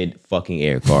in mid-fucking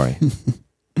air, Corey.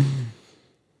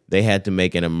 They had to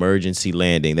make an emergency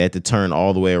landing. They had to turn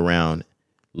all the way around,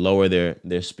 lower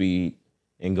their speed,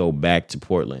 and go back to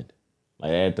Portland.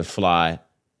 Like, they had to fly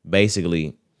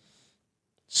basically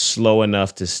slow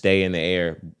enough to stay in the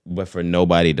air, but for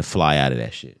nobody to fly out of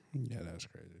that shit. Yeah, that's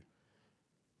crazy.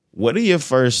 What are your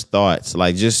first thoughts?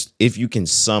 Like, just if you can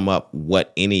sum up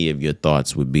what any of your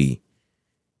thoughts would be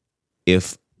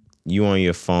if you on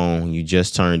your phone, you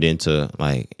just turned into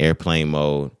like airplane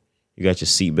mode, you got your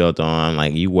seatbelt on,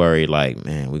 like you worried, like,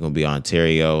 man, we're gonna be on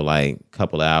Ontario like a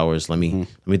couple of hours. Let me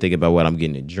think about what I'm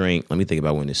getting to drink. Let me think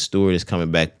about when the steward is coming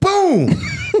back. Boom!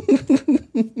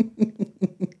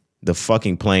 The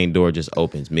fucking plane door just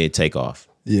opens mid takeoff.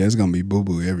 Yeah, it's gonna be boo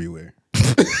boo everywhere.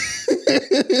 I'm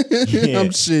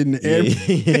shitting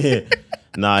everywhere.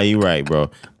 Nah, you right,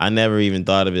 bro. I never even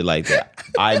thought of it like that.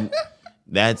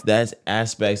 That's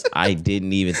aspects I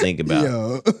didn't even think about.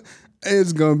 Yo,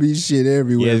 it's gonna be shit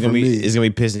everywhere. Yeah, it's gonna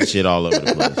be pissing shit all over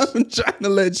the place. I'm trying to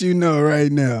let you know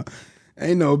right now.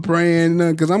 Ain't no praying,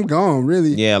 nothing, because I'm gone,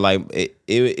 really. Yeah, like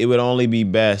it would only be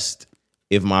best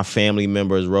if my family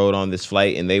members rode on this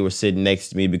flight and they were sitting next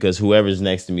to me, because whoever's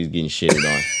next to me is getting shitted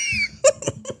on.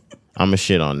 I'm a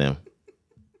shit on them.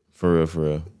 For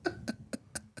real.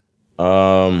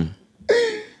 Oh,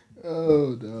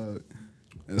 dog.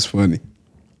 That's funny.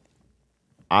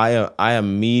 I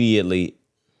immediately,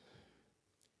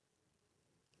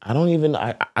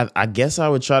 I guess I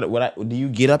would try to, do you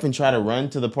get up and try to run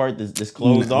to the part that's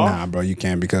closed off? Nah, bro, you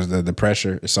can't, because the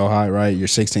pressure is so high, right? You're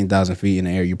 16,000 feet in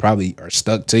the air. You probably are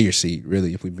stuck to your seat,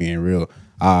 really, if we're being real.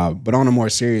 But on a more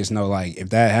serious note, like,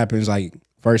 if that happens, like,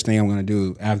 first thing I'm going to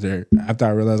do after I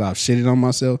realize I've shitted on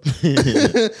myself,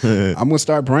 I'm going to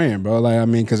start praying, bro. Like, I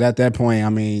mean, because at that point, I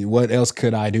mean, what else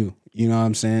could I do? You know what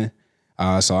I'm saying?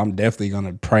 So I'm definitely going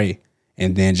to pray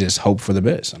and then just hope for the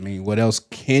best. I mean, what else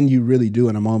can you really do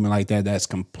in a moment like that that's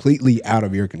completely out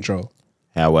of your control?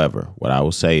 However, what I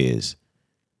will say is,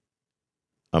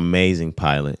 amazing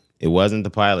pilot. It wasn't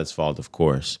the pilot's fault, of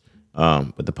course,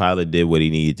 but the pilot did what he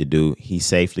needed to do. He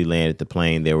safely landed the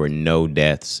plane. There were no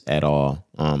deaths at all.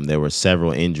 There were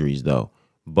several injuries, though.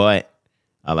 But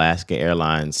Alaska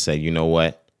Airlines said, you know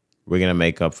what? We're going to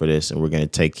make up for this, and we're going to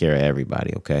take care of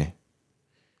everybody, okay?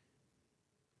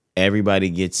 Everybody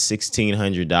gets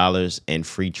 $1,600 and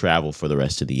free travel for the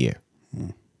rest of the year.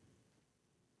 Is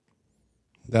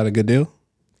that a good deal?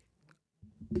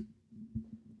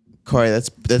 Corey,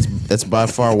 that's by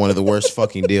far one of the worst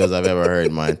fucking deals I've ever heard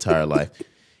in my entire life.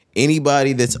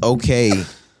 Anybody that's okay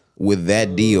with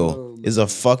that deal is a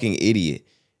fucking idiot.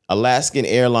 Alaskan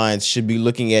Airlines should be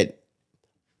looking at,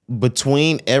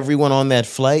 between everyone on that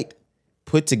flight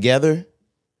put together,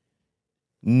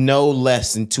 no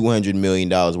less than $200 million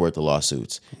worth of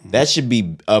lawsuits. That should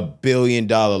be $1 billion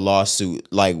lawsuit,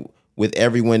 like, with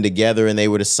everyone together, and they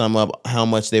were to sum up how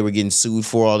much they were getting sued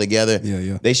for all together.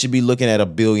 Yeah. They should be looking at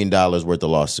 $1 billion worth of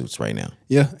lawsuits right now.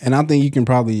 Yeah, and I think you can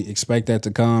probably expect that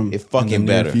to come It fucking in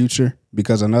the near better. future,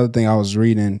 because another thing I was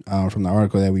reading from the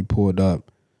article that we pulled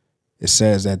up, it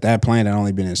says that plane had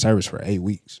only been in service for 8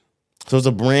 weeks. So it's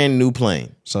a brand new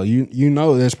plane. So you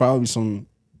know there's probably some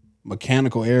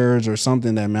mechanical errors or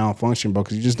something that malfunction, bro,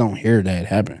 because you just don't hear that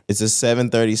happen. It's a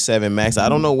 737 MAX. I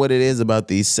don't know what it is about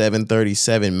these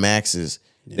 737 MAXs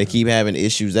They keep having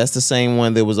issues. That's the same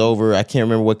one that was over. I can't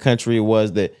remember what country it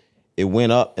was that it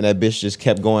went up and that bitch just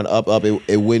kept going up.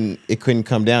 It couldn't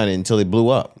come down until it blew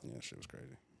up. Yeah, shit was crazy.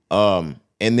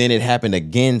 And then it happened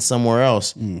again somewhere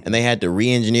else, and they had to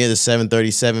re-engineer the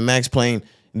 737 MAX plane.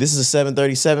 This is a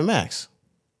 737 MAX.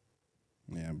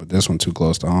 Yeah, but this one too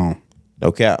close to home.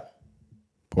 No cap.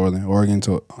 Portland, Oregon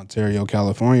to Ontario,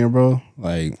 California, bro.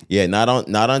 Like, Yeah, not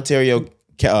Ontario,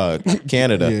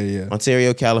 Canada. Yeah.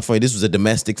 Ontario, California. This was a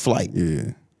domestic flight.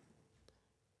 yeah.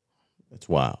 That's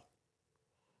wild.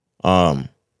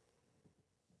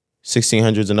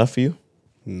 1,600's enough for you?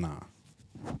 Nah.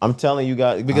 I'm telling you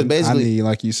guys because I basically, need,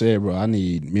 like you said, bro, I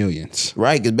need millions.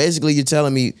 right? Because basically, you're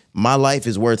telling me my life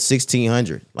is worth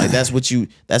 1,600. Like that's what you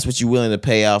willing to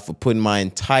pay out for putting my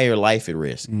entire life at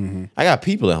risk. I got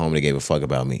people at home that gave a fuck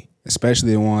about me.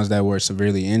 Especially the ones that were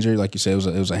severely injured. Like you said,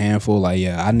 it was a handful. Like,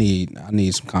 yeah, I need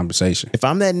some compensation. If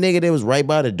I'm that nigga that was right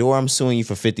by the door, I'm suing you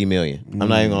for $50 million. I'm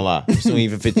not even gonna lie. I'm suing you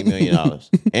for $50 million,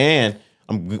 and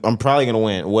I'm probably gonna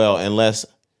win. Well, unless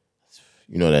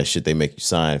you know that shit they make you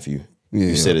sign if you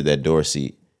sit at that door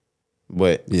seat.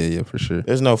 But Yeah, for sure.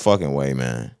 there's no fucking way,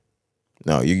 man.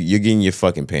 No, you're getting your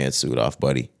fucking pantsuit off,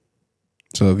 buddy.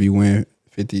 So if you win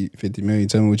 50 million,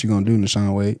 tell me what you gonna do,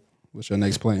 Nashawn Wade. What's your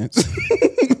next plans?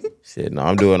 Shit, no,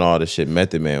 I'm doing all the shit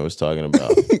Method Man was talking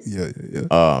about. yeah.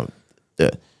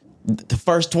 The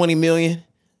first 20 million.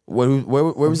 Where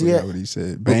was he at? What he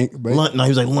said? Bank. No, he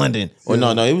was like London. Or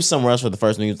no, it was somewhere else for the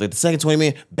first one. He was like the second 20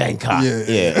 million, Bangkok.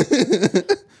 Yeah.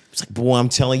 It's like, boy, I'm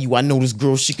telling you, I know this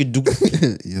girl. She could do.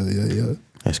 Yeah.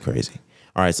 That's crazy.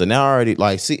 All right, so now I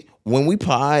already see when we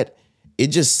pod, it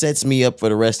just sets me up for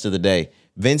the rest of the day.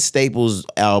 Vince Staples'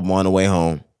 album On the Way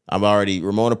Home.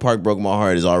 Ramona Park Broke My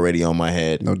Heart is already on my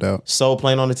head. No doubt. Soul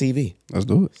playing on the TV. Let's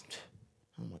do it.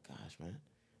 Oh my gosh, man.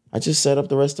 I just set up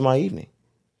the rest of my evening.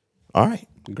 All right.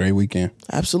 Great weekend.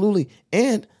 Absolutely.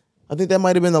 And I think that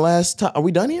might have been the last time. Are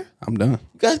we done here? I'm done.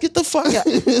 You guys get the fuck out.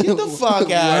 Get the fuck out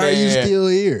Why of are you here. still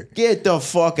here? Get the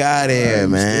fuck out of here,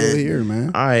 man. Still here,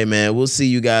 man. All right, man. We'll see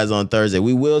you guys on Thursday.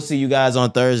 We will see you guys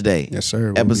on Thursday. Yes,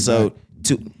 sir. We'll Episode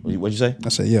 2. What'd you say? I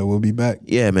said, yeah, we'll be back.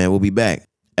 Yeah, man. We'll be back.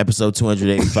 Episode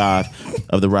 285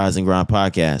 of the Rise and Grind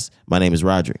podcast. My name is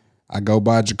Roderick. I go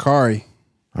by Jakari.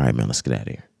 All right, man. Let's get out of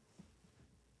here.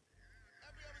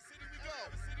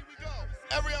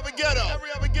 Every other ghetto.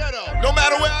 No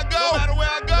matter where I go,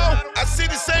 I see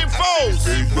the same foes.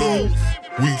 Hey yo,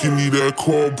 we give me that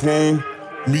carbone.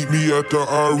 Meet me at the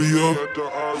Aria.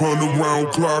 100-round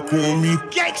Glock on me.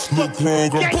 Look wrong,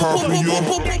 I'm popping ya.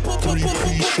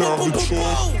 3-piece shopping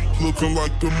talk. Looking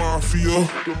like the mafia.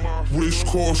 Wrist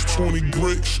cost 20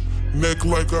 bricks. Neck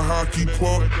like a hockey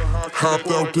puck. Hopped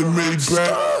out the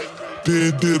Maybach.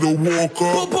 Then did a walk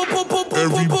up.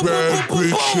 Every bad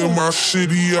bitch in my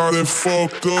city, I done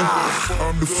fucked up.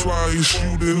 I'm the flyest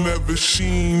you done ever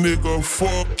seen, nigga.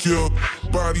 Fuck ya.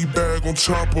 Body bag on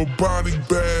top of body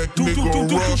bag, nigga.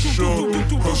 Russia.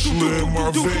 Hustler in my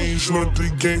veins, learned the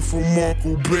game from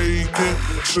Uncle Bacon.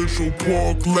 Central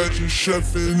Park legend,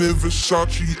 chef in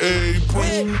Versace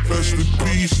aprons. Rest in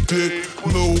peace, dick.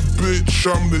 Little bitch,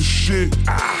 I'm the shit.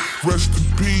 Rest in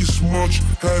peace, Munch.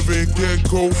 Having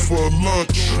gecko for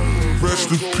lunch. Rest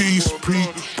in peace,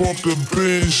 Pete. Bump the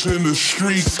Benz in the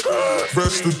street.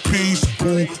 Rest in peace,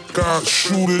 boo. Got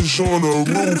shooters on the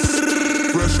roof.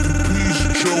 Rest in peace,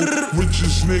 Joe.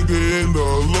 Richest nigga in the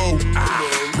low.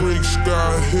 Brinks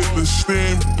got Hitler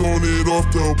stamped on it off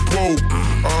the boat.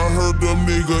 I heard them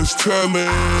niggas telling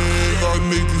our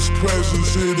niggas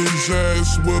peasants hit his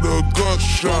ass with a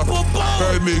gunshot.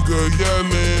 That nigga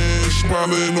yelling,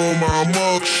 smiling on my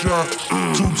mugshot.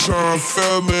 2-time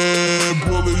felon,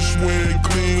 bullets went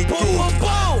clean through.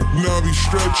 Now be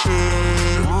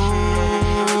stretching.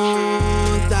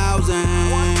 1,000.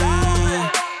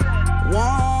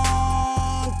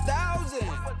 1,000.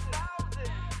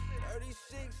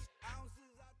 36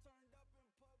 ounces I turned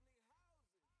up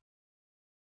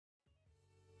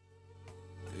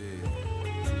in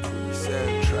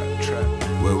public. Trap.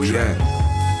 Where we at?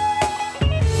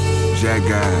 Jack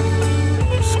guy.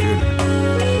 Skitty.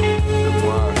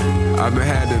 I've been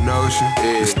had the notion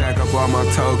to stack up all my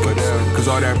tokens. Cause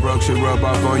all that broke shit rub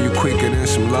off on you quicker than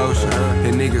some lotion.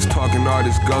 And niggas talking all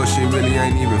this ghost shit really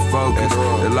ain't even focused.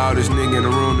 The loudest nigga in the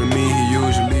room to me, he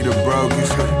usually the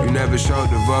brokest. You never showed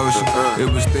devotion. It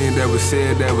was things that was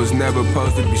said that was never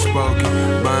supposed to be spoken.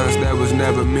 Bonds that was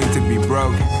never meant to be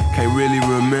broken. Can't really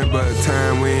remember a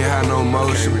time we ain't had no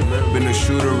motion. Been a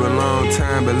shooter a long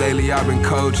time, but lately I've been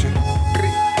coaching.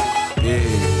 Yeah.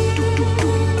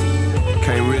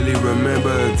 Can't really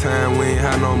remember a time we ain't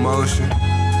had no motion.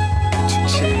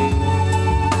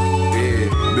 Yeah.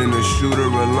 been a shooter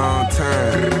a long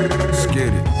time. Let's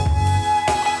get it.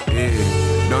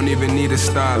 Yeah, don't even need a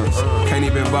stylist. Can't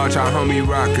even vouch our homie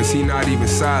Rock, cause he not even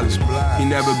silent. He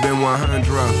never been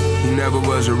 100, he never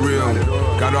was a real one.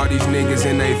 Got all these niggas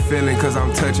in they feeling cause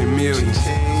I'm touching millions.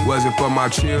 Wasn't for my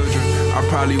children, I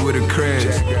probably would've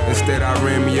crashed. Instead I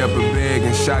ran me up a bag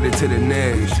and shot it to the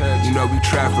nash. You know we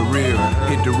trap for real,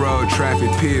 hit the road,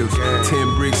 traffic pills.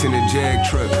 10 bricks in a Jag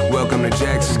truck, welcome to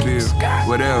Jacksonville.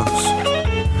 What else?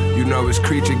 You know it's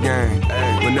creature gang.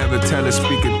 Will never tell a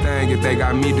speak a thing if they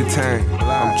got me detained.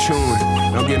 I'm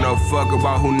chewing, don't give no fuck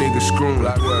about who niggas screwing.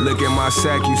 Look at my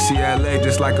sack, you see LA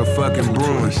just like a fucking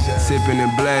Bruin. Sipping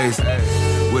and blaze,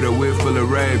 with a whip full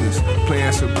of ravens.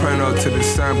 Playing soprano to the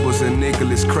samples of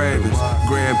Nicholas Cravens.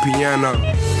 Grand piano,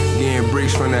 getting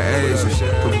bricks from the Asians.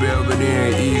 From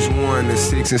Belvedere and East 1 to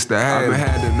 6 and I've been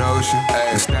had the notion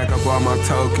to stack up all my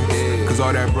tokens. Cause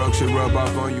all that broke shit rub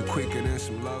off on you quicker than